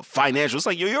financials. It's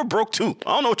like, yo, you're broke too.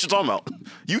 I don't know what you're talking about.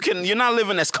 You're not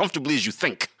living as comfortably as you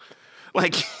think.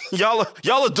 Like y'all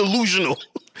are delusional.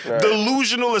 Right.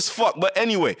 Delusional as fuck. But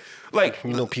anyway, like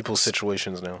people's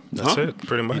situations now. That's it,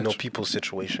 pretty much. People's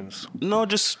situations. No,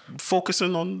 just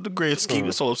focusing on the grand scheme.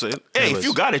 That's all I'm saying. Hey, if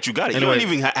you got it, you got it. Anyway. You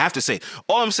don't even have to say it.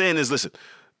 All I'm saying is, listen.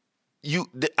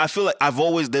 I feel like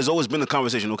there's always been a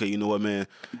conversation. Okay, you know what, man?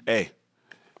 Hey,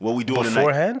 what we doing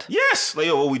beforehand? Tonight? Yes. Like,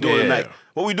 yo, what we doing tonight?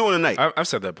 What we doing tonight? I've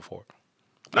said that before.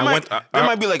 They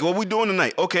might be like, what we doing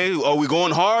tonight? Okay, are we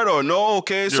going hard or no?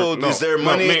 Okay, so is there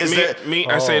money?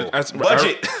 I said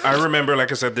budget. I remember,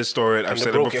 like I said, this story. I've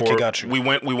said it before. Okay, got you. We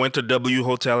went to W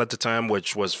Hotel at the time,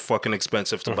 which was fucking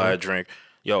expensive to buy a drink.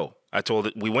 Yo, I told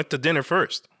it we went to dinner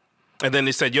first, and then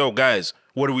they said, yo, guys,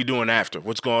 what are we doing after?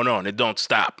 What's going on? It don't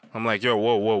stop. I'm like, yo,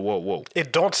 whoa.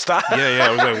 It don't stop? Yeah. I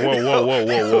was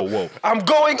like, whoa. I'm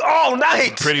going all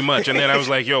night. Pretty much. And then I was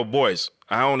like, yo, boys,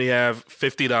 I only have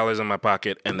 $50 in my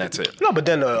pocket, and that's it. No, but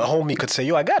then a homie could say,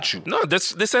 yo, I got you. No, they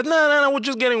said, no, we're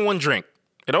just getting one drink.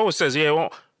 It always says, yeah,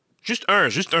 well, just earn.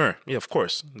 Yeah, of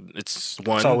course. It's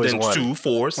one, then one. 2,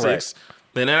 4, 6. Right.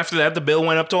 Then after that, the bill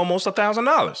went up to almost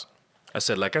 $1,000. I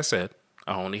said, like I said,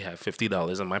 I only have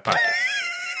 $50 in my pocket.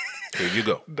 Here you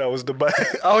go. That was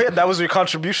that was your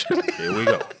contribution? Here we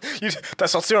go.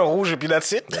 T'as sorti un rouge, puis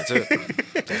that's it? That's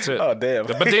it. Oh, damn.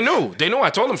 But they knew. I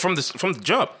told them from the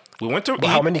jump. We went to eat.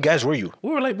 How many guys were you?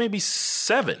 We were like maybe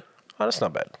 7. Oh, that's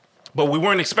not bad. But we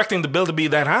weren't expecting the bill to be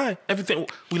that high. Everything,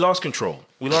 we lost control.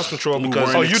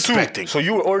 Because... Oh, you too? So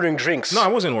you were ordering drinks? No, I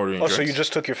wasn't ordering drinks. So you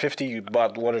just took your 50, you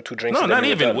bought 1 or 2 drinks? No, not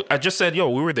even. I just said, yo,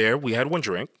 we were there. We had 1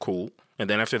 drink. Cool. And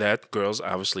then after that, girls,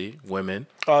 obviously, women.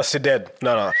 Sit dead.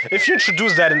 No. If you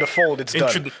introduce that in the fold, it's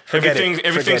done.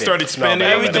 Everything started spinning.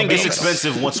 Everything gets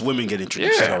expensive once women get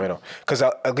introduced. Yeah. Because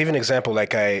I'll give you an example.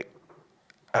 Like I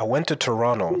went to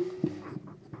Toronto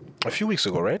a few weeks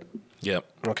ago, right? Yep.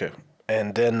 Okay.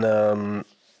 And then,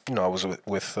 I was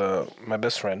with my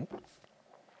best friend.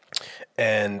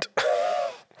 And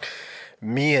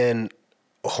me and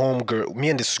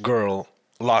this girl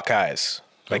lock eyes.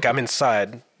 Like, I'm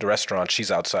inside the restaurant. She's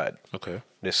outside. Okay.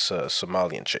 This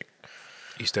Somalian chick.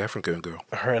 East African girl.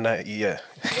 Her and I, yeah.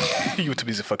 You were too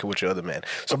busy fucking with your other man.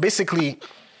 So basically,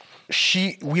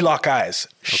 we lock eyes.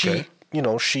 She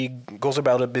goes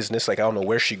about her business. Like, I don't know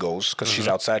where she goes because she's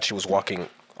outside. She was walking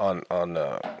on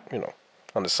the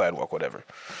sidewalk, whatever.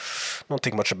 Don't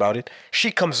think much about it. She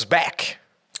comes back.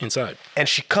 Inside. And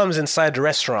she comes inside the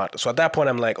restaurant. So at that point,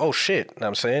 I'm like, oh, shit. You know what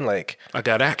I'm saying? Like, I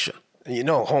got action.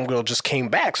 Homegirl just came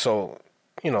back. So,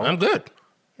 I'm good.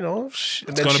 It's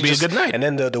going to be a good night. And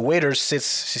then the waiter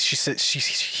sits,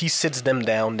 he sits them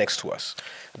down next to us.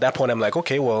 At that point, I'm like,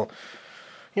 okay, well,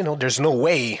 there's no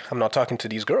way I'm not talking to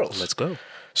these girls. Let's go.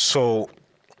 So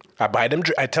I buy them,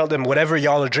 I tell them, whatever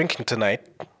y'all are drinking tonight,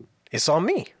 it's on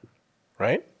me.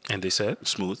 Right? And they said?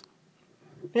 Smooth.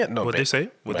 Yeah, no. What'd they say?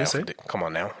 Come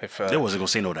on now. If they wasn't going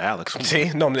to say no to Alex.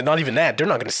 See? No, not even that. They're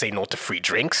not going to say no to free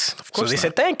drinks. Of course So they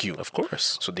said thank you. Of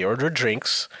course. So they ordered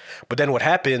drinks. But then what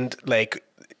happened, like,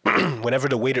 whenever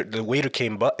the waiter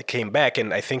came back,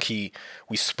 and I think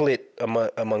we split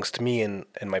amongst me and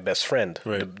my best friend,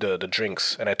 right. the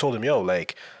drinks. And I told him,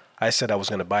 like, I said I was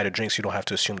going to buy the drinks. You don't have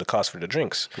to assume the cost for the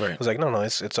drinks. Right. I was like, no,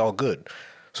 it's all good.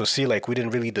 So see, like, we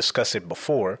didn't really discuss it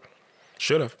before.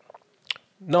 Should have.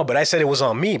 No, but I said it was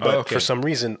on me. But for some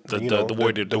reason,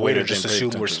 the waiter just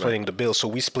assumed we're splitting the bill. So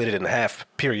we split it in half,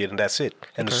 period, and that's it.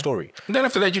 End of story. And then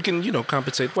after that, you can,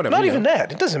 compensate, whatever. Not even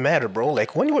that. It doesn't matter, bro.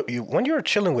 Like, when you're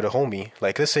chilling with a homie,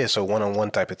 like, let's say it's a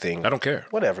one-on-one type of thing. I don't care.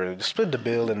 Whatever. Split the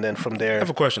bill, and then from there. I have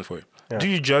a question for you. Yeah. Do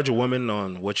you judge a woman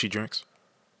on what she drinks?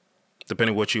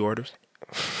 Depending what she orders?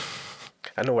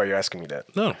 I know why you're asking me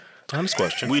that. No. Honest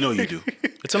question. We know you do.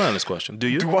 It's an honest question. Do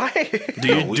you? Do I?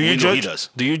 Do you judge? He does.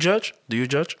 Do you judge?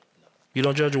 You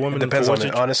don't judge a woman. Depends on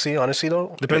it. Honestly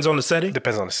though. Depends on the setting.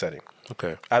 Depends on the setting.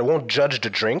 Okay. I won't judge the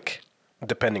drink,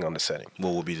 depending on the setting.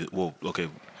 What would be okay?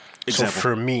 Example. So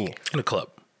for me, in a club,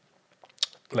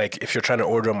 like if you're trying to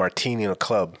order a martini in a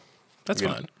club, that's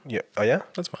fine. Yeah. Oh yeah.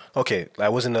 That's fine. Okay. I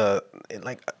was in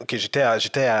j'étais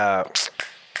à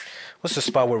what's the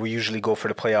spot where we usually go for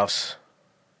the playoffs?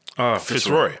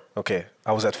 Fitzroy. Okay.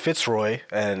 I was at Fitzroy,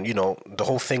 and the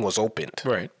whole thing was opened.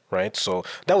 Right. So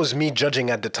that was me judging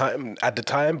at the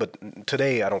time, but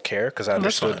today I don't care because I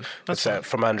understood. That's fine.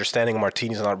 From my understanding, a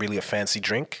martini is not really a fancy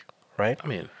drink, right? I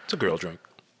mean, it's a girl drink.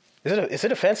 Is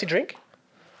it a fancy drink?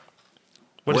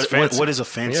 What is fancy? What is a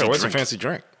fancy drink? What's a fancy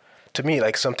drink? To me,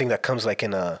 like something that comes like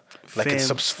in a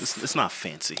it's not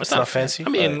fancy. It's not fancy. I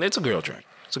mean, it's a girl drink.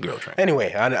 It's a girl drink.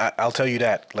 Anyway, I'll tell you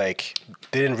that. Like,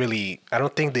 I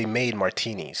don't think they made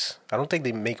martinis. I don't think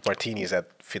they make martinis at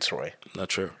Fitzroy. Not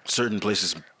true. Certain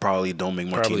places probably don't make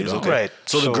martinis. Don't. Okay. Right.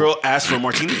 So the girl asked for a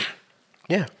martini?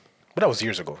 Yeah. But that was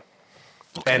years ago.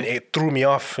 Okay. And it threw me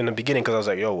off in the beginning because I was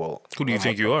like, yo, well. Who do you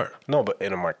think you are? No, but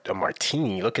in a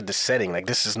martini, look at the setting. Like,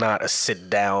 this is not a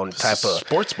sit-down type of.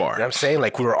 Sports bar. You know what I'm saying?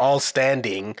 Like, we were all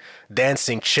standing,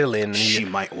 dancing, chilling. She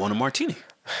might want a martini.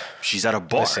 She's at a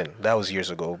bar. Listen, that was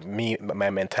years ago. My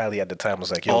mentality at the time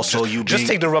was like, yo, also, just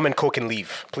take the rum and Coke and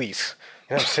leave, please.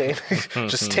 You know what I'm saying?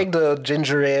 Just take the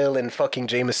ginger ale and fucking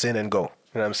Jameson and go. You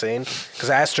know what I'm saying? Because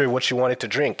I asked her what she wanted to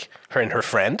drink. Her and her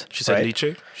friend. She said right?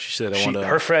 Nietzsche. She said I want to.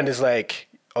 Her friend is like,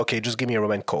 okay, just give me a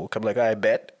rum and Coke. I'm like, I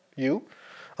bet you.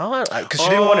 Because she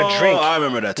didn't want to drink. I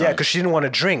remember that time. Yeah, because she didn't want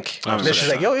to drink. And then she's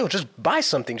like, yo, just buy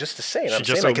something just to say. And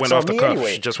she just went off the cuff.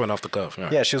 Anyway. She just went off the cuff.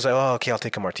 Yeah, she was like, oh, okay, I'll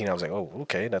take a martini. I was like, oh,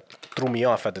 okay. That threw me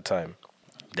off at the time.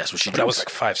 That's what she did. That was like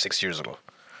 5-6 years ago.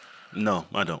 No,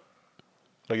 I don't.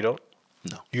 No, you don't?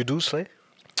 No. You do, Slay?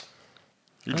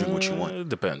 You drink what you want. It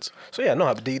depends. So yeah, no,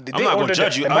 I'm not going to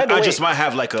judge you. I just might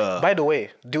have like a... By the way,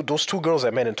 dude, those two girls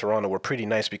I met in Toronto were pretty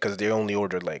nice because they only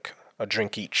ordered like a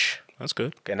drink each. That's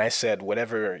good. And I said,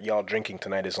 whatever y'all drinking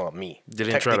tonight is on me. They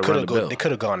didn't try to run the bill. They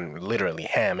could have gone literally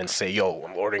ham and say, yo,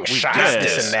 I'm ordering shots,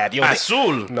 this and that. Yo,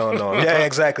 Azul. No. Yeah,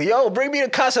 exactly. Yo, bring me a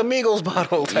Casamigos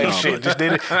bottle type shit. They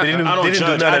didn't do none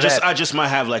of that. I just might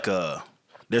have like a...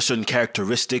 There's certain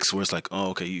characteristics where it's like, oh,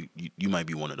 okay, you might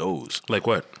be one of those. Like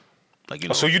what? Like, you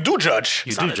know, so you do judge.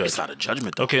 You do judge. It's not a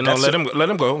judgment, though. Okay, no, let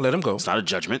him go. It's not a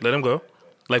judgment. Let him go.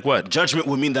 Like what? Judgment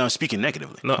would mean that I'm speaking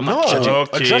negatively. No, I'm not judging.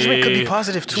 Okay. A judgment could be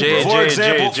positive too.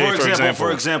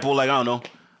 For example, like, I don't know,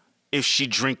 if she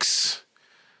drinks,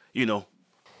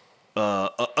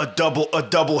 a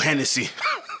double Hennessy.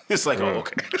 It's like, oh,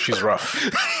 okay. She's rough.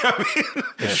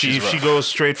 If she goes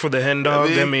straight for the hen dog,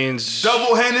 that means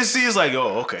double Hennessy is like,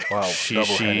 oh, okay. Wow,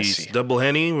 she's double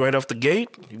Henny right off the gate.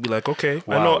 You'd be like, okay,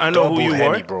 wow, I know who you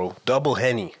Henny, are, bro. Double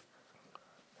Henny.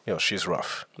 Yo, she's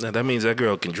rough. Now, that means that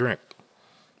girl can drink.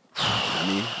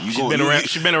 I mean,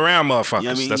 She's been around motherfuckers.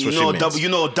 I mean, that's what she means. You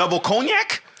know, double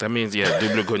cognac. That means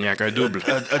double cognac, double.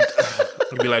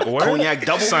 You'd be like, what? Cognac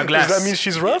double. Sunglass. Does that mean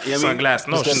she's rough? Yeah, I mean, Sunglass.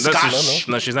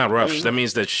 No, no, she's not rough. That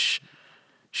means that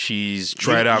she's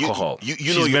tried alcohol.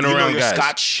 She's been around guys.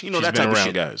 Scotch. You know, that type of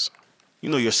shit. Guys. You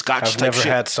know your Scotch I've type never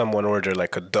shit. had someone order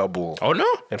like a double. Oh no!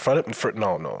 In front of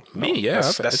no. Me, yeah,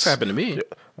 that's happened to me.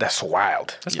 That's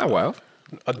wild. That's not wild.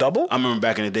 A double? I remember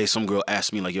back in the day, some girl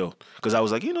asked me like, "Yo," because I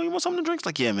was like, you want something to drink? It's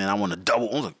like, yeah, man, I want a double.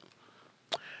 I was like,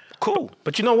 cool.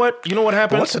 But you know what? You know what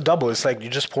happened? But what's a double? It's like you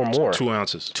just pour more. 2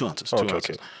 ounces. 2 ounces. Okay, 2 ounces.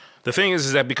 okay. The thing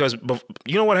is that because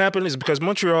you know what happened is because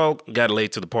Montreal got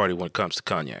late to the party when it comes to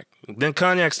cognac. Then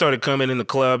cognac started coming in the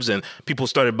clubs and people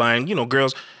started buying.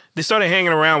 Girls they started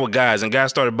hanging around with guys and guys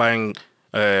started buying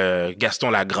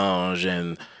Gaston Lagrange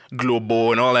and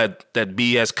Globo and all that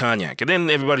BS cognac. And then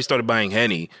everybody started buying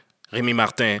Henny, Rémy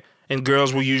Martin, and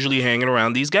girls were usually hanging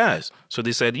around these guys. So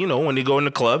they said, when they go in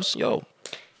the clubs,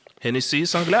 Hennessy,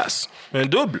 Sunglass, and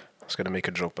double. I was gonna make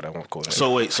a joke, but I won't go there.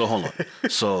 So wait, so hold on.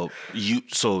 so you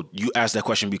asked that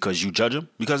question because you judge him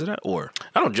because of that, or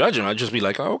I don't judge him. I just be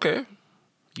like, oh, okay,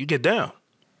 you get down.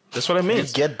 That's what I mean. You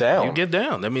get down. You get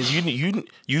down. That means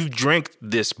you've drank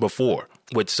this before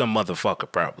with some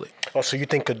motherfucker probably. Oh, so you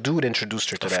think a dude introduced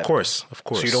her to that? Of course.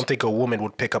 So you don't think a woman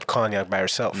would pick up cognac by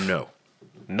herself? No.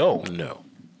 No.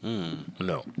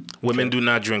 No. Women do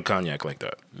not drink cognac like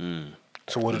that.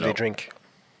 So what do they drink?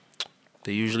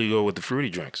 They usually go with the fruity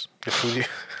drinks. The fruity,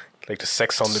 like the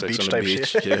sex on the beach type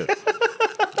shit. Yeah.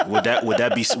 would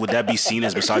that be seen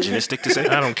as misogynistic to say?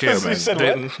 I don't care, man. said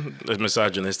It's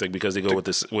misogynistic because they go with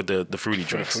the fruity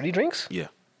drinks. Fruity drinks? Yeah.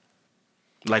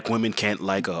 Like women can't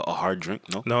like a hard drink,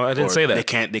 no? No, I didn't say that.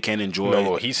 They can't enjoy.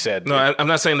 No, he said. No, I'm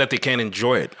not saying that they can't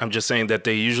enjoy it. I'm just saying that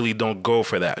they usually don't go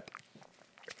for that.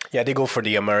 Yeah, they go for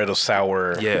the amaretto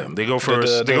sour. Yeah, they go for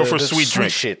sweet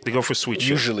drink. Shit. They go for sweet shit.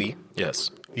 Usually.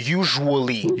 Yes.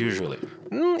 Usually.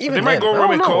 Even Even they might go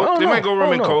rum and coke. They might go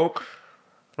rum and know. coke.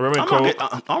 Rum and coke.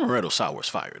 Amaretto sour is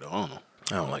fire though. I don't know.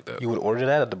 I don't like that. You would order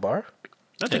that at the bar?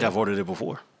 I think I've ordered it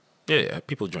before. Yeah,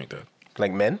 people drink that.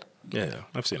 Like men? Yeah,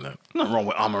 I've seen that. Nothing wrong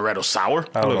with amaretto sour.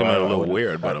 I look at it a little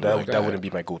weird, but I'm like, that wouldn't be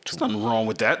my go-to. Nothing wrong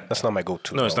with that. That's not my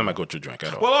go-to. No, it's not my go-to drink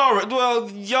at all. Well, all right. Well,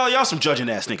 y'all some judging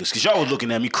ass niggas because y'all was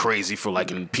looking at me crazy for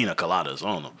liking pina coladas.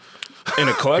 I don't know. In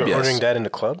a club, You're yes. ordering that in the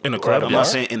club? In the club, I'm not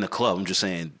saying in the club. I'm just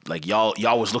saying like y'all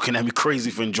was looking at me crazy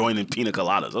for enjoying pina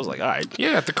coladas. I was like, all right.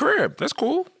 Yeah, at the crib. That's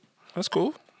cool.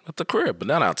 At the crib, but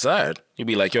not outside. You'd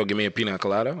be like, yo, give me a pina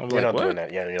colada. I'm You're like, not what? doing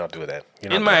that. Yeah, you're not doing that.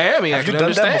 In Miami, Have I you can done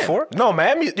understand. that before? No,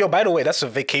 Miami. Yo, by the way, that's a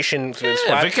vacation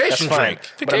spot. vacation That's fine. drink.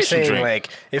 But I'm Vacation saying, drink. like,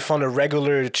 if on a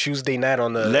regular Tuesday night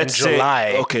in Let's say-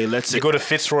 July, okay, let's say- you go to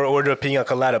Fitzroy, order a pina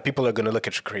colada, people are gonna look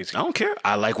at you crazy. I don't care.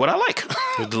 I like what I like.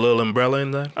 With the little umbrella in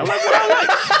there. I like what I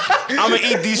like. I'm gonna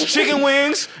eat these chicken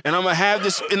wings and I'm gonna have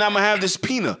this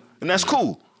pina, and that's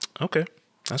cool. Okay,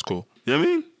 that's cool. You know what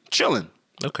I mean? Chilling.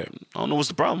 Okay, I don't know what's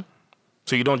the problem.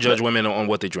 so you don't judge women on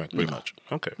what they drink, pretty much.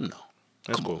 Okay, No.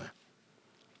 that's Come cool. on, man.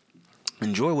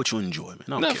 Enjoy what you enjoy, man.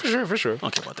 I don't No, care. for sure. I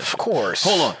don't care about that. Of course.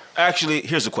 Hold on. Actually,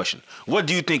 here's a question. What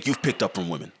do you think you've picked up from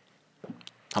women?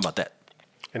 How about that?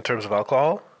 In terms of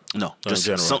alcohol, No, in just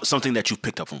general. something that you've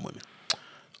picked up from women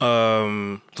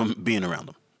from being around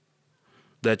them.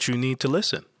 That you need to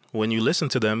listen. When you listen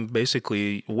to them,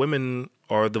 basically, women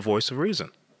are the voice of reason.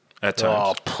 At times.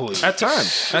 oh please. At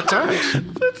times. No,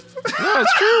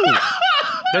 it's true.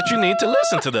 That you need to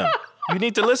listen to them. You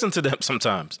need to listen to them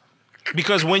sometimes.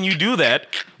 Because when you do that,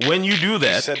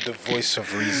 said the voice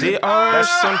of reason. they are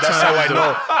sometimes. That's how I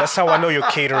know. That's how I know you're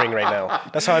catering right now.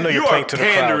 That's how I know you're You playing are to the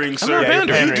pandering, crowd. sir. I'm not Yeah, you're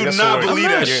pandering. You do That's the not word. believe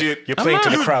I'm that not. shit. You're playing to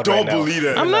the You crowd don't right now. believe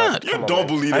that. I'm not. You don't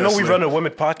believe that. I know we Slim. run a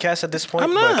women podcast at this point.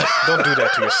 I'm not. But don't do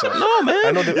that to yourself. No,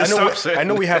 man. I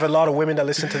know we have a lot of women that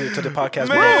listen to the podcast.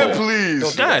 but Man, don't- please.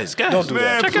 don't do Guys, that. Don't do man,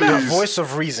 that. check it out. The voice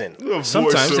of reason.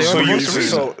 Sometimes they are So the you- voice of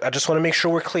reason. So I just want to make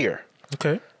sure we're clear.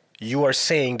 Okay. You are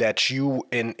saying that you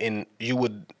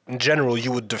would in general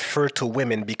you would defer to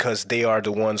women because they are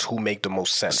the ones who make the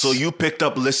most sense. So you picked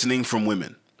up listening from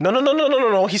women.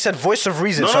 No. He said voice of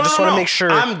reason. So I just want to make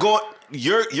sure. I'm going.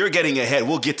 You're getting ahead.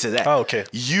 We'll get to that. Oh, okay.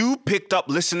 You picked up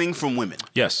listening from women.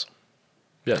 Yes.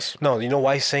 No, you know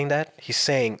why he's saying that? He's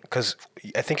saying, because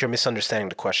I think you're misunderstanding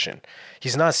the question.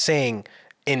 He's not saying,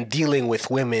 in dealing with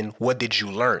women, what did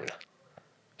you learn?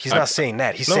 He's not saying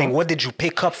that. He's saying, what did you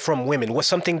pick up from women? What's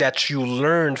something that you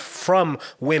learned from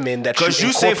women that you Because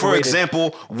you say, for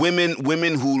example, women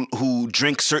who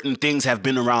drink certain things have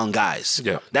been around guys.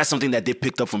 Yeah. That's something that they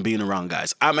picked up from being around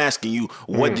guys. I'm asking you,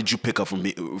 what did you pick up from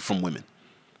women?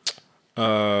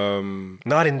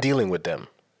 Not in dealing with them.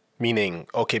 Meaning,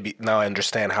 okay, now I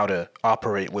understand how to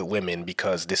operate with women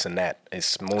because this and that.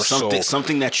 It's more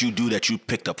something that you do that you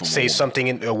picked up from say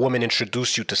something, a woman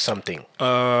introduced you to something.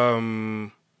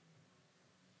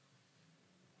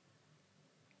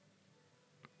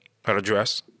 How to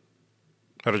dress.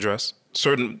 How to dress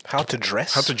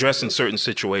in certain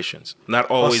situations. Not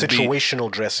always situational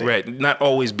dressing. Right. Not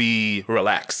always be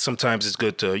relaxed. Sometimes it's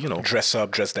good to, dress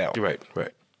up, dress down. Right.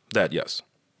 That, yes.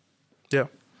 Yeah.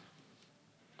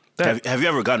 Have you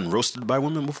ever gotten roasted by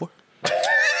women before?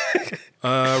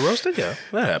 Roasted? Yeah.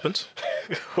 That happens.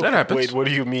 That happens. Wait, what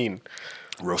do you mean?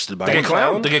 Roasted by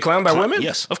women? To get clowned by women?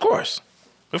 Yes. Of course.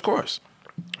 I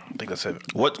think that's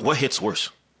it. What hits worse?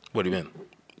 What do you mean?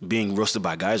 Being roasted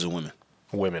by guys or women?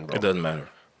 Women, bro. It doesn't matter.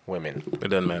 Women. It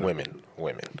doesn't matter. Women.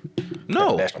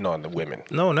 No. The women.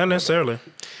 No, not necessarily.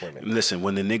 Women. Listen,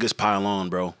 when the niggas pile on,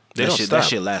 bro, that shit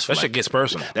lasts for that shit gets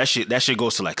personal. That shit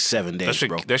goes to like 7 days,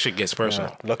 bro. That shit gets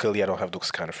personal. Luckily, I don't have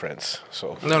those kind of friends.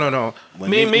 So No.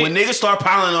 When niggas start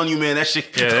piling on you, man, that shit.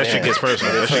 Yeah, that shit gets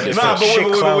personal. That shit gets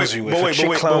personal. But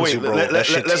wait.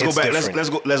 Let's go back.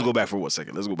 Let's go back for 1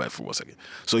 second.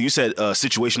 So you said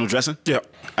situational dressing? Yeah.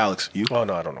 Alex, you? Oh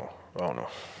no, I don't know.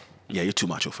 Yeah, you're too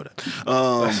macho for that.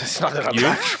 It's not that I'm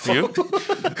macho. You?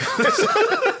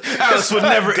 Alex would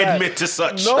never admit to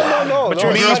such. No. But you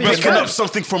mean picking up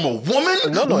something from a woman?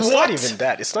 No, it's not even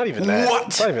that. It's not even that. What?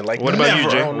 It's not even like What that. about you,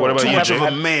 Jay? What about Too you, much Jay? of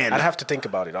a man. I'd have to think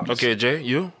about it, honestly. Okay, Jay,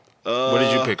 you? What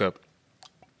did you pick up?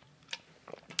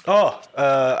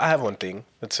 I have one thing.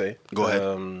 Let's say. Go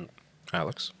ahead.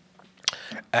 Alex.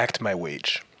 Act my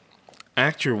wage.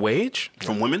 Act your wage?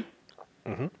 From women?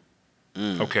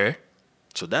 Okay.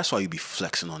 So that's why you be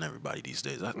flexing on everybody these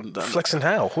days. Flexing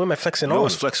how? Who am I flexing You on?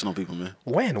 always flexing on people, man.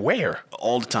 When? Where?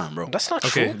 All the time, bro. That's not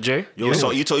Okay, true. Jay? You always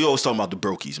talking about the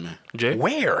brokies, man. Jay?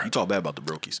 Where? You talk bad about the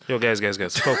brokies. Yo, guys,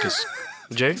 focus.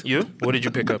 Jay, you? What did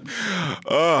you pick up?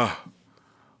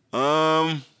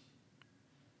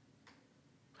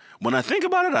 When I think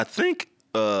about it, I think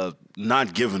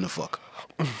not giving a fuck.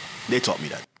 They taught me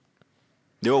that.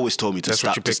 They always told me to That's stop.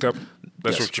 what you picked up?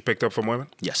 That's Yes. what you picked up from women?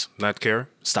 Yes. Not care?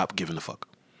 Stop giving a fuck.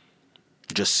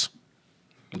 Just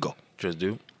go. Just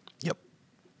do? Yep.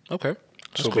 Okay.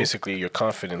 So basically, your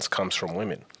confidence comes from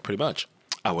women. Pretty much.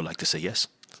 I would like to say yes.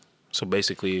 So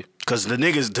basically, Because the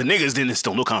niggas didn't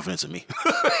instill no confidence in me.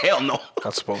 Hell no.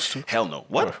 Not supposed to. Hell no.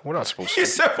 What? We're not supposed He to.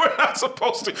 said we're not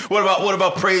supposed to. What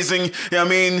about praising? You know what I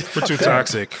mean? we're too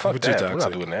toxic. Fuck We're too that. toxic. We're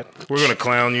not doing that. We're going to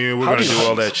clown you. We're How going to do do you-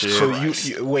 all that shit. So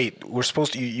you wait. We're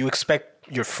supposed to. You expect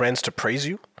your friends to praise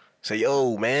you? Say,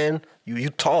 yo, man,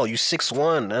 you tall, you 6'1", know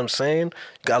what I'm saying?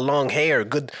 You got long hair,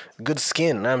 good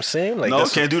skin, know what I'm saying? Like, No,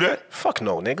 that's- can't do that. Fuck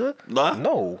no, nigga. Nah?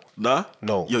 No. Nah?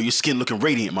 No. Yo, your skin looking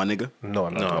radiant, my nigga. No,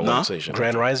 I'm not No, I doing wouldn't Nah? say shit.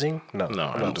 Grand Rising? No. No,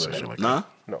 I I'm don't not say doing shit that. like Nah?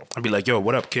 No. I'd be like, yo,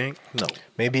 what up, King? No.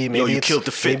 Maybe Yo, you it's, killed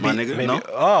the fit, my nigga. No?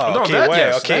 Oh, No, okay, that why?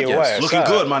 yes, Okay, that yes. why? Looking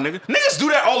good, my nigga. Niggas do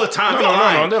that all the time. No, You're no,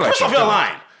 lying. they're like First off, that. you're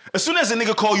lying. As soon as a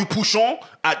nigga call you Pouchon,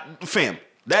 fam,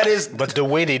 that is... But the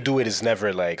way they do it is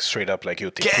never like straight up like, yo,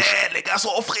 they push. Yeah, les gars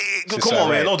sont offrés. C'est Come ça, on,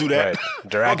 man. right, Don't do that. right.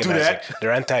 They're Don't do agonizing. that.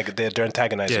 They're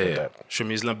antagonizing Yeah, with yeah. that.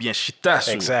 Chemise là bien chitasse.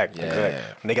 Exact. Yeah.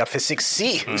 Exact. Nigga fait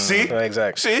sexy. See? Ouais,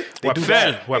 exact. See? They Wap do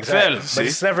fel, that. wap Exact. fel. But See?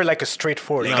 it's never like a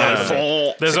straightforward. Les No, gars no, no.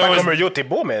 font... There's C'est pas always... comme yo, t'es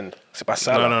beau, man. C'est pas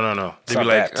ça. No, là. no. It's They'd be not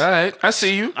like, that. all right, I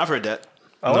see you. I've heard that.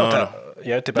 Ah, No, ouais,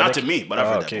 yeah, t'es pas Not like- to me, but I've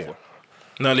Ah, heard that okay. before.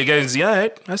 No, les gars, ils disent, all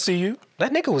right, I see you.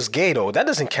 That nigga was gay though. That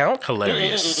doesn't count.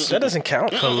 Hilarious. That doesn't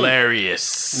count.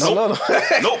 Hilarious. No.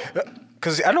 Nope.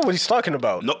 Because I know what he's talking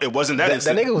about. No, it wasn't that That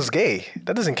instant. nigga was gay.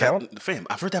 That doesn't count. Fam,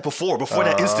 I've heard that before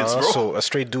that instance, bro. So a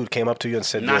straight dude came up to you and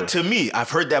said, Not to me. I've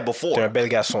heard that before. t'es un bel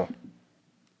garçon.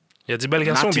 Il a dit bel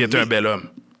garçon, Not puis il to était un me. bel homme.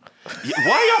 Yeah,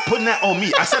 why y'all putting that on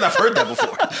me? I said I've heard that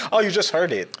before. Oh, you just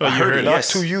heard it. Oh, you heard it, Not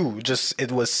yes. to you. Just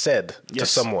it was said to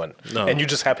Yes. someone. No. And you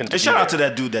just happened to And be shout out to there.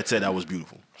 that dude that said I was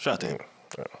beautiful. Shout out to him.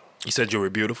 He said you were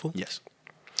beautiful. Yes.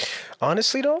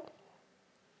 Honestly though,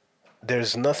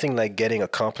 there's nothing like getting a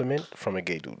compliment from a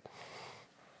gay dude. I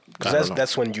Because don't know.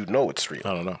 that's when you know it's real.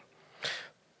 I don't know.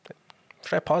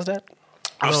 Should I pause that?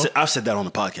 I've said that on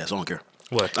the podcast. I don't care.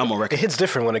 What? I'm on It record. hits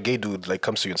different when a gay dude like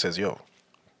comes to you and says, "Yo,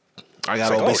 I got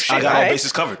It's all like, bases. oh, I shit, got all alright.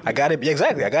 bases covered. I got it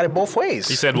exactly. I got it both ways."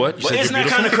 He said what? You But said isn't you're that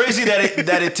kind beautiful? of crazy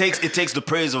that it takes the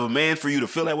praise of a man for you to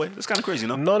feel that way? It's kind of crazy,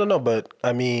 no? No. But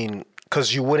I mean,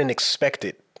 because you wouldn't expect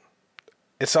it.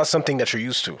 It's not something that you're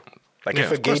used to. Like Yeah,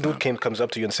 if a of gay course dude not. comes up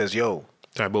to you and says, "Yo,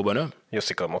 Un beau bonhomme. Yo,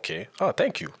 c'est comme, OK. Oh,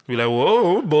 thank you. You're like,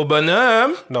 whoa, beau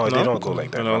bonhomme. No, they don't go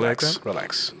like that. They don't Relax. like that?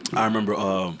 Relax. I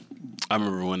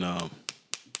remember when it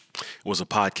was a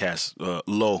podcast,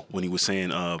 Low, when he was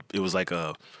saying it was like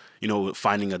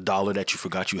finding $1 that you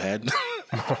forgot you had.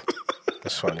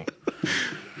 That's funny.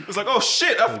 It's like, oh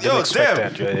shit, Didn't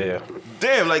expect that. Yeah.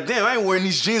 damn, I ain't wearing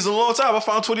these jeans in a long time. I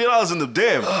found $20 in them.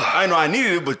 Damn, I know I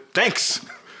needed it, but thanks.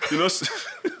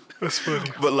 That's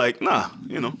funny. But like, nah,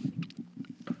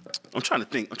 I'm trying to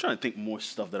think more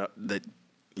stuff that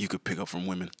you could pick up from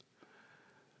women.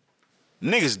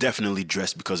 Niggas definitely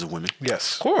dress because of women.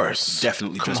 Yes. Of course.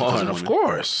 Definitely dress Come because on, of of women.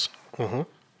 course.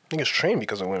 Niggas train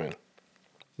because of women.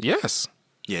 Yes.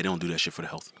 Yeah, they don't do that shit for the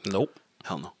health. Nope.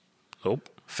 Hell no. Nope.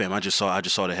 Fam, I just saw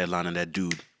the headline of that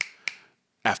dude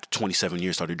after 27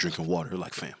 years started drinking water.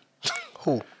 Like, fam.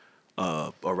 Who?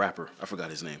 A rapper. I forgot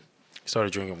his name. He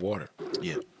started drinking water.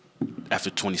 Yeah. After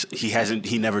 20,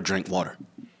 he never drank water.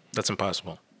 That's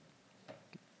impossible.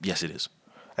 Yes, it is.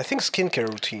 I think skincare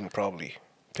routine probably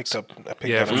picked up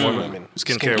Yeah, from from women.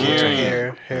 skincare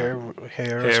routine.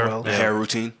 Hair as well. The hair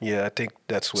routine. Yeah, I think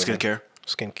that's women. Skincare.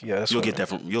 Yeah, that's You'll women.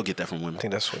 get that from women. I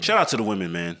think that's women. Shout out to the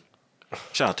women, man.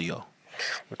 Shout out to y'all.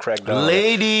 We cracked down.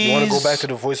 Ladies. You want to go back to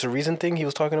the voice of reason thing he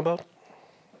was talking about?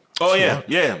 Oh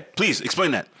yeah. Please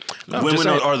explain that. No, Women just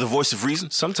saying- are the voice of reason.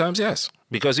 Sometimes, yes.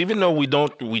 Because even though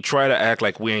we try to act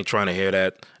like we ain't trying to hear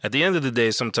that. At the end of the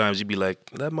day, sometimes you be like,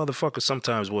 that motherfucker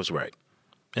sometimes was right.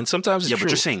 And sometimes it's Yeah, true.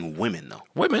 but you're saying women though.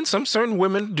 Women, certain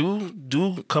women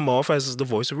do come off as the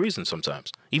voice of reason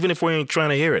sometimes. Even if we ain't trying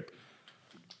to hear it.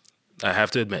 I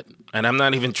have to admit. And I'm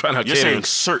not even trying to You're saying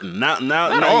certain, not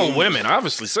all women,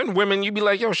 obviously. Certain women, you be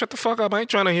like, yo, shut the fuck up. I ain't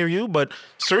trying to hear you. But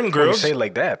certain You girls. say it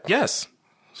like that. Yes.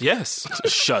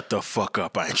 Shut the fuck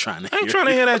up. I ain't trying to I ain't trying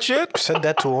to hear that shit. Said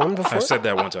that to a woman before? I said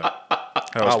that one time.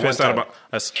 I was one pissed out of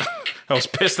time. I was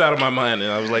pissed out of my mind,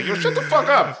 and I was like, "Yo, shut the fuck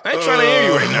up! I ain't trying to hear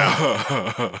you right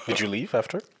now." Did you leave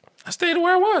after? I stayed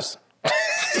where I was.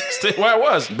 Stayed where I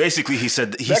was. Basically, he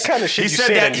said That kind of shit He you said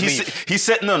say that. and leave. He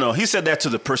said no. He said that to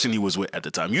the person he was with at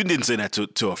the time. You didn't say that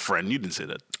to a friend. You didn't say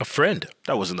that. A friend.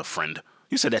 That wasn't a friend.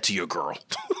 You said that to your girl.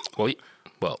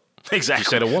 Well, Exactly. you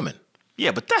said a woman.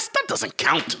 Yeah, but that doesn't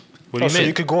count. What do you So mean?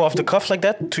 you could go off the cuff like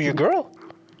that to your girl?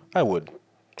 I would.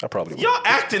 I probably would. Y'all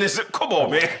acting as come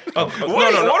on, man. no.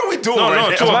 What are we doing No, right no,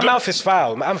 now? to a My good- mouth is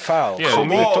foul. I'm foul. Yeah, Come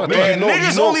me, on, but man. you know-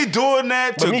 Niggas you know- only doing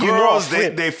that to but me, you know girls I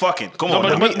flip. they fucking. Come No,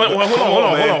 on, but, man. but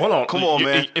hold on. Come on,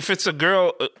 man. If it's a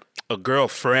girl, a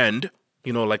girlfriend,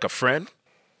 like a friend.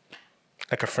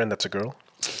 Like a friend that's a girl?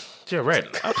 Yeah, right.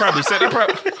 I probably said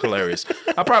hilarious.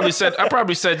 I probably said,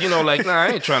 like, nah, I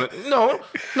ain't trying to. No,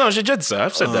 j'ai déjà dit ça.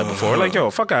 I've said that before. Like, yo,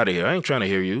 fuck out of here. I ain't trying to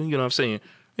hear you. You know what I'm saying?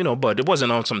 But it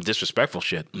wasn't on some disrespectful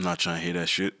shit. I'm not trying to hear that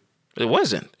shit. It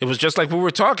wasn't. It was just like we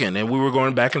were talking and we were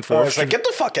going back and Oh, forth. it's like, get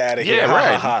the fuck out of here. yeah, Ha,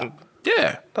 right. ha, ha.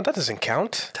 Yeah. No, that doesn't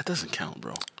count. That doesn't count,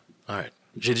 bro. All right.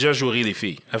 J'ai déjà joué les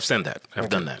filles. I've said that. I've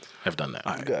done that.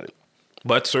 You got it.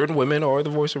 But certain women are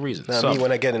the voice of reason. Now, Some. me,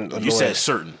 when I get annoyed, You said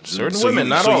certain. Certain women,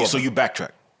 not all of So them. you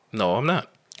backtrack. No, I'm not.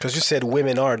 because you said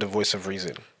women are the voice of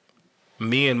reason.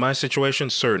 Me in my situation,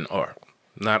 certain are.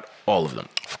 Not all of them.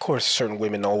 Of course, certain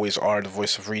women always are the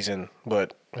voice of reason,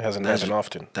 but it hasn't happened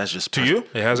often. That's just To you,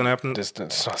 it hasn't happened. That's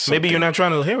not Maybe you're something. not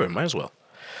trying to hear it. Might as well.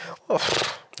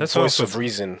 That's voice also. of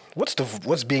reason.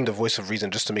 What's being the voice of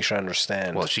reason? Just to make sure I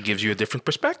understand. Well, she gives you a different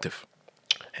perspective.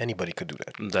 Anybody could do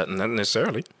that. That not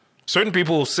necessarily. Certain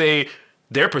people say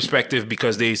their perspective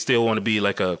because they still want to be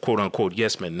like a quote unquote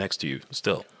yes man next to you.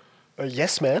 Still, A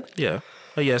yes man. yeah,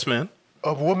 a yes man.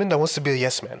 A woman that wants to be a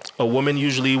yes man. A woman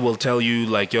usually will tell you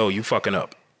like, "Yo, you fucking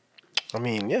up." I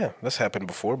mean, yeah, that's happened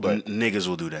before, but niggas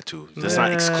will do that too. That's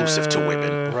not exclusive to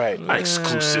women. right. Not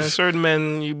exclusive. Certain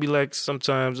men, you be like,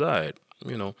 sometimes, all right,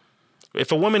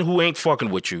 if a woman who ain't fucking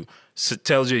with you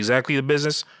tells you exactly the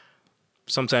business,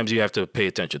 sometimes you have to pay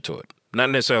attention to it. Not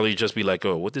necessarily just be like,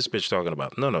 oh, what this bitch talking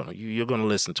about? No. You're going to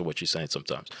listen to what she's saying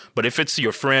sometimes. But if it's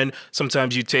your friend,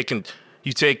 sometimes you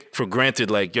take for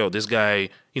granted, like, yo, this guy,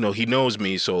 he knows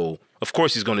me, so of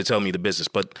course he's going to tell me the business.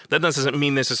 But that doesn't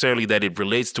mean necessarily that it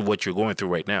relates to what you're going through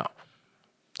right now.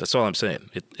 That's all I'm saying.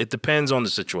 It depends on the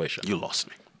situation. You lost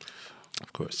me.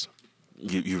 Of course.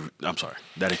 I'm sorry.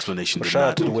 That explanation did Shout out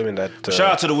not. to the women that.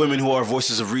 Shout out to the women who are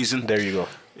voices of reason. There you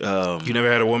go. You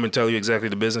never had a woman tell you exactly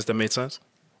the business that made sense?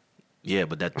 Yeah,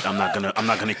 but that I'm not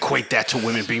gonna equate that to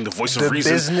women being the voice The of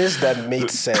reason. business that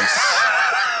made sense.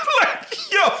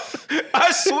 Yo,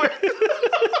 I swear.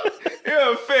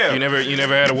 Yeah, fam. You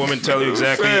never had a woman tell you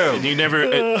exactly. Fam. You never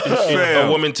a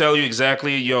woman tell you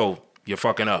exactly. Yo, you're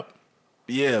fucking up.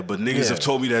 Yeah, but niggas Yeah. have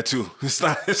told me that too. It's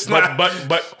not.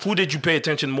 But who did you pay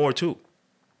attention more to?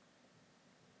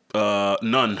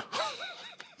 None.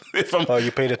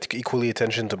 You paid equally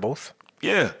attention to both?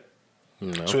 Yeah.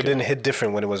 So it didn't hit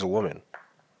different when it was a woman?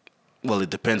 Well, it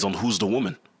depends on who's the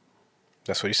woman.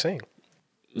 That's what he's saying.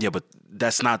 Yeah, but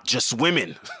that's not just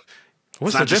women.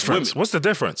 What's the difference? What's the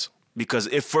difference? Because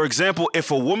if, for example,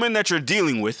 if a woman that you're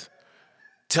dealing with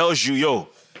tells you, yo,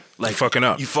 like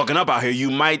you fucking up out here,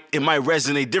 it might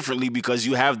resonate differently because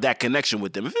you have that connection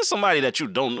with them. If it's somebody that you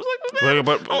don't, like, man, I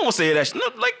don't want to say that shit. No,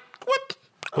 like, what?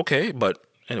 Okay, but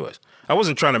anyways, I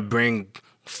wasn't trying to bring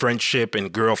friendship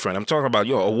and girlfriend. I'm talking about,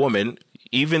 a woman,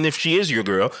 even if she is your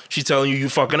girl, she's telling you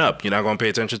fucking up. You're not going to pay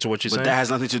attention to what she's saying? But that has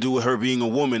nothing to do with her being a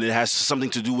woman. It has something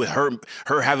to do with her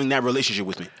having that relationship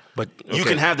with me. But you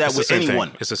can have that with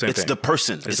anyone. It's the same thing. It's the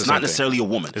person. It's not necessarily a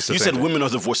woman. You said women are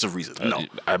the voice of reason. No.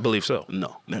 I believe so.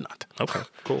 No, they're not. Okay,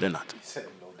 cool. They're not. He said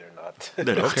no, they're not.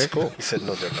 They're not. Okay, cool. He said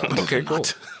no, they're not. Okay, cool.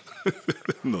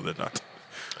 No, they're not.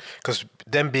 Because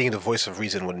them being the voice of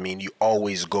reason would mean you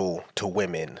always go to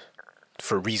women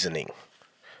for reasoning.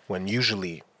 When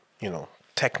usually,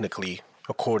 technically,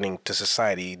 according to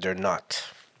society, they're not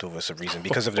the voice of reason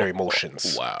because of their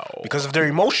emotions. Wow. Because of their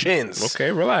emotions. Okay,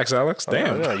 relax, Alex.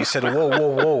 Damn. No, you said,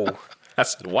 whoa.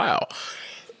 That's wow.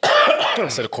 I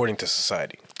said according to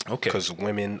society. Okay. Because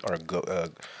women are,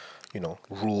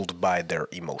 ruled by their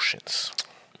emotions.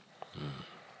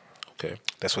 Okay.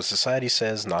 That's what society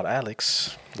says, not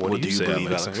Alex. What do you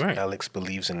believe, Alex? Right. Alex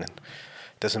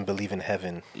doesn't believe in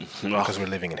heaven because we're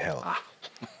living in hell.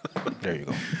 There you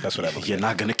go. That's what I believe. You're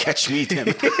not going to catch me, Tim.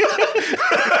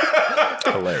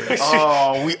 Hilarious.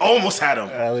 Oh, we almost had him.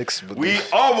 We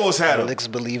almost had him. Alex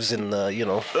believes in,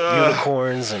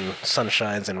 unicorns and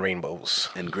sunshines and rainbows.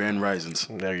 And grand risings.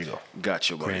 There you go.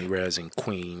 Gotcha, buddy. Grand Rising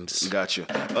Queens. Gotcha.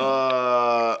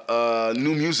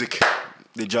 New music.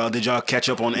 Did y'all catch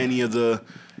up on any of the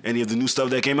new stuff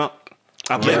that came out?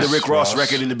 I played the Rick Ross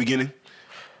record in the beginning.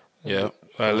 Yeah.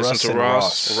 I listened to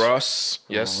Ross.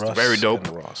 Yes, Russ very dope.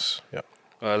 and Ross. Yeah.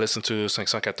 I listened to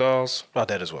 514. About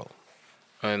that as well.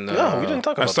 And No, we didn't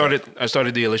talk about I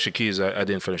started the Alicia Keys. I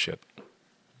didn't finish it.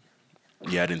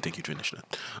 Yeah, I didn't think you'd finish that.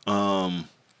 What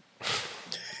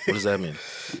does that mean?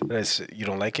 You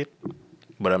don't like it?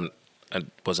 But I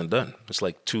wasn't done. It's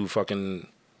like two fucking.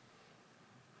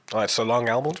 Oh, it's a long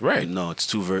album? Right. No, it's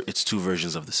two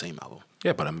versions of the same album.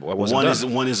 Yeah, but I wasn't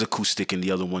done. One is acoustic and the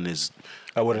other one is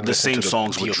I wouldn't the listen same to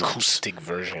songs the with drums. acoustic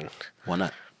version. Why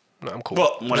not? No, I'm cool.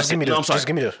 Well, when just I say, just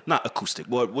give me the not acoustic.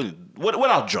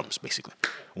 Without drums, basically.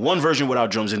 One version without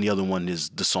drums, and the other one is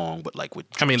the song, but like with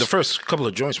drums. I mean, the first couple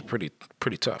of joints were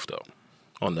pretty tough though,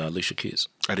 on the Alicia Keys.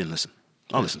 I didn't listen.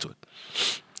 I'll listen to it.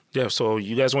 Yeah. So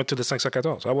you guys went to the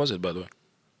 514. How was it, by the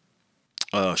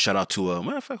way? Shout out to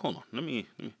matter of fact, hold on. Let me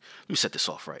set this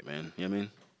off right, man. You know what I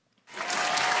mean?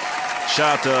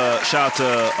 Shout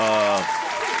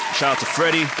out to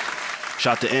Freddie.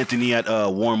 Shout out to Anthony at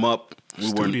Warm Up.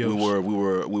 We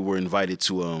were invited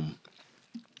to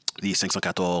the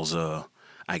 514's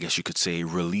I guess you could say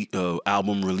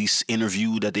album release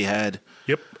interview that they had.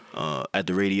 Yep. At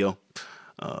the radio.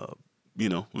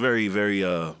 Very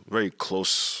very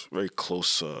close.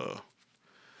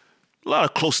 A lot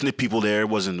of close-knit people there. It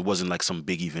wasn't like some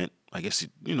big event. I guess,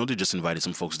 they just invited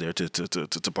some folks there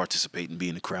to participate and be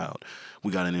in the crowd.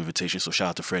 We got an invitation, so shout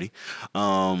out to Freddie.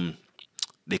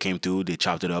 They came through. They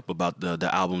chopped it up about the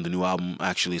album, the new album.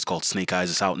 Actually, it's called Snake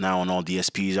Eyes. It's out now on all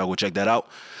DSPs. Y'all go check that out.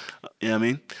 You know what I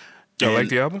mean? You like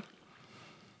the album?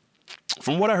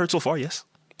 From what I heard so far, yes.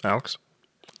 Alex?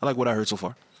 I like what I heard so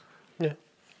far. Yeah.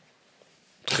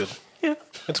 It's good. Yeah.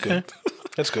 It's good.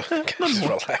 It's good. Just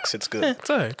relax. It's good. It's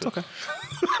all right. It's okay.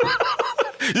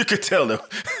 You could tell that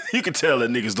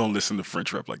niggas don't listen to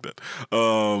French rap like that.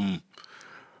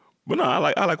 But no, I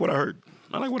like what I heard.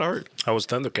 How was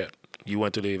Thundercat? You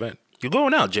went to the event. You're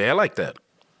going out, Jay. I like that.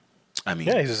 I mean,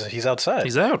 Yeah, he's outside.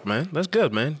 He's out, man. That's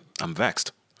good, man. I'm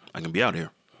vaxxed. I can be out here.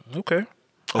 Okay.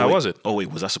 Oh, How wait. was it? Oh wait,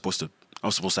 I was supposed to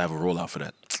have a rollout for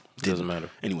that. Doesn't matter.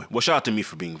 Anyway, well, shout out to me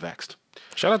for being vaxxed.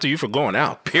 Shout out to you for going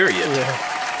out. Period.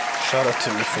 Shout out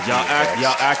to me for Y'all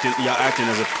acting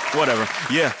as if whatever.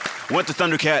 Yeah, went to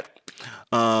Thundercat.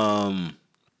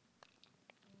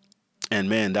 And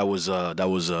man, that was I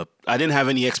didn't have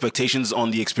any expectations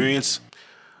on the experience,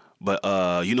 but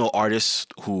artists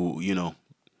who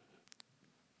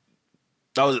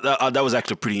that was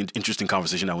actually a pretty interesting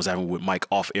conversation I was having with Mike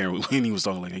off air when he was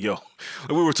talking like, yo,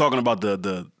 we were talking about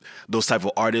those type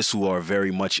of artists who are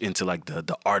very much into like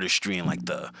the artistry and like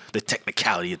the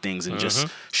technicality of things and just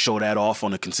show that off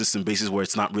on a consistent basis where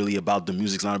it's not really about the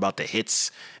music, it's not about the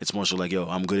hits. It's more so like, yo,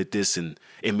 I'm good at this and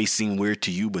it may seem weird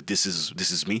to you, but this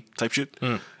is me type shit.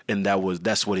 And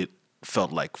that's what it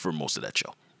felt like for most of that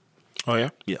show. Oh,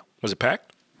 yeah? Yeah. Was it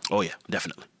packed? Oh yeah,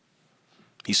 definitely.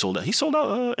 He sold out. He sold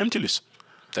out MTLUS.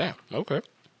 Damn. Okay.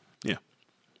 Yeah.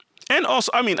 And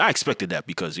also, I mean, I expected that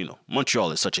because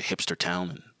Montreal is such a hipster town,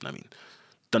 and I mean,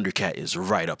 Thundercat is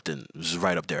right up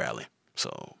their alley.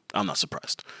 So I'm not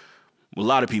surprised. A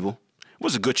lot of people. It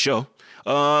was a good show.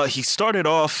 He started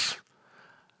off.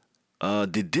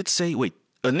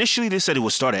 Initially they said it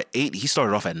would start at 8. He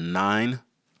started off at 9.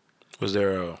 Was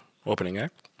there a opening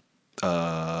act?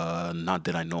 Not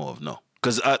that I know of, no.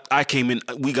 Because I came in,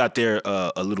 we got there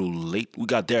a little late. We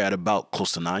got there at about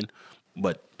close to 9,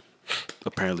 but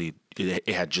apparently it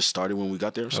had just started when we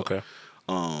got there. So. Okay.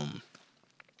 And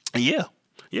yeah,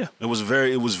 it was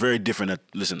very different.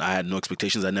 Listen, I had no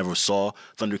expectations. I never saw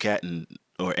Thundercat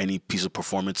or any piece of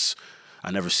performance.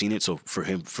 I never seen it. So for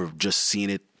just seeing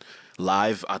it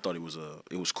live, I thought it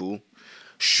was cool.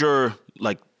 Sure,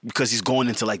 like because he's going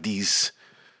into like these.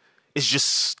 It's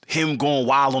just him going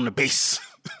wild on the bass.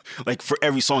 Like for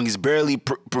every song, he's barely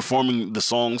performing the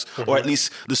songs, or at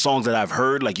least the songs that I've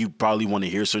heard. Like you probably want to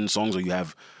hear certain songs, or you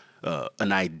have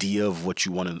an idea of what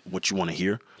you want to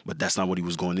hear. But that's not what he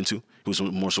was going into. He was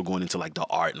more so going into like the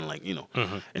art and like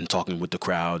and talking with the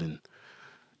crowd, and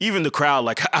even the crowd.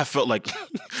 Like I felt like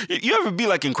you ever be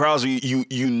like in crowds where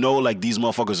you know like these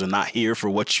motherfuckers are not here for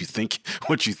what you think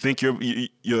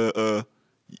you're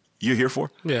here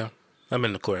for. Yeah. I'm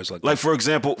in the chorus like that. For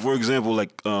example,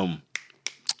 like I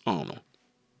don't know.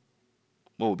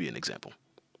 What would be an example?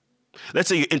 Let's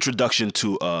say your introduction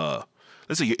to I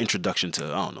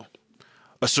don't know,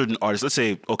 a certain artist. Let's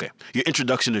say your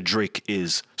introduction to Drake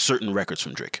is certain records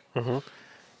from Drake. Mm-hmm.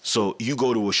 So you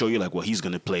go to a show, you're like, well, he's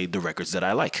gonna play the records that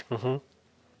I like. Mm-hmm.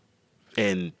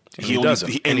 And he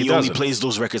only plays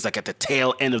those records like at the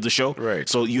tail end of the show. Right.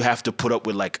 So you have to put up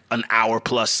with like an hour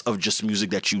plus of just music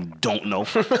that you don't know.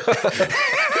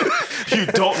 You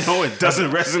don't know. It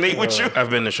doesn't resonate with you. I've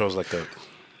been to shows like that.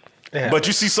 Yeah. But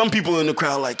you see some people in the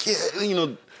crowd like,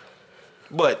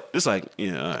 but it's like,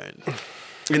 yeah, all right.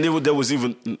 And there was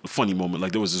even a funny moment.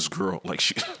 Like there was this girl, like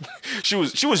she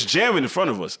was jamming in front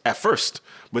of us at first,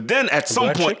 but then at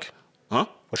some point, chick? Huh?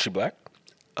 Was she black?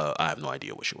 I have no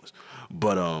idea what she was,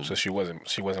 but so she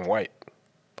wasn't white.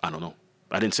 I don't know.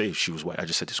 I didn't say she was white. I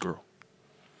just said this girl.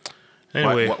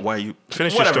 Anyway, why are you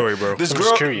finish your story, bro? This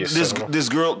girl, curious, this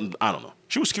girl, I don't know.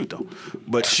 She was cute though,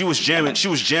 but she was jamming. She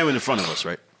was jamming in front of us,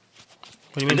 right?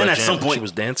 What do you mean? And then at some point, she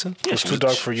was dancing. Yeah, it was too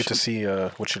dark for you to see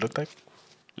what she looked like.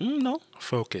 No,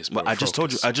 focus. Bro, but I just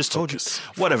told you.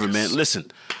 Whatever, man. Listen,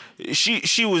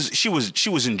 she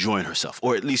was enjoying herself,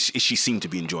 or at least she seemed to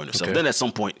be enjoying herself. Okay. Then at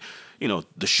some point,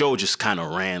 the show just kind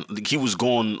of ran. He was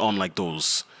going on like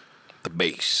the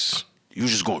bass. He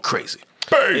was just going crazy.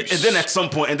 Bass. And then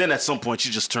at some point, she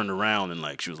just turned around and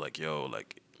like she was like, "Yo,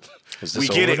 like, we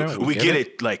get it. We get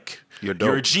it. Like,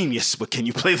 you're a genius, but can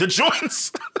you play the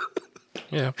joints?"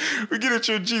 Yeah, we get it.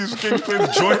 You're a genius. Can you play the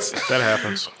joints? That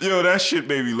happens. Yo, that shit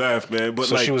made me laugh, man. But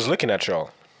so she was looking at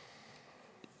y'all.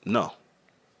 No.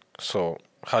 So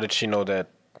how did she know that?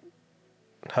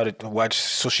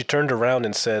 So she turned around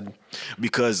and said,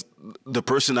 because the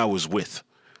person I was with,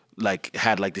 like,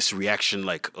 had like this reaction,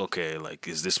 like, okay, like,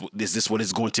 is this what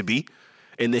it's going to be?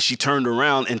 And then she turned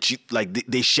around and she like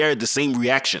they shared the same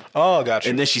reaction. Oh, gotcha.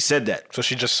 And then she said that. So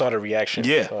she just saw the reaction.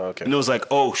 Yeah. Oh, okay. And it was like,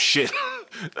 oh shit.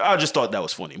 I just thought that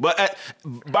was funny. But at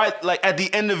the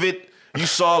end of it, you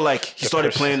saw like he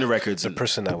started playing the records. The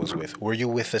person I was with. Were you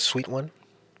with a sweet one?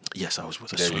 Yes, I was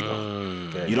with a sweet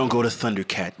one. You don't go to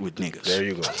Thundercat with niggas. There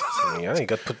you go. Yeah, you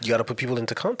got to put people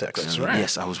into context. That's right.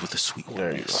 Yes, I was with a sweet one.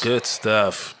 There you go. Good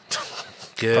stuff.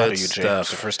 Good Proud of you, James. stuff.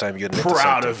 The first time you admit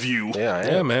Proud of you.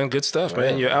 Yeah, man. Good stuff,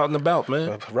 man. You're out and about, man.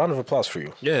 A round of applause for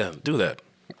you. Yeah, do that.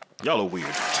 Y'all are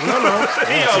weird. No,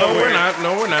 we're not.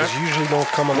 No, we're not. You usually don't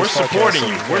come on We're this supporting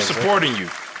podcast, you. We're supporting you.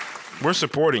 We're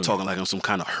supporting you. Talking like I'm some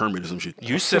kind of hermit or some shit.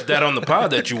 You said that on the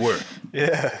pod that you were.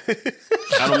 Yeah.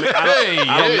 I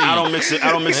don't mix it.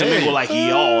 I don't mix it mingle like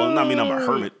y'all. I mean, I'm a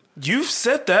hermit. You've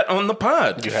said that on the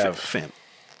pod. You have. Fam.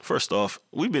 First off,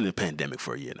 we've been in a pandemic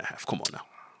for a year and a half. Come on now.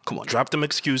 Come on. Drop them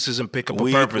excuses and pick up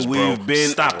a purpose, bro.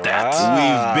 Stop that.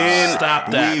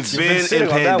 Stop that. We've been in on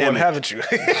pandemic. That one, haven't you?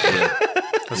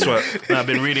 That's why. I've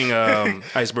been reading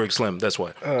Iceberg Slim. That's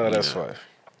why. Oh, that's why.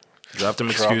 Drop them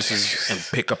excuses and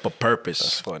pick up a purpose.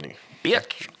 That's funny.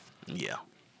 Bitch. Yeah.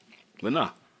 But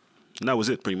nah. That was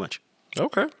it pretty much.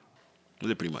 Okay. That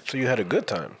was it pretty much. So you had a good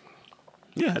time.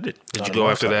 Yeah, I did. Did you go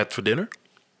after that for dinner?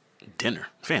 Dinner?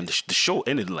 Fam, the show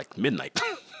ended at like midnight.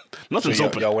 Nothing's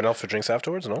open. Y'all went out for drinks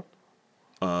afterwards, no?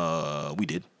 We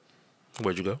did.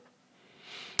 Where'd you go?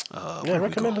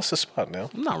 recommend us a spot now.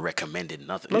 I'm not recommending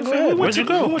nothing. No, go ahead. Where'd you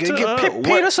go?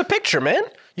 Paint us a picture, man.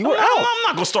 You were out. I'm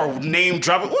not gonna start name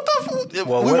dropping. What the?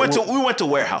 Well, we went to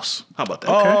Warehouse. How about that?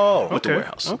 Oh, went to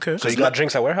Warehouse. Okay. So you got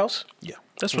drinks at Warehouse? Yeah.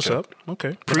 That's what's up.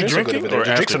 Okay. The drinks are good Pre-drinking over there. or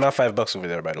The drinks after? are not $5 over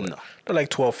there, by the way. No. They're like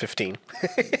 $12,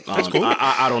 $15. That's cool.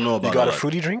 I don't know about You got a that.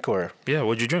 fruity drink or Yeah,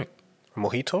 what'd you drink? a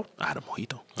mojito? I had a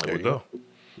mojito. There we go.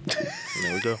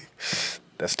 There we go.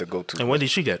 That's the go-to. And what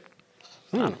did she get?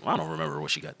 I don't remember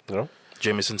what she got. You know?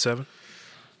 Jameson 7?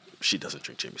 She doesn't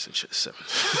drink Jameson 7.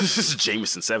 This is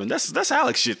Jameson 7. That's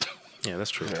Alex shit. Yeah, that's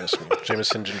true. Yeah, that's me.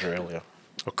 Jameson ginger ale, yeah.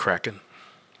 Or Kraken?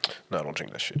 No, I don't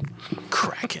drink that shit.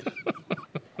 Cracking.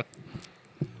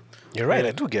 You're right.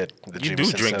 I do get the You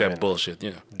Jameson do drink 7. that bullshit,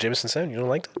 yeah. Jameson 7, you don't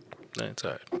like that? Nah, it's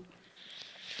all right.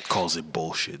 Calls it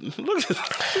bullshit. Look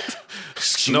at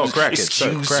excuse, No, Kraken.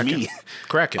 Sorry, Excuse Kraken. me.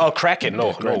 Kraken. Oh, Kraken.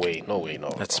 No, Kraken. no way.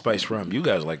 That's spice rum. You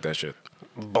guys like that shit.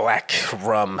 Black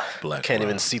rum. Black Can't rum.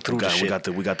 even see through the We shit.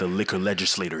 got the liquor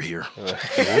legislator here.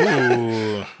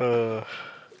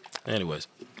 Anyways.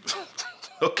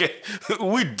 Okay,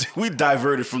 we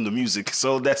diverted from the music,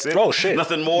 so that's it. Oh shit!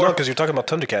 Nothing more. No, because you're talking about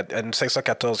Thundercat and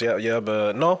 614. Yeah,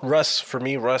 but no, Russ for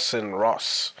me, Russ and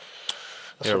Ross.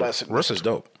 That's Yeah, what I said. Russ is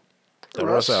dope. The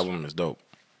Russ? Russ album is dope.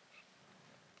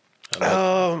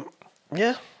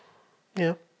 Yeah.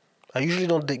 I usually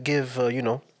don't give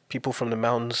people from the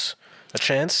mountains a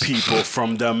chance. People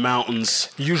from the mountains.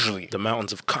 Usually, The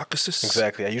Mountains of Caucasus.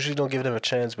 exactly. I usually don't give them a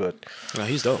chance, but No,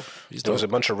 he's dope. He's there was dope.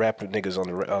 a bunch of rap niggas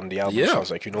on the album. Yeah. So I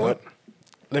was like, you know what?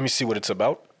 Let me see what it's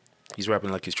about. He's rapping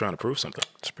like he's trying to prove something.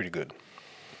 It's pretty good.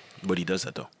 But he does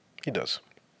that though. He does.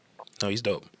 No, he's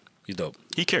dope. He's dope.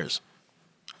 He cares.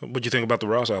 What'd you think about the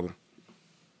Ross album?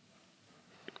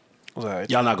 Was alright.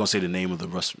 Y'all not gonna say the name of the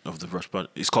Russ but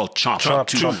it's called Chomp. Chomp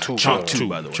 2. 2. Chomp 2,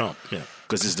 by the way. Chomp, yeah.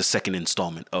 Because it's the second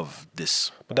installment of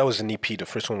this. But that was an EP. The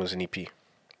first one was an EP.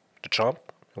 The Chomp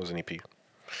was an EP.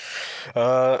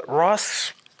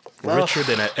 Ross. Richer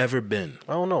than I've ever been.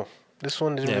 I don't know. This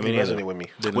one didn't really resonate with me.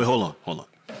 Wait, hold on.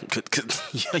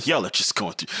 Y'all are just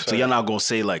going through. So y'all not gonna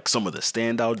say like some of the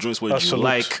standout joints what you Salute.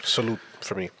 like. Salute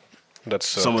for me. That's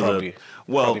Some of the-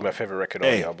 probably my favorite record on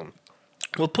hey. the album.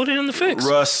 Well, put it in the fix.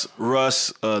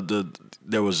 Russ.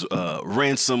 There was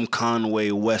Ransom,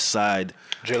 Conway, West Side,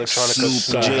 J Electronica,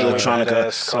 Snoop, J Electronica.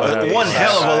 Badass, One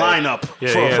hell of a lineup for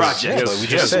a he project. has- but we he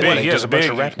just has said, big- like, he there's has a bunch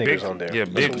big- of rap big- niggas on there. Yeah,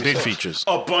 That's big what we big said. features.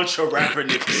 A bunch of rapper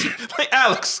niggas. Like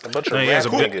Alex. A bunch of No, he has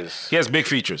rap a big, niggas. he has big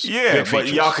features. Yeah, Big but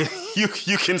features. y'all can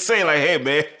you can say like, hey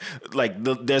man, like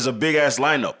there's a big ass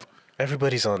lineup.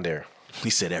 Everybody's on there. He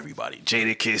said everybody.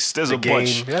 Jadakiss. There's The a Game.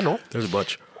 bunch. Yeah, no. There's a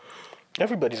bunch.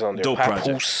 Everybody's on there. Dope project.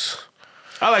 Papoose.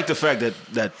 I like the fact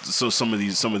that so some of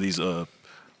these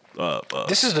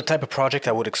This is the type of project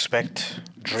I would expect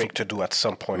Drake to do at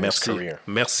some point in his Merci. career.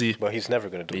 Merci. But he's never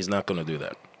going to do He's it. not going to do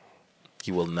that.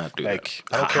 He will not do Like,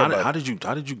 that. I don't care about how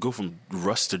did you go from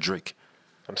Russ to Drake?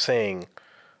 I'm saying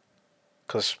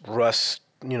because Russ,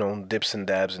 dips and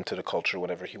dabs into the culture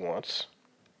whenever he wants.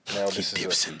 Now He this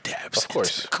dips is and dabs. of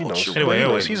course into the he knows. culture. Anyway, He knows.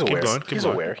 anyway, He's keep aware. going, keep He's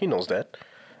going. aware. He knows that.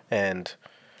 And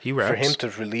He raps. for him to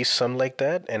release something like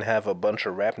that and have a bunch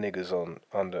of rap niggas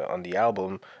on the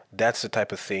album, that's the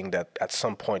type of thing that at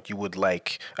some point you would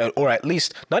like, or at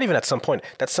least not even at some point.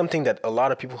 That's something that a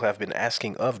lot of people have been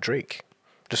asking of Drake,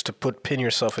 just to pin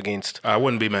yourself against. I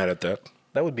wouldn't be mad at that.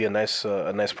 That would be a nice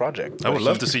project. I would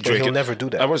love to see but Drake. He'll never do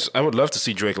that. I would love to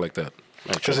see Drake like that.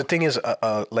 Because the thing is,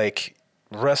 like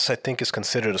Russ, I think is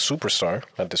considered a superstar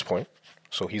at this point.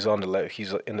 So he's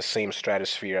he's in the same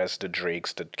stratosphere as the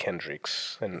Drakes, the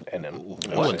Kendricks, and them.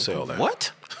 I wouldn't say all that.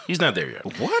 What? He's not there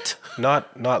yet. What? Not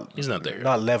He's not there yet.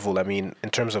 Not level. I mean, in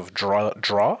terms of draw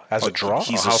as a draw.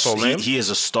 He's A household name? He is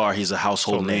a star. He's a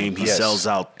household name. He Yes. sells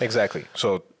out. Exactly.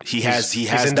 So He he's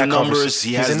has in the that numbers. He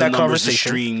he's has in the that numbers, the conversation.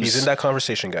 streams. He's in that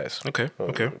conversation, guys. Okay.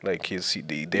 Okay. Like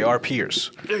they are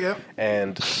peers. Yeah.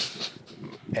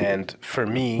 And for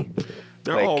me,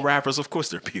 They're like, all rappers. Of course,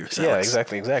 they're peers. yeah, Alex.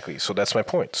 exactly. So that's my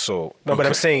point. So no, but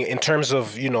I'm saying in terms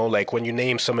of like when you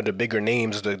name some of the bigger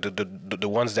names, the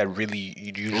ones that really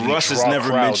usually Russ is draw never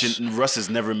crowds, mentioned. Russ is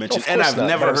never mentioned, Of and course I've not,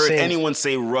 never but I'm heard saying- anyone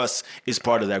say Russ is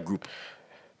part of that group.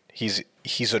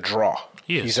 He's a draw.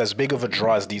 He is. He's as big of a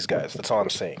draw as these guys. That's all I'm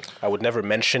saying. I would never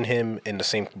mention him in the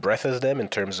same breath as them in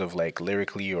terms of like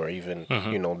lyrically or even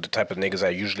the type of niggas I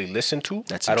usually listen to.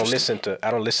 That's I don't interesting.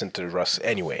 listen to Russ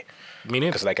anyway. Me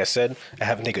neither. Because like I said, I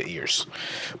have nigga ears.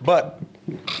 But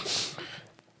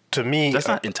to me, That's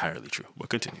not entirely true. But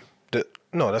continue.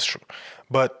 no, that's true.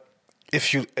 But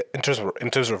if you in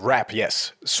terms of rap,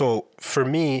 yes. So for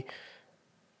me,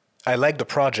 I like the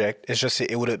project. It's just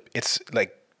it's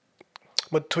like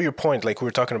But to your point, like we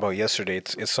were talking about yesterday,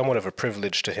 it's somewhat of a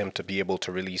privilege to him to be able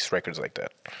to release records like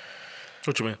that.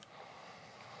 What you mean?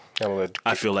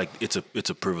 I feel like it's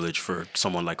a privilege for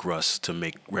someone like Russ to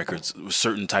make records,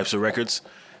 certain types of records,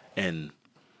 and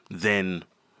then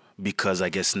because I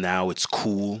guess now it's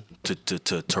cool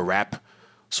to rap,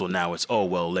 so now it's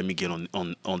let me get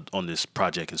on this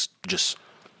project and just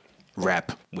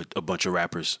rap with a bunch of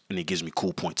rappers, and it gives me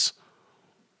cool points.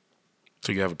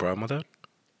 So you have a problem with that?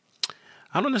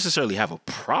 I don't necessarily have a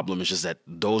problem. It's just that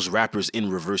those rappers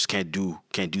in reverse can't do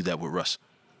that with Russ.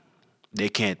 They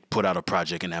can't put out a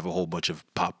project and have a whole bunch of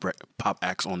pop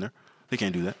acts on there. They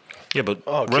can't do that. Yeah, but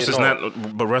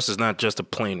Russ is not just a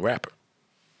plain rapper.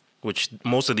 Which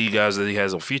most of these guys that he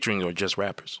has on featuring are just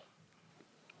rappers.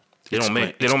 They don't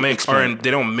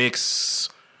mix.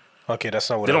 Okay, that's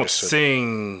not what they I don't understood.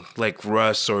 sing like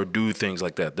Russ or do things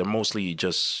like that. They're mostly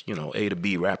just A to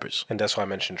B rappers. And that's why I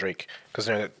mentioned Drake, because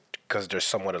they're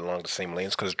somewhat along the same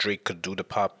lanes. Because Drake could do the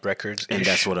pop records, and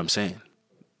that's what I'm saying.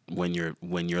 When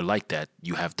you're like that,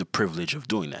 you have the privilege of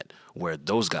doing that. Where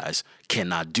those guys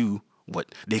cannot do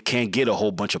what they can't get a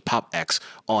whole bunch of pop acts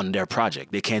on their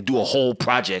project. They can't do a whole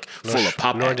project full of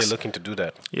pop acts. Nor are they looking to do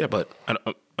that. Yeah, but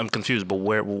I'm confused. But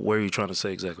where are you trying to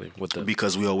say exactly?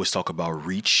 Because we always talk about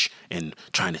reach and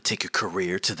trying to take your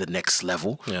career to the next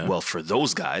level. Yeah. Well, for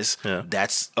those guys,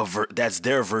 that's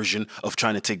their version of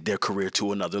trying to take their career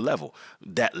to another level.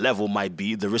 That level might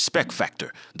be the respect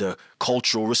factor, the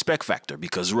cultural respect factor,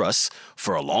 because Russ,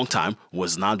 for a long time,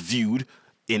 was not viewed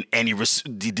in he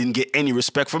didn't get any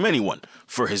respect from anyone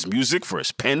for his music, for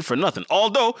his pen, for nothing.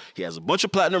 Although he has a bunch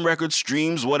of platinum records,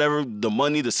 streams, whatever, the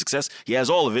money, the success, he has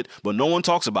all of it, but no one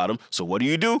talks about him. So what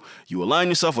do? You align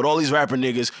yourself with all these rapper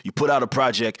niggas, you put out a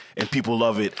project, and people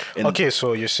love it. And okay,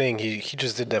 so you're saying he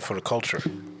just did that for the culture,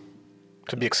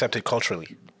 to be accepted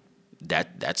culturally.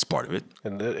 That's part of it.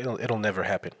 And it'll never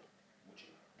happen.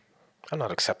 I'm not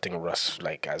accepting Russ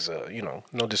as a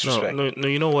no disrespect. No,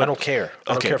 you know what? I don't care.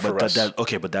 I don't care for Russ.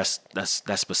 But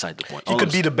that's beside the point. He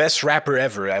could be the best rapper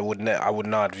ever. I would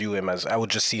not view him as. I would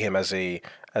just see him as a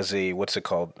what's it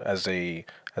called? As a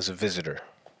visitor.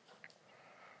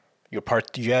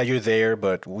 You're there,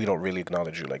 but we don't really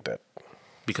acknowledge you like that.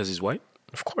 Because he's white?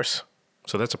 Of course.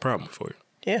 So that's a problem for you.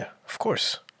 Yeah, of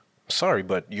course. Sorry,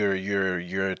 but you're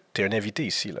t'es un invité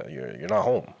ici là. You're not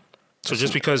home. So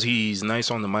just because he's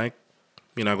nice on the mic,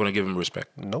 you're not going to give him respect?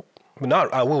 Nope.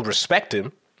 I will respect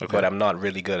him, but I'm not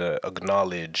really going to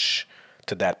acknowledge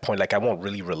to that point. Like, I won't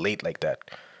really relate like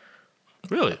that.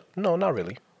 Really? No, not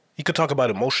really. You could talk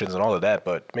about emotions and all of that,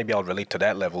 but maybe I'll relate to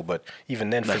that level. But even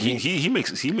then, for me, he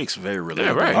makes very relatable.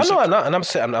 Yeah, right. Oh, no, I'm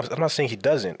not saying he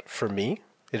doesn't. For me,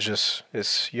 it's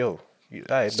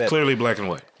clearly black and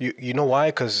white. You know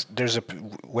why? Because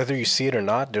whether you see it or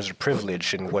not, there's a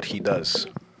privilege in what he does.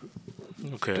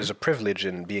 Okay. There's a privilege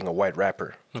in being a white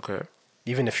rapper. Okay.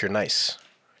 Even if you're nice.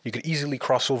 You could easily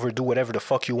cross over, do whatever the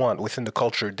fuck you want within the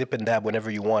culture, dip and dab whenever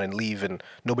you want and leave, and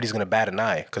nobody's going to bat an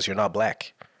eye because you're not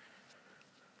black.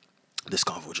 This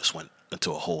convo just went into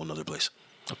a whole nother place.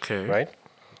 Okay. Right?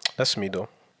 That's me, though.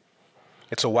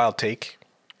 It's a wild take.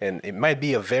 And it might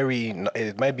be a very.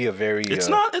 It's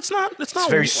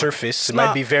very surface. It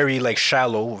might be very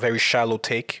very shallow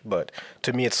take. But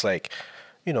to me, it's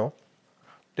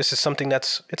this is something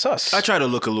it's us. I try to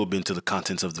look a little bit into the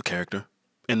contents of the character.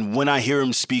 And when I hear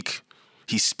him speak,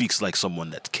 he speaks like someone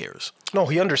that cares. No,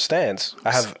 he understands.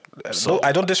 I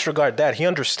don't disregard that. He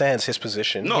understands his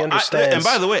position. No, he understands. And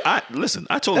by the way, I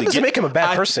totally that doesn't make him a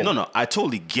bad person. No, I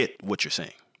totally get what you're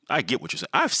saying. I get what you're saying.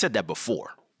 I've said that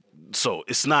before. So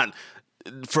it's not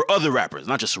for other rappers,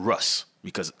 not just Russ.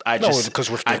 Because I just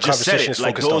said it.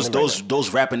 Like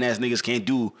those rapping ass niggas can't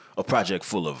do a project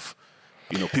full of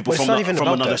people from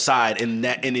another side, and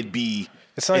it'd be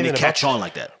catch on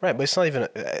like that. Right, but it's not even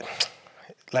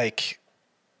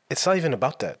it's not even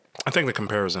about that. I think the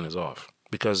comparison is off,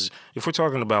 because if we're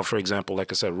talking about, for example,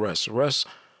 like I said, Russ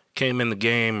came in the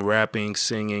game rapping,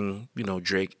 singing,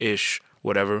 Drake-ish,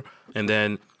 whatever, and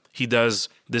then he does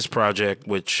this project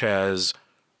which has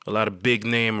a lot of big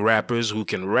name rappers who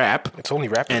can rap. It's only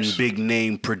rappers and big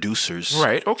name producers.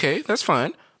 Right? Okay, that's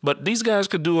fine. But these guys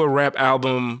could do a rap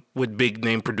album with big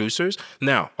name producers.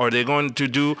 Now, are they going to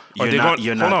do? Hold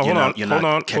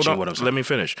on. What I'm saying. Let me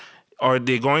finish. Are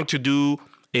they going to do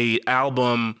a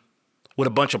album with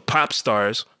a bunch of pop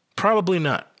stars? Probably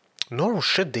not. Nor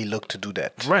should they look to do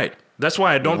that. Right. That's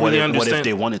why I don't really understand. What if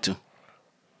they wanted to?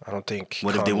 I don't think.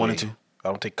 If they wanted to? I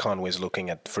don't think Conway's looking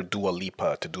for Dua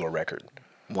Lipa to do a record.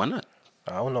 Why not?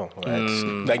 I don't know.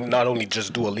 Not only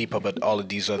just Dua Lipa, but all of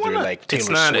these other Taylor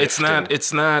Swift.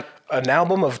 It's not An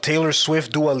album of Taylor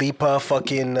Swift, Dua Lipa,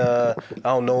 fucking I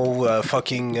don't know,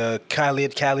 fucking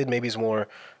Khalid. Maybe it's more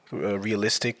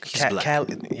realistic.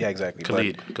 Khalid, yeah, exactly.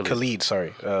 Khalid,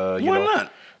 sorry. Why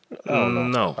not?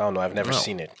 No, I don't know. I've never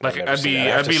seen it. Like I'd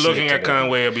be looking at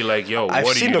Conway. I'd be like, "Yo, what are you doing?"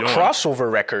 I've seen the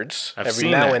crossover records every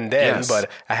now and then,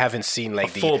 but I haven't seen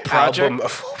like the full project? a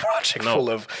full project full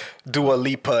of Dua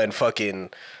Lipa and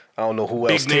fucking I don't know who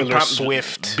else, Taylor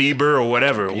Swift, Bieber, or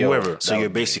whatever, whoever. So you're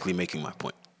basically making my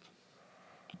point.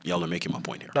 Y'all are making my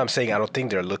point here. No, I'm saying I don't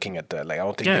think they're looking at that. Like I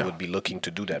don't think they would be looking to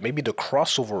do that. Maybe the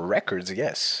crossover records,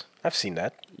 yes, I've seen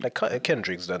that. Like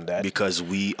Kendrick's done that. Because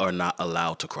we are not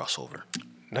allowed to cross over.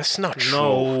 That's not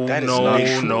true. That is not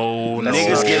true. No.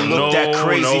 Niggas get looked at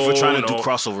crazy for trying to do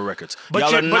crossover records.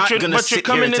 Y'all are not going to sit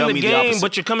here and tell me the opposite.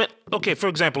 But you're coming. Okay, for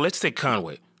example, let's take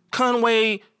Conway.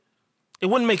 Conway, it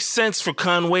wouldn't make sense for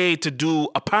Conway to do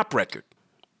a pop record.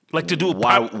 Like to do a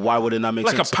pop. Why would it not make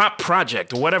sense? Like a pop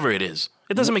project or whatever it is.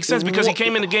 It doesn't make sense because he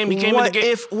came in the game. What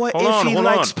if he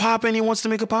likes pop and he wants to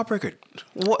make a pop record?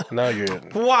 What? No, you're.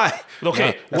 Why?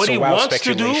 Okay, what he wants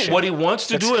to do,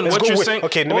 and what you're saying.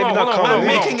 Okay, maybe not Conway. I'm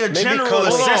making a general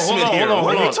assessment here.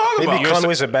 What are you talking about? Maybe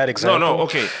Conway's a bad example. No,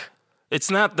 okay.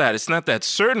 It's not that. It's not that.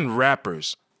 Certain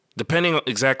rappers, depending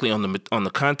exactly on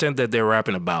the content that they're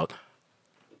rapping about,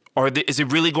 is it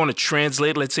really going to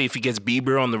translate? Let's say if he gets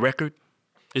Bieber on the record,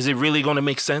 is it really going to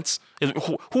make sense?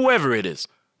 Whoever it is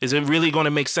it really going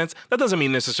to make sense? That doesn't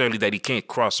mean necessarily that he can't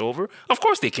cross over. Of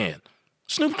course they can.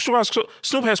 Snoop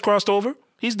has crossed over.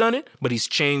 He's done it, but he's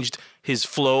changed his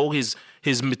flow, his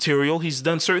material. He's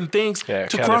done certain things to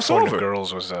cross over. California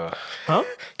Girls was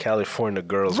California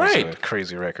Girls was a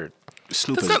crazy record.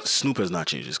 Snoop has not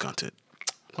changed his content.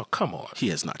 Oh, come on. He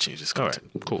has not changed his content.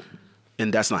 All right, cool.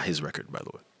 And that's not his record, by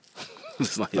the way.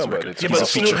 It's not his record. But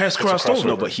Snoop has crossed over.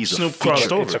 No, but he's Snoop a feature.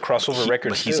 crossed over. It's a crossover record.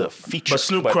 But he's a feature. But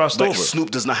Snoop crossed over. Snoop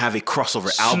does not have a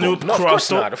crossover album. Snoop No,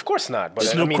 crossed over. of course not. But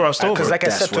Snoop crossed over. Because like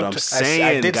That's I said, what I'm saying,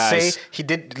 I did guys. say he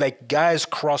did like guys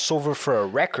cross over for a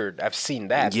record. I've seen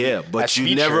that. Yeah, but as you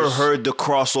features. never heard the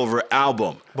crossover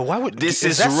album. But why would this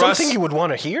is is that Russ? something you would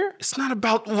want to hear? It's not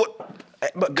about what.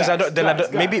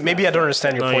 Because maybe I don't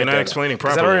understand your No, point. you're not explaining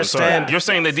properly. I don't understand. You're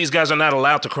saying that these guys are not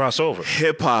allowed to cross over.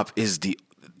 Hip hop is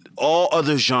all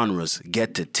other genres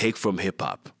get to take from hip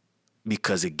hop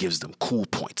because it gives them cool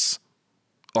points.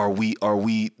 Are we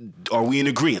in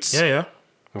agreement? Yeah.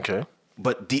 Okay.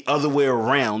 But the other way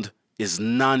around is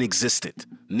non-existent.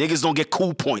 Niggas don't get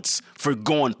cool points for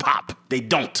going pop. They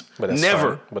don't. But that's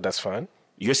Never. Fine. But that's fine.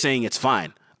 You're saying it's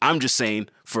fine. I'm just saying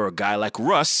for a guy like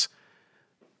Russ,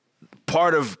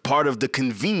 part of the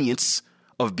convenience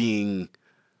of being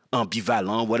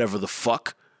ambivalent, whatever the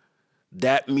fuck,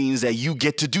 that means that you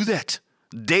get to do that.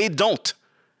 They don't.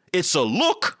 It's a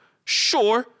look,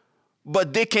 sure,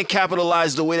 but they can't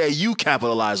capitalize the way that you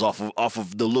capitalize off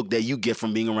of the look that you get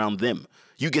from being around them.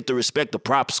 You get to respect the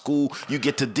prop school. You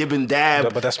get to dib and dab.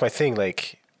 No, but that's my thing.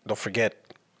 Like, don't forget.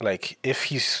 Like, if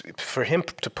he's for him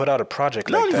to put out a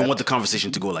project like that. I don't even want the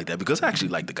conversation to go like that because I actually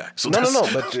like the guy. So no.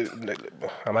 But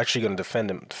I'm actually going to defend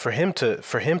him. For him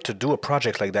to do a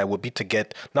project like that would be to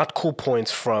get not cool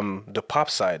points from the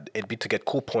pop side. It'd be to get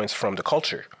cool points from the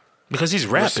culture. Because he's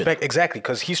rapping. Respect, exactly,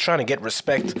 because he's trying to get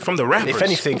respect from the rappers. If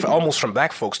anything, almost from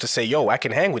black folks to say, "Yo, I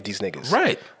can hang with these niggas."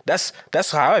 Right.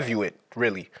 That's how I view it.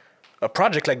 Really. A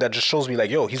project like that just shows me like,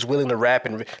 yo, he's willing to rap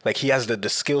and like he has the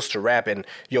skills to rap and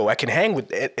yo, I can hang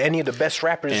with any of the best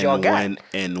rappers y'all got.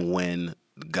 And when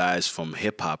guys from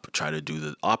hip hop try to do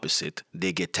the opposite,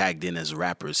 they get tagged in as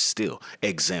rappers still.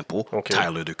 Example,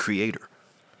 Tyler the Creator.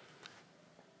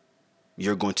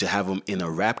 You're going to have him in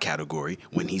a rap category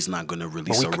when he's not going to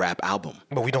release a rap album.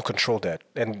 But we don't control that.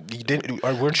 And you didn't.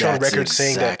 Weren't you on record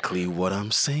saying that? That's exactly what I'm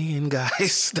saying,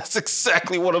 guys. That's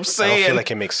exactly what I'm saying. I don't feel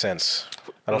like it makes sense.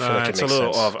 I don't feel like it makes sense. It's a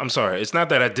little off. I'm sorry. It's not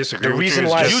that I disagree. The reason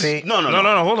why I say no.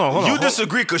 Hold on. You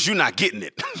disagree because you're not getting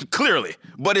it clearly,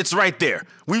 but it's right there.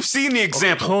 We've seen the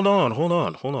example. Okay, hold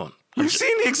on. You've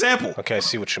seen the example. Okay, I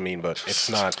see what you mean, but it's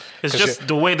not. It's just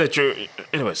the way that you're.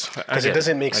 Anyways, because it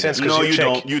doesn't make sense. No, you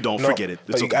don't. You don't. Forget it.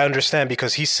 But okay. I understand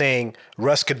because he's saying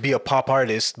Russ could be a pop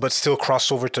artist, but still cross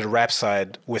over to the rap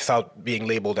side without being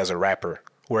labeled as a rapper.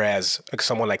 Whereas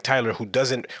someone like Tyler,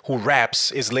 who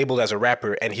raps, is labeled as a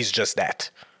rapper, and he's just that,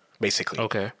 basically.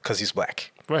 Okay. Because he's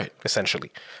black. Right.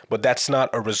 Essentially. But that's not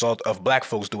a result of black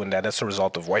folks doing that. That's a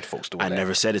result of white folks doing that. I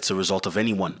never said it's a result of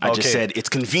anyone. I just said it's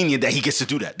convenient that he gets to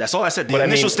do that. That's all I said. The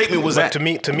initial statement was that. To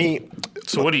me.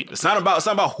 So what do you? It's not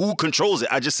about who controls it.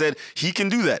 I just said he can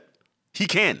do that. He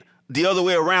can. The other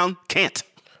way around, can't.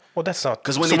 Well, that's not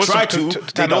because when they try to,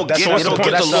 they don't get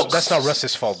the looks. That's not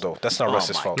Russ's fault, though. That's not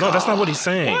Russ's fault. No, that's not what he's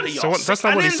saying. That's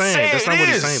not what he's saying. That's not what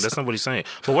he's saying. That's not what he's saying.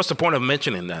 But what's the point of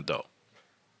mentioning that, though?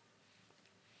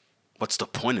 What's the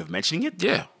point of mentioning it?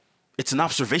 Yeah. It's an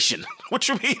observation. What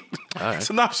you mean? Right. It's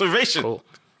an observation. Cool.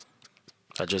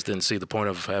 I just didn't see the point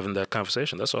of having that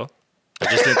conversation. That's all.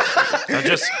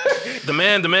 The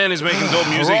man is making dope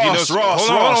music. Ross.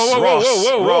 Whoa.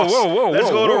 Let's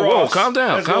go to Ross. Calm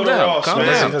down. Calm down.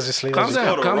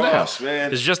 Ross,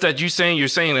 man. It's just that you're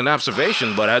saying an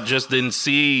observation, but I just didn't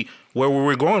see where we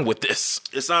were going with this.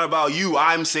 It's not about you.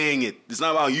 I'm saying it. It's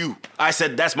not about you. I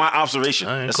said that's my observation.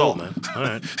 That's cool, all, man. All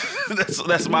right.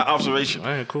 that's my observation. All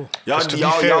right, cool. Y'all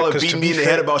are beating me in the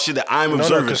head about shit that I'm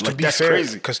observing. Like, that's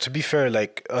crazy. Because to be fair,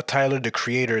 like Tyler, the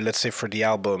creator, let's say for the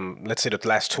album, let's say the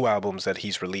last 2 albums that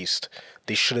he's released,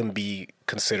 they shouldn't be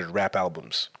considered rap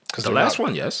albums. The last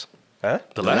one, yes. Huh?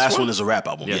 The last one is a rap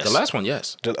album. Yeah, yes. the last one,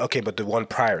 yes. Okay, but the one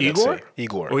prior, Igor?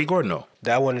 Igor, no.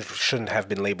 That one shouldn't have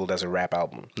been labeled as a rap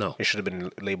album. No. It should have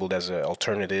been labeled as an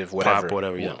alternative, whatever. Pop,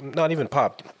 whatever, yeah. Not even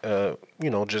pop.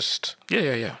 Just...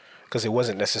 Yeah. Because it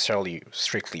wasn't necessarily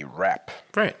strictly rap.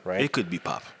 Right. It could be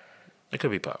pop. It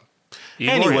could be pop.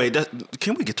 Igor, anyway,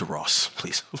 can we get to Ross,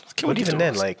 please? But even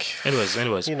then, like... Anyways.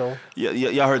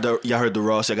 Y'all heard the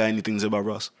Ross. Y'all got anything to say about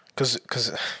Ross? Because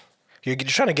you're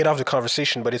trying to get off the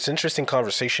conversation, but it's an interesting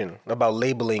conversation about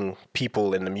labeling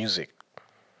people in the music.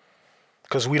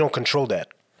 Because we don't control that.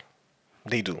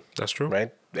 They do. That's true.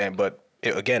 Right? But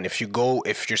again, if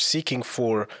you're seeking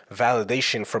for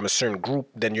validation from a certain group,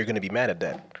 then you're going to be mad at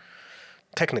that.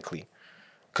 Technically.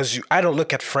 Because I don't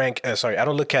look at I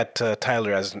don't look at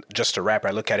Tyler as just a rapper.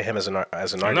 I look at him as an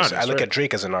artist. I look at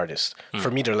Drake as an artist.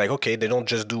 For me, they're like, okay, they don't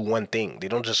just do one thing. They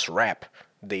don't just rap.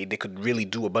 They could really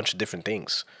do a bunch of different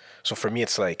things. So for me,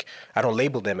 it's like, I don't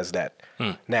label them as that.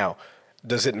 Now,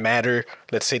 does it matter?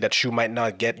 Let's say that you might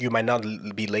not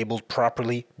be labeled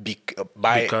properly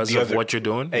because of what you're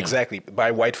doing. Exactly, by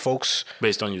white folks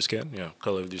based on your skin,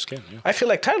 color of your skin. Yeah. I feel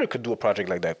like Tyler could do a project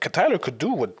like that. Tyler could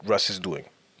do what Russ is doing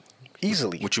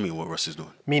easily. What you mean? What Russ is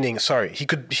doing? Meaning, he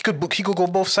could go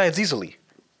both sides easily.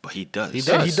 But he does. He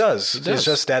does. It's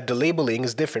just that the labeling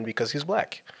is different because he's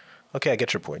black. Okay, I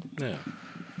get your point. Yeah.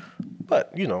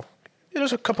 But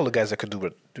there's a couple of guys that could do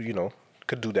it.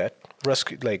 Could do that. Russ,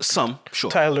 some, sure.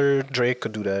 Tyler, Drake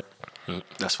could do that.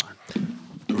 That's fine.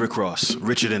 Rick Ross,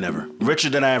 richer than ever, richer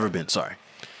than I ever been. Sorry,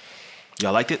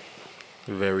 y'all liked it?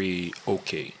 Very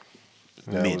okay.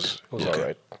 Yeah, Mid. It was all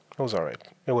right. It was all right.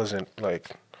 It wasn't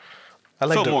like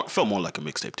felt more like a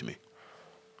mixtape to me.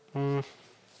 I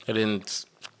didn't.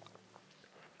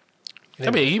 I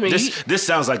mean, this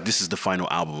sounds like this is the final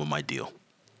album of my deal.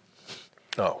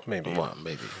 Oh, maybe. Well,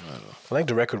 maybe. I don't know. I like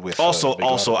the record with.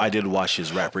 Also, I did watch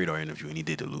his Rap Radar interview, and he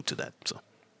did allude to that. So.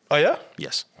 Oh yeah.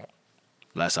 Yes.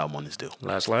 Last album on his deal.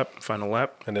 Last lap, final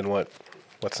lap, and then what?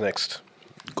 What's next?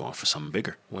 Going for something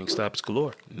bigger. Wingstops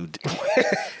galore.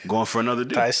 Going for another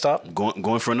deal. Thigh stop.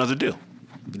 Going for another deal.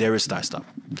 There is Thigh Stop.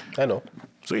 I know.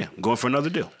 So yeah, going for another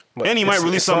deal. But and he might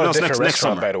release something else next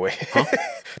summer. By the way, huh?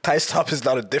 Thigh Stop is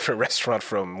not a different restaurant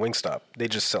from Wingstop. They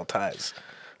just sell ties.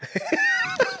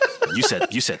 You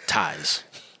said ties.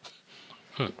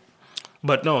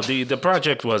 But no, the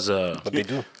project was. But they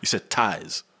do. You said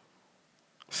ties.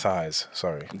 Thighs.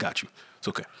 Sorry. Got you. It's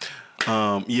okay.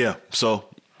 Yeah. So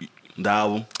the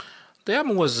album. The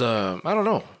album was. I don't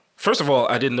know. First of all,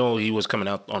 I didn't know he was coming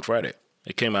out on Friday.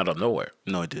 It came out of nowhere.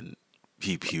 No, it didn't.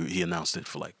 He announced it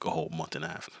for like a whole month and a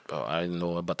half. Oh, I didn't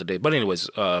know about the date. But anyways.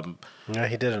 Yeah,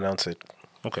 he did announce it.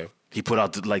 Okay. He put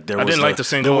out I didn't like the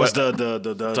single. There was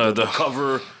the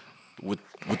cover with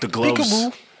the gloves.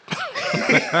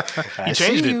 He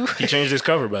changed it. He changed his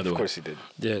cover, by the way. Of course he did.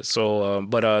 Yeah. So,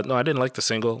 but no, I didn't like the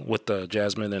single with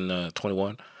Jasmine and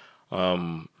 21.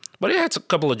 But it had a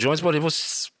couple of joints, but it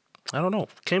was, I don't know,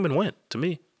 came and went to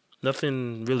me.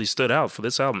 Nothing really stood out for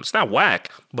this album. It's not whack,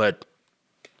 but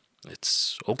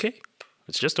it's okay.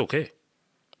 It's just okay.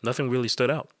 Nothing really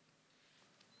stood out.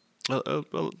 I've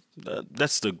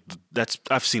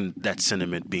seen that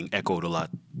sentiment being echoed a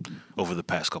lot over the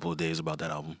past couple of days about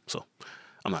that album, so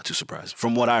I'm not too surprised.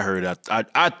 From what I heard,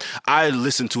 I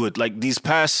listened to it like these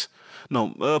past.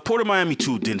 No, Port of Miami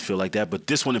 2 didn't feel like that, but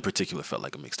this one in particular felt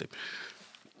like a mixtape.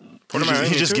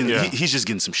 He's just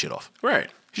getting some shit off. Right.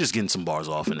 He's just getting some bars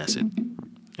off, and that's it.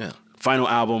 Yeah. Final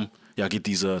album. Y'all get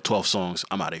these 12 songs.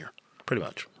 I'm out of here. Pretty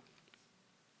much.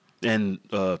 And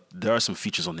there are some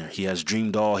features on there. He has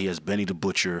Dream Doll. He has Benny the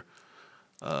Butcher.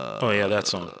 Oh yeah, that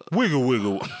song. Wiggle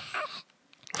Wiggle.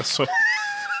 That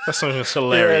song is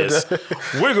hilarious.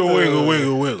 Wiggle Wiggle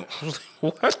Wiggle Wiggle.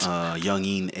 What?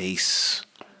 Young Ace.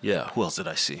 Yeah. Who else did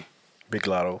I see? Big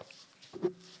Lotto.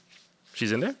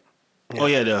 She's in there? Oh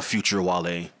yeah, the Future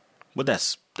Wale. But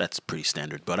that's pretty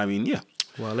standard. But I mean, yeah.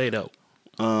 Well, laid out.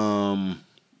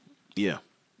 Yeah.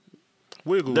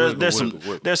 Wiggle, There's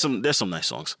some nice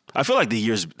songs. I feel like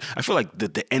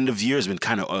the end of the year has been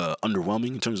kind of underwhelming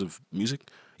in terms of music.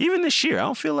 Even this year, I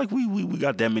don't feel like we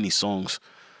got that many songs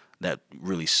that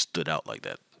really stood out like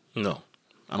that. No.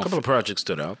 A couple of projects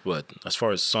stood out, but as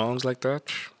far as songs like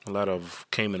that, a lot of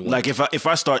came and went. Like if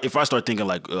I start thinking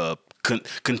like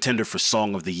contender for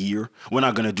song of the year, we're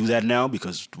not gonna do that now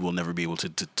because we'll never be able to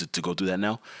go through that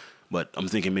now. But I'm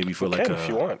thinking maybe for like if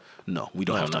you want. No, we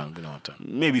don't have time. We don't have time.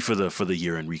 Maybe for the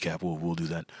year end recap, we'll do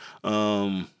that.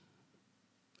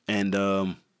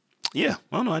 Yeah,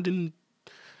 I don't know. I didn't.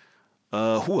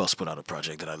 Who else put out a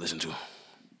project that I listened to?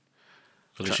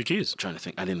 Alicia Keys. Trying to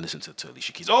think. I didn't listen to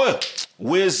Alicia Keys. Oh, yeah.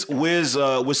 Wiz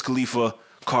Khalifa,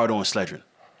 Cardo, and Sledgen.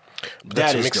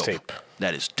 That's a mixtape.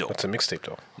 That is dope. That's a mixtape,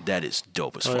 though. That is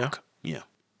dope as fuck. Yeah.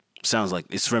 Sounds like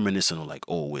it's reminiscent of like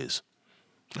old Wiz.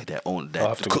 Like that I'll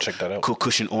have to go check that out.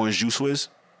 Cushion Orange Juice Wiz.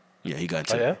 Yeah, he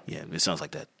got into yeah, it sounds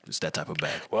like that. It's that type of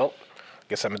bag. Well,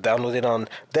 guess I'm download it on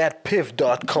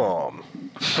thatpiff.com.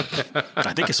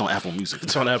 I think it's on Apple Music.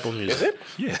 It's on Apple Music. Is it?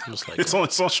 Yeah. It's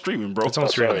on streaming, bro. It's on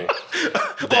streaming.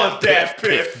 On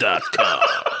thatpiff.com.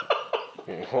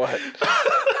 What?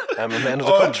 I'm a man of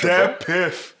the country.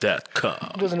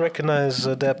 thatpiff.com. Who doesn't recognize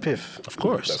Dat Piff? Of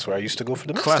course. That's where I used to go for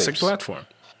the Classic mixtapes. platform.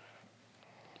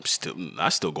 I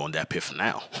still go on that Piff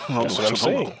now. That's what I'm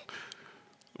saying.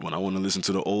 When I want to listen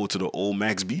to the old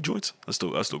Max B joints, I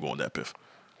still go on that Piff.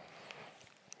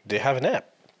 They have an app.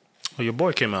 Well, your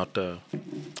boy came out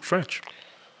French.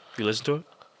 You listen to it?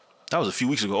 That was a few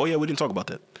weeks ago. Oh yeah, we didn't talk about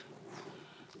that.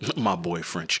 My boy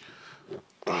French.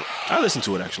 I listened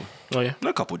to it actually. Oh yeah,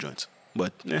 a couple joints,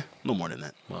 but no more than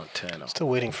that. Montana. Still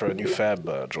waiting for a new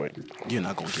Fab joint. You're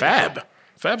not gonna get Fab. it.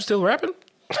 Fab still rapping?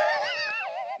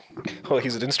 Oh,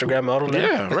 he's an Instagram model now?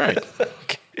 Yeah, right.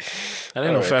 I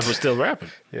didn't know Fab was still rapping.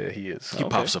 Yeah, he is. He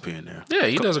pops up here and there. Yeah,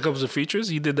 he does a couple of features.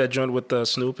 He did that joint with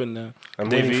Snoop and I'm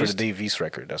Dave waiting for East. the Dave East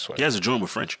record, that's why. He has a joint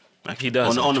with French. Actually. He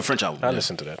does. On the French album. I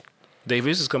listened to that. Dave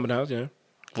East is coming out, yeah.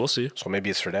 We'll see. So maybe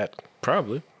it's for that.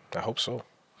 Probably. I hope so.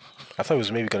 I thought he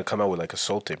was maybe going to come out with like a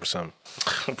soul tape or something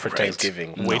for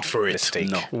Thanksgiving. Wait for it. Mistake.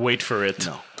 No. Wait for it.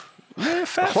 No. Man,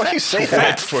 Why do you say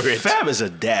that? Fab is a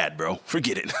dad, bro.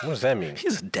 Forget it. What does that mean?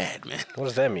 He's a dad, man. What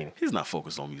does that mean? He's not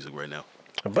focused on music right now.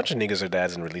 A bunch of niggas are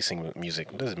dads and releasing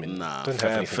music. Doesn't mean doesn't have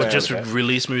Fab- anything But to do just with that.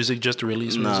 release music, just to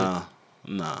release music.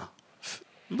 Nah.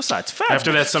 Besides, Fab.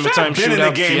 After that summertime Fab been in the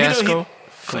shootout game. You know, fiasco.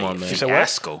 Come on, man. You said what?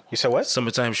 Fiasco. You said what?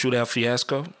 Summertime shootout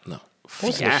fiasco? No.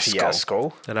 Wasn't a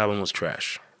fiasco. That album was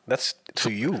trash. That's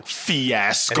to you. And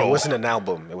Fiasco. it wasn't an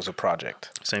album. It was a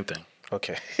project. Same thing.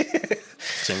 Okay.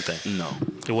 Same thing. No.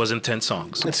 It wasn't 10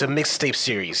 songs. It's a mixtape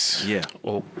series. Yeah.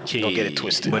 Okay. Don't get it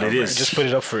twisted. But it is. He just put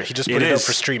it up for. He just It put it up is.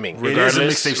 for streaming. It is a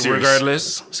Regardless, mixtape series.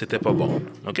 regardless, c'était pas bon.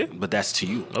 Okay? But that's to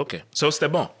you. Okay. So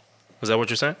c'était bon. Is that what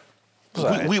you're saying?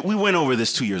 We went over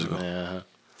this 2 years ago. Yeah.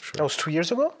 That was 2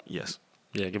 years ago. Yes.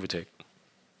 Yeah, give or take.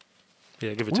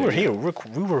 Yeah, give or We take. were here.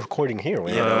 We were recording here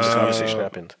when this conversation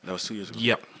happened. That was 2 years ago.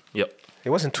 Yep. It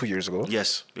wasn't 2 years ago.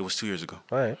 Yes, it was 2 years ago.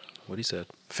 All right. What he said.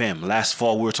 Fam, last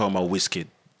fall we were talking about Wizkid.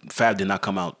 Fab did not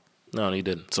come out, No, he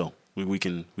didn't. so we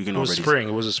can It was already. spring.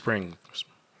 It was a spring.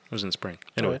 It was in spring.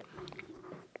 Anyway.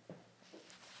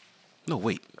 No,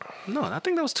 wait. No, I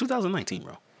think that was 2019,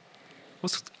 bro.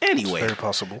 Anyway. Very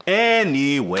possible.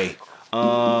 Anyway,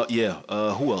 yeah.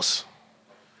 Who else?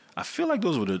 I feel like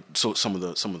those were some of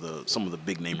the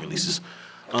big name releases.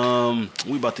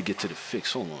 We about to get to the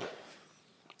fix. Hold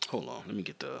on. Let me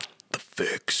get the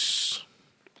fix.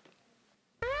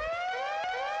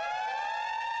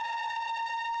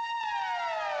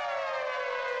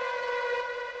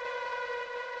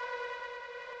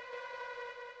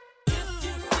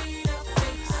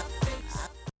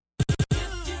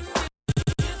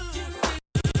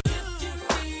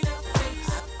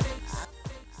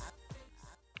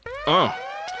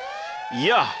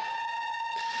 Yeah.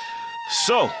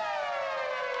 So,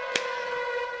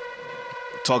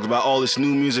 talked about all this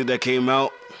new music that came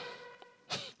out.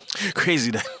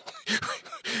 Crazy that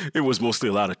it was mostly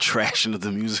a lot of trash into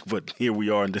the music, but here we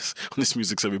are on this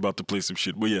music set. We're about to play some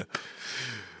shit. But yeah.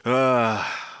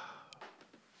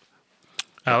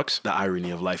 Alex? The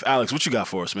irony of life. Alex, what you got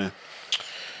for us, man?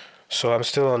 So I'm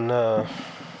still on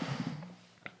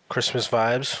Christmas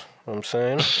vibes. You know what I'm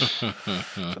saying?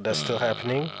 So that's still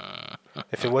happening.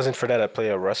 If it wasn't for that, I'd play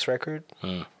a Russ record.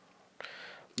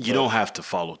 You don't have to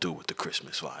follow through with the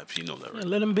Christmas vibes. You know that, right?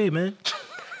 Let him be, man.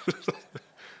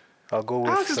 I'll go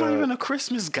with. Alex is not even a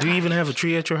Christmas guy. Do you even have a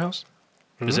tree at your house?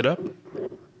 Is it up?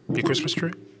 Your Christmas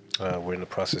tree? We're in the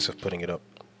process of putting it up,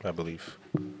 I believe.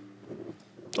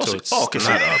 Okay,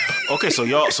 so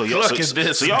y'all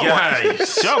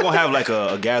gonna have like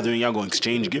a gathering. Y'all gonna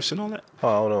exchange gifts and all that. Oh,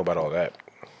 I don't know about all that.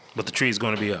 But the tree is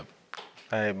going to be up.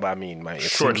 I mean, it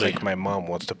seems like my mom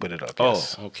wants to put it up.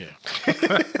 Yes. Oh, okay.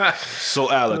 So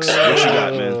Alex, what you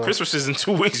got, man? Christmas is in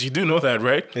 2 weeks. You do know that,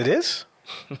 right? It is?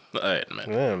 All right, man.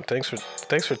 Yeah, thanks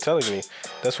for telling me.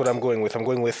 That's what I'm going with. I'm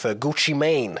going with Gucci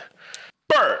Mane.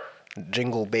 Burr.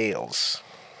 Jingle Bells.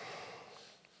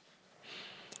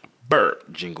 Burr.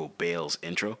 Jingle Bells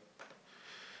intro.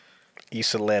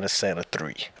 East Atlanta Santa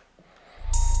 3.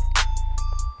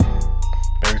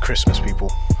 Merry Christmas,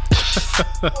 people.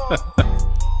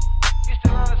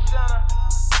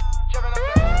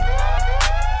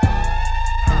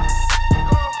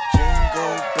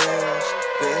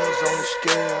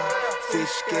 Fish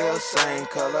scale, same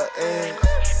color egg.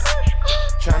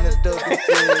 Tryna duck the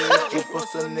fish, you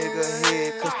bust a nigga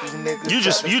head, cause these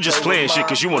niggas. You just playing shit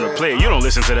cause you wanna play it. You don't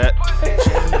listen to that.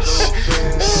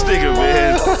 Stick it,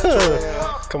 man.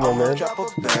 Come on, man. Drop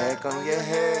a bag on your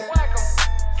head.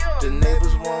 The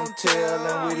neighbors won't tell,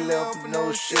 and we left with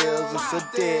no shells. It's a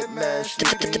dead man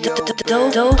sleeping in your bed.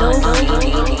 Jingle,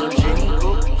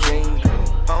 jingle,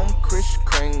 I'm Chris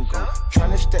Kringle.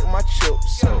 Tryna stack my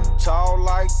chips up, tall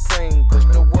like Pringles.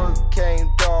 The work came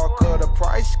darker, the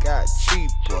price got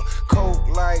cheaper. Coke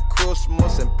like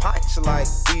Christmas and pints like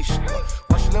Easter.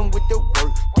 Washing with the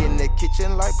work, get in the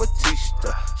kitchen like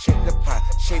Batista. Shake the pot,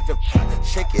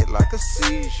 shake it like a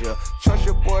seizure. Charge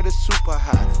your boy the super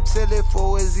high, sell it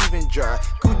for it's even dry.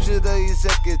 Gucci the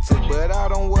executive, but I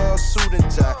don't wear a suit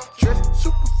and tie. Dress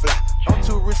super fly, I'm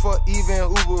too rich for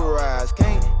even Uber rides.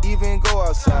 Can't even go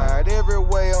outside, every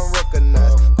way I'm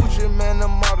recognized. Gucci man, the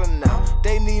model now,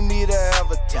 they need me to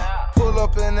advertise. Pull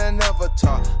up in an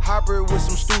avatar, hybrid with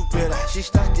some stupid eyes. She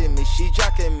stalking me, she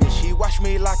jocking me, she watch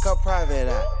me like a private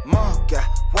eye. Mom guy,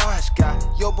 wise guy,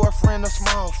 your boyfriend a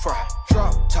small fry.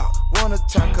 Drop top, one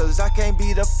time, cause I can't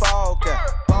be the fall guy.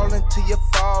 Ballin' till you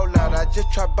fall out, I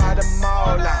just try buy them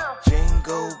all out.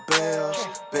 Jingle bells,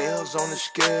 bells on the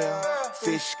scale.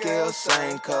 Fish scale,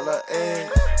 same color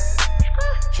egg.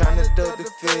 Tryna duck the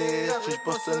fish, just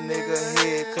bust a nigga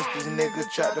head, cause these niggas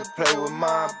try to play with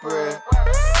my bread.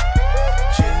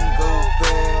 Jingle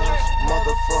bells,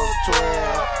 motherfucker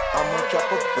 12. I'ma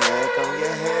drop a bag on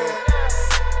your head.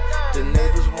 The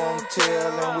neighbors won't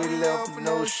tell, and we left with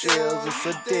no shells. It's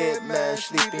a dead man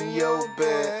sleep in your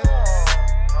bed.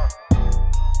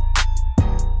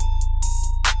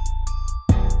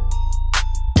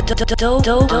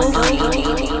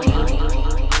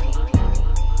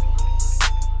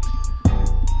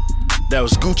 That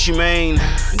was Gucci Mane,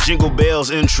 Jingle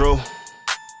Bells intro.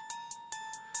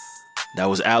 That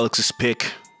was Alex's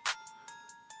pick.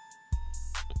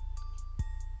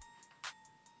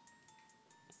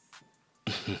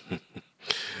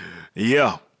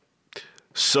 Yeah.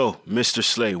 So, Mr.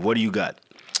 Slay, what do you got?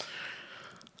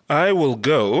 I will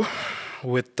go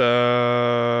with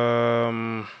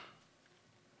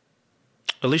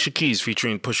Alicia Keys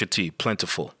featuring Pusha T,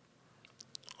 Plentiful,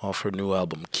 off her new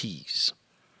album, Keys.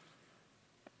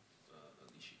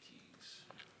 Alicia Keys.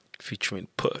 Featuring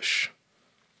Push.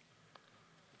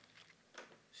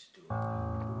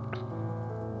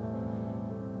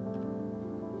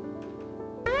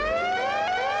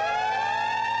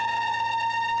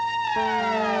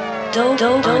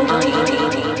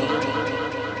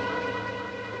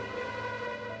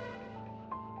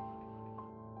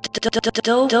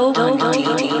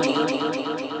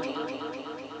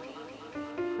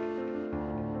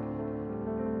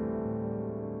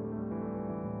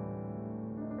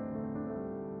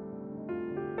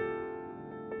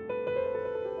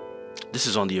 This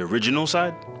is on the original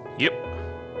side? Yep.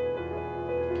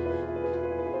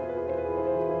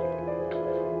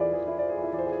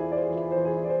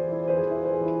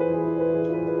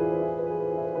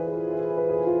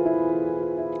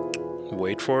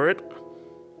 Wait for it.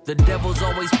 The devil's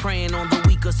always preying on the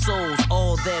weaker souls.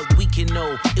 All that we can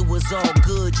know, it was all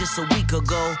good just a week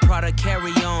ago. Prada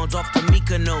carry-ons off the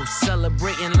Mykonos,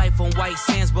 celebrating life on white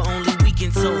sands, but only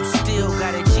weekend souls. Still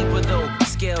got it cheaper though,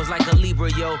 scales like a Libra,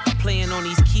 yo. Playing on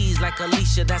these keys like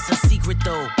Alicia, that's a secret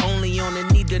though. Only on the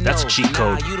need to know. That's a cheat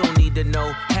code. Nah, you don't need to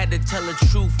know. Had to tell the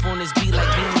truth on this beat like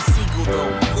Beanie Siegel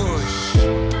though. Push.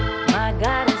 My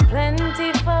God is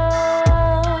plentiful.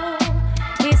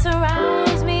 He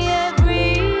surrounds me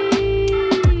every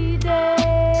day.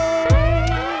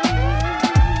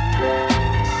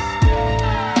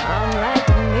 I'm like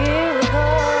a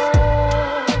miracle.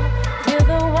 Feel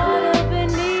the water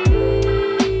beneath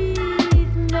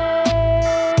me.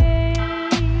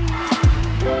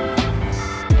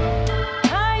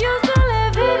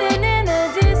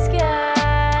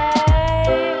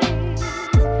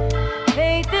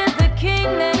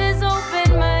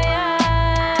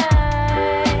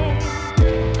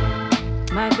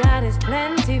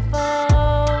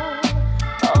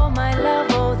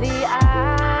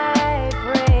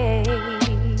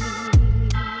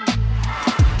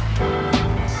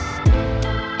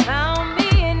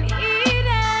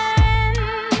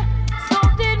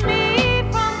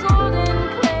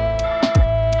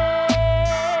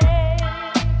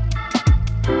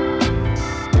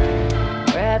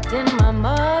 rest in my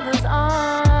mother's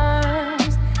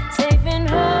arms, safe in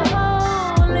her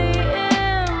holy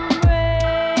embrace.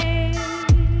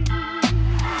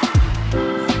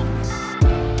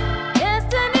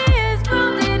 Destiny is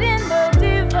rooted in the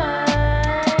divine.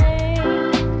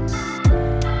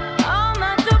 All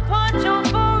my departure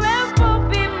forever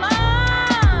be mine.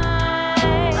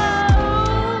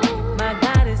 Oh, my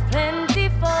God is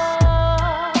plentiful.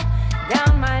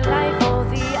 Down my life, oh,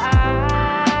 the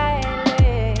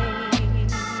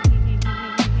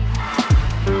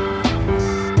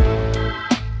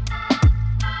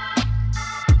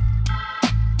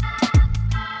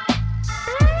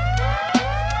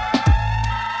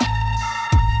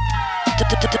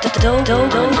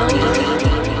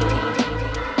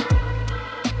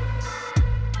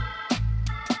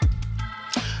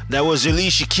That was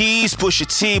Alicia Keys, Pusha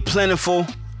T, Plentiful,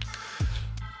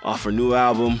 off her new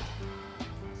album,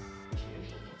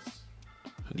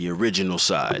 The Original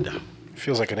Side.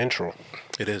 Feels like an intro.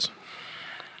 It is.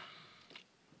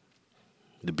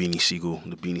 The Beanie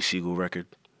Siegel record.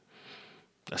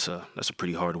 That's a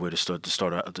pretty hard way to start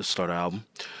an album.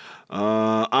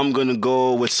 I'm gonna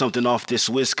go with something off this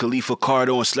Wiz Khalifa,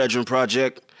 Cardo, and Sledgehammer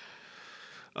project.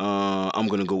 I'm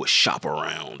gonna go with Shop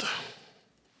Around.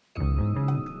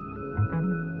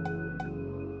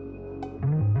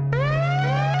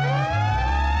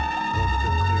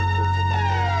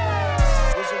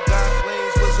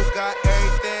 Whistle got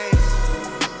everything.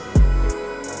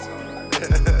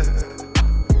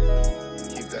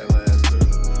 Keep that last too.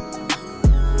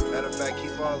 Matter of fact,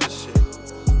 keep all this shit.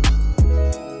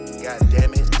 God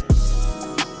damn it.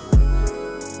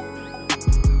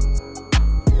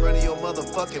 In front of your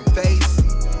motherfucking face.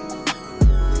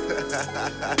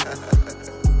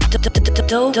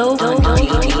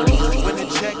 When the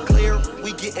check clear,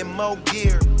 we getting more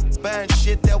gear. Buying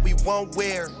shit that we won't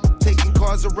wear. Taking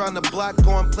cars around the block,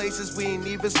 going places we ain't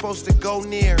even supposed to go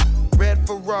near. Red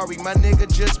Ferrari, my nigga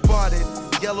just bought it.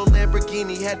 Yellow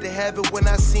Lamborghini, had to have it when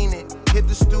I seen it. Hit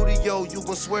the studio, you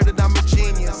gon' swear that I'm a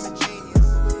genius.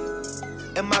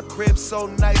 And my crib's so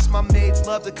nice, my maids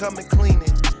love to come and clean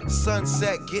it.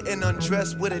 Sunset, getting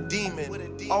undressed with a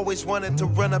demon. Always wanted to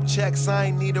run up checks, I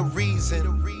ain't need a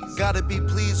reason. Gotta be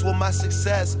pleased with my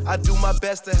success. I do my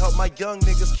best to help my young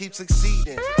niggas keep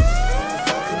succeeding. If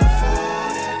I can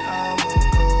afford it, I will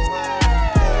go out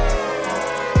and pay for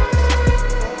it.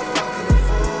 If I can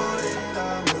afford it, I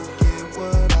will get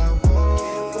what I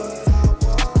want.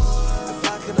 If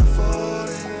I can afford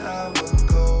it, I will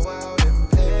go out and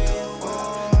pay for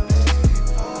it.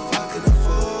 If I can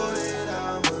afford it, I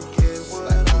will get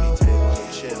what I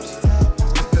want. Chips.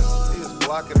 He was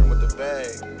blocking him with the bag.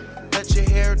 Let your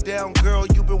hair down, girl,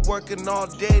 you been working all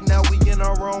day, now we in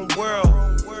our own world.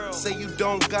 Say you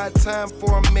don't got time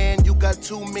for a man, you got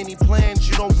too many plans,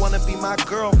 you don't wanna be my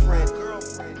girlfriend.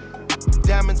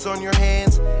 Diamonds on your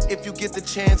hands, if you get the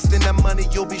chance, then that money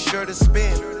you'll be sure to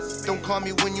spend. Don't call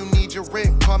me when you need your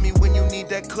rent, call me when you need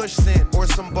that kush scent or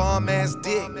some bomb ass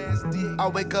dick. I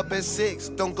wake up at 6,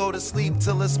 don't go to sleep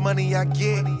till it's money I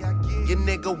get. Your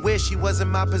nigga wish he was in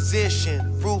my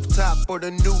position. Rooftop or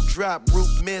the new drop,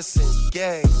 roof missing.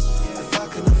 Gang. If I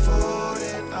can afford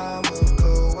it, I will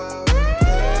go out and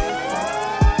pay for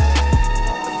it.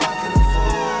 If I can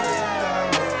afford it, I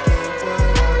will get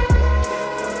what I want.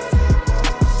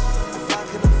 If I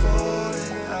can afford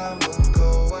it, I will go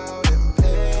out and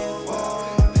pay for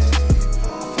it.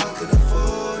 If I can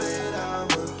afford it, I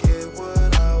will get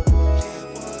what I want.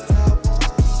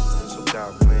 So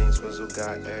got wings, Wizzle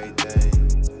got everything.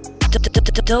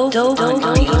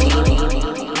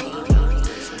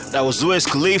 That was Wiz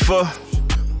Khalifa.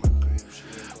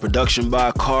 Production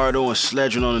by Cardo and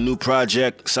Sledgehammer on a new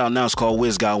project. It's out now. It's called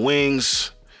Wiz Got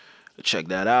Wings. Check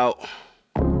that out.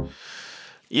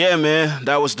 Yeah, man.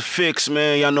 That was The Fix,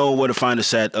 man. Y'all know where to find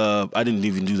us at. I didn't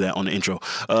even do that on the intro.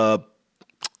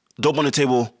 Dope on the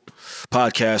Table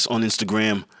podcast on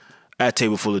Instagram. At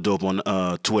Table Full of Dope on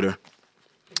Twitter.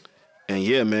 And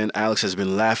yeah, man, Alex has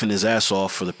been laughing his ass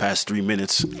off for the past 3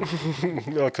 minutes.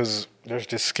 No, because there's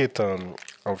this skit on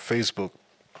Facebook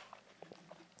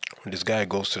where this guy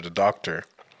goes to the doctor,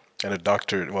 and the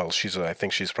doctor, well, I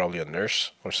think she's probably a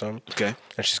nurse or something. Okay.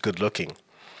 And she's good looking.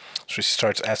 So she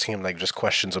starts asking him, like, just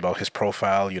questions about his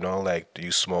profile, you know, like, do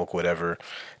you smoke, whatever.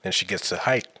 Then she gets to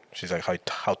height. She's like,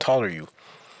 how tall are you?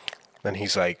 Then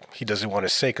he's like, he doesn't want to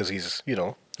say because he's, you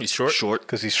know. He's short? Short.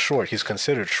 Because he's short. He's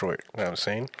considered short. You know what I'm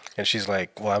saying? And she's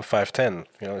like, well, I'm 5'10". You know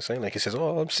what I'm saying? Like, he says,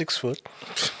 oh, I'm 6 foot.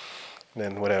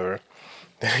 Then whatever.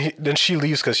 Then she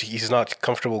leaves because he's not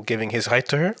comfortable giving his height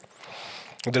to her.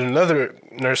 And then another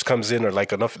nurse comes in, or like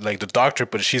the doctor,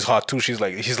 but she's hot too. He's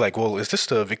like, well, is this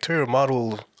the Victoria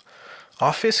model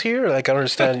office here? Like, I don't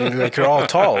understand. Like, you're all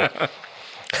tall.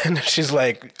 And she's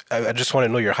like, I just want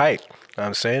to know your height. You know what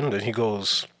I'm saying? Then he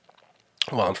goes,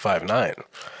 well, I'm 5'9".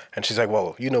 And she's like,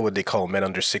 well, you know what they call men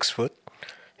under 6 foot?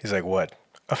 He's like, what?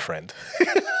 A friend.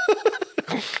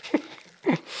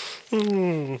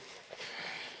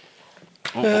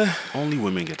 Only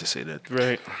women get to say that.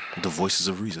 Right. The voices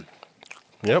of reason.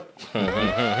 Yep.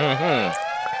 The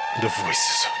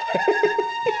voices.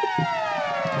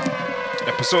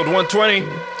 Episode 120.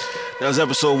 That was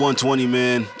episode 120,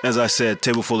 man. As I said,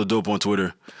 Table Full of Dope on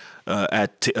Twitter.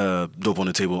 At Dope on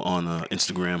the Table on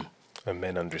Instagram. A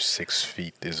man under 6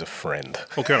 feet is a friend.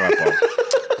 Okay,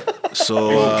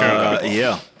 So,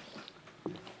 yeah.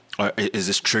 Is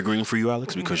this triggering for you,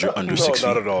 Alex? Because you're under 6 feet?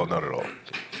 Not at all. Not at all.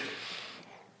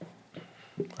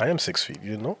 I am 6 feet.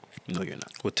 You know? No, you're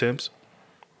not. With Tim's?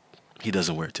 He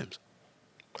doesn't wear Tim's.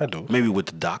 I do. Maybe with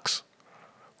the Docs.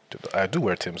 I do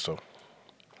wear Tim's, though.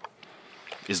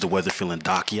 Is the weather feeling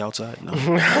docky outside? No.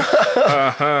 Not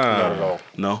at all.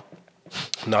 No?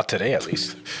 Not today, at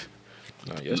least.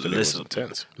 No, yesterday was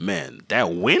intense. Man,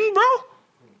 that wind, bro?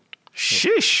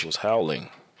 Sheesh. It was howling.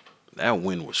 That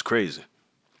wind was crazy.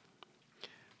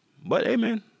 But hey,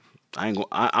 man,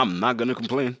 I'm not gonna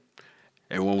complain.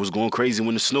 Everyone was going crazy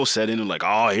when the snow set in. Like,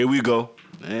 oh, here we go,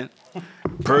 man.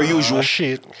 Per usual.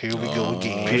 Shit, here we go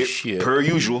again. Per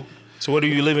usual. So what are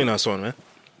you leaving us on, man?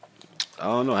 I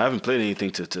don't know. I haven't played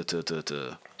anything to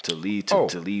leave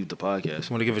the podcast.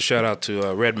 I want to give a shout out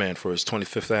to Redman for his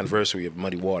 25th anniversary of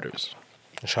Muddy Waters.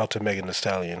 Shout out to Megan Thee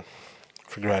Stallion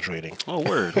for graduating. Oh,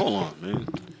 word. Hold on, man.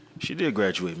 She did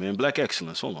graduate, man. Black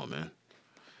excellence. Hold on, man.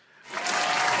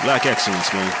 Black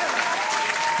excellence, man.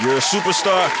 You're a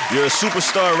superstar. You're a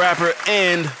superstar rapper,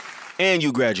 and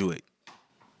you graduate.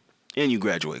 And you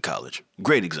graduate college.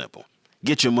 Great example.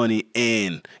 Get your money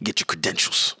and get your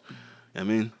credentials. I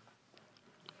mean,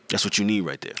 that's what you need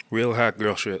right there. Real hot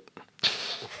girl shit.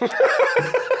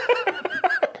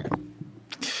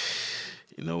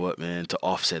 You know what, man? To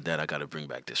offset that, I got to bring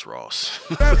back this Ross.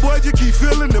 That boy, you keep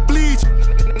feeling the bleach.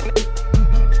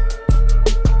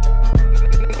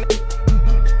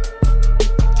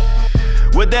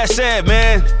 With that said,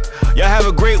 man, y'all have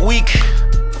a great week.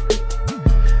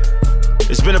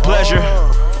 It's been a pleasure.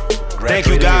 Thank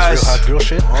you, guys. Hot girl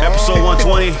shit. Episode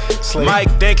 120. Mike,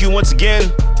 thank you once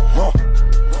again.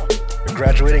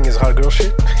 Graduating is hot girl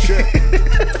shit.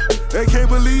 They can't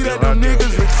believe that them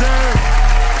niggas return.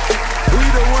 We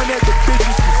the one that the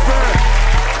bitches prefer.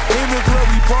 In the club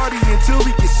we party until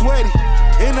we get sweaty.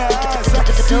 In the eyes I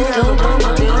can see that the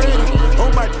mama ready.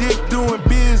 On my dick doing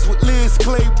biz with Liz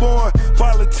Claiborne.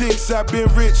 Politics, I've been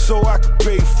rich so I could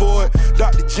pay for it.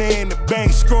 Dr. J in the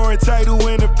bank, scoring title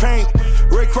in the paint.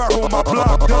 Ray Kroc on my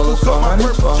block, double cup my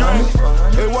purple drink.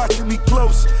 They watching me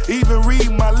close, even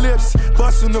reading my lips.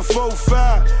 Busting the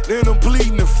 4-5, then I'm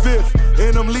pleading the 5th.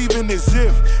 And I'm leaving as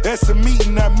if that's a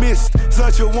meeting I missed.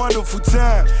 Such a wonderful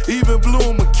time, even blew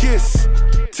him a kiss.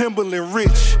 Timberland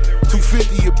rich,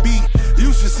 250 a beat.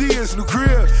 You should see his new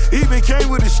crib, even came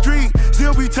with the street.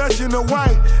 Still be touching the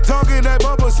white, talking that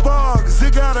Bubba Sparks.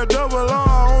 It got a double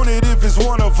R on it if it's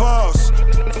one of us.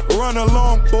 Run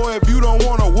along, boy, if you don't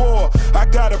want a war. I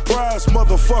got a prize,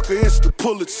 motherfucker, it's the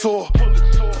Pulitzer.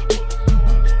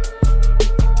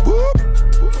 Whoop.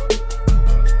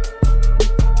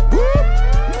 Whoop.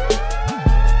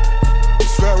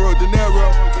 Sparrow De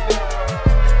Niro.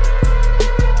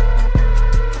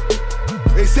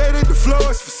 They say that the flow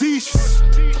is facetious.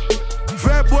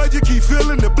 Fat boy, you keep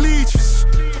feeling the bleachers.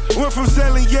 Went from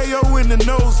selling yayo in the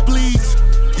nosebleeds.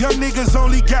 Young niggas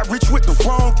only got rich with the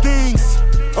wrong things.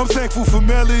 I'm thankful for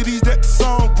melodies that the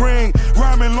song bring.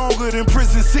 Rhyming longer than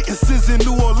prison sentences in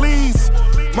New Orleans.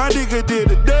 My nigga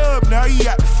did a dub, now he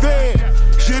out the fed.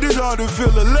 Shit is hard to feel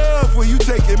the love when you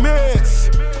taking meds.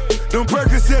 Them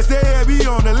Percocets, they had me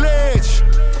on the ledge.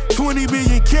 20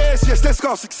 million cash, yes, that's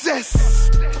called success.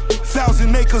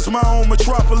 1,000 acres, my own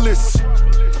metropolis.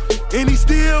 And he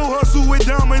still hustle with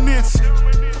dominance.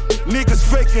 Niggas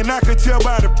faking, I could tell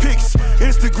by the pics.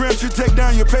 Instagram should take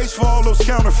down your page for all those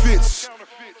counterfeits.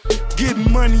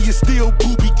 Getting money is still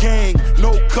booby gang.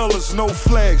 No colors, no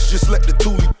flags, just let the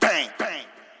toolie bang, bang.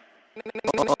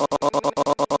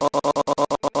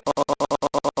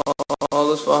 All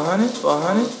this for hundreds, for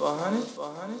hundreds, for hundreds,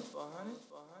 for hundreds, for hundreds,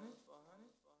 for hundreds, for hundreds, for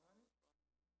hundreds.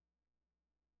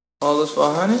 All this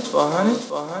for hundreds, for hundreds,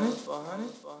 for hundreds, for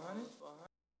hundreds.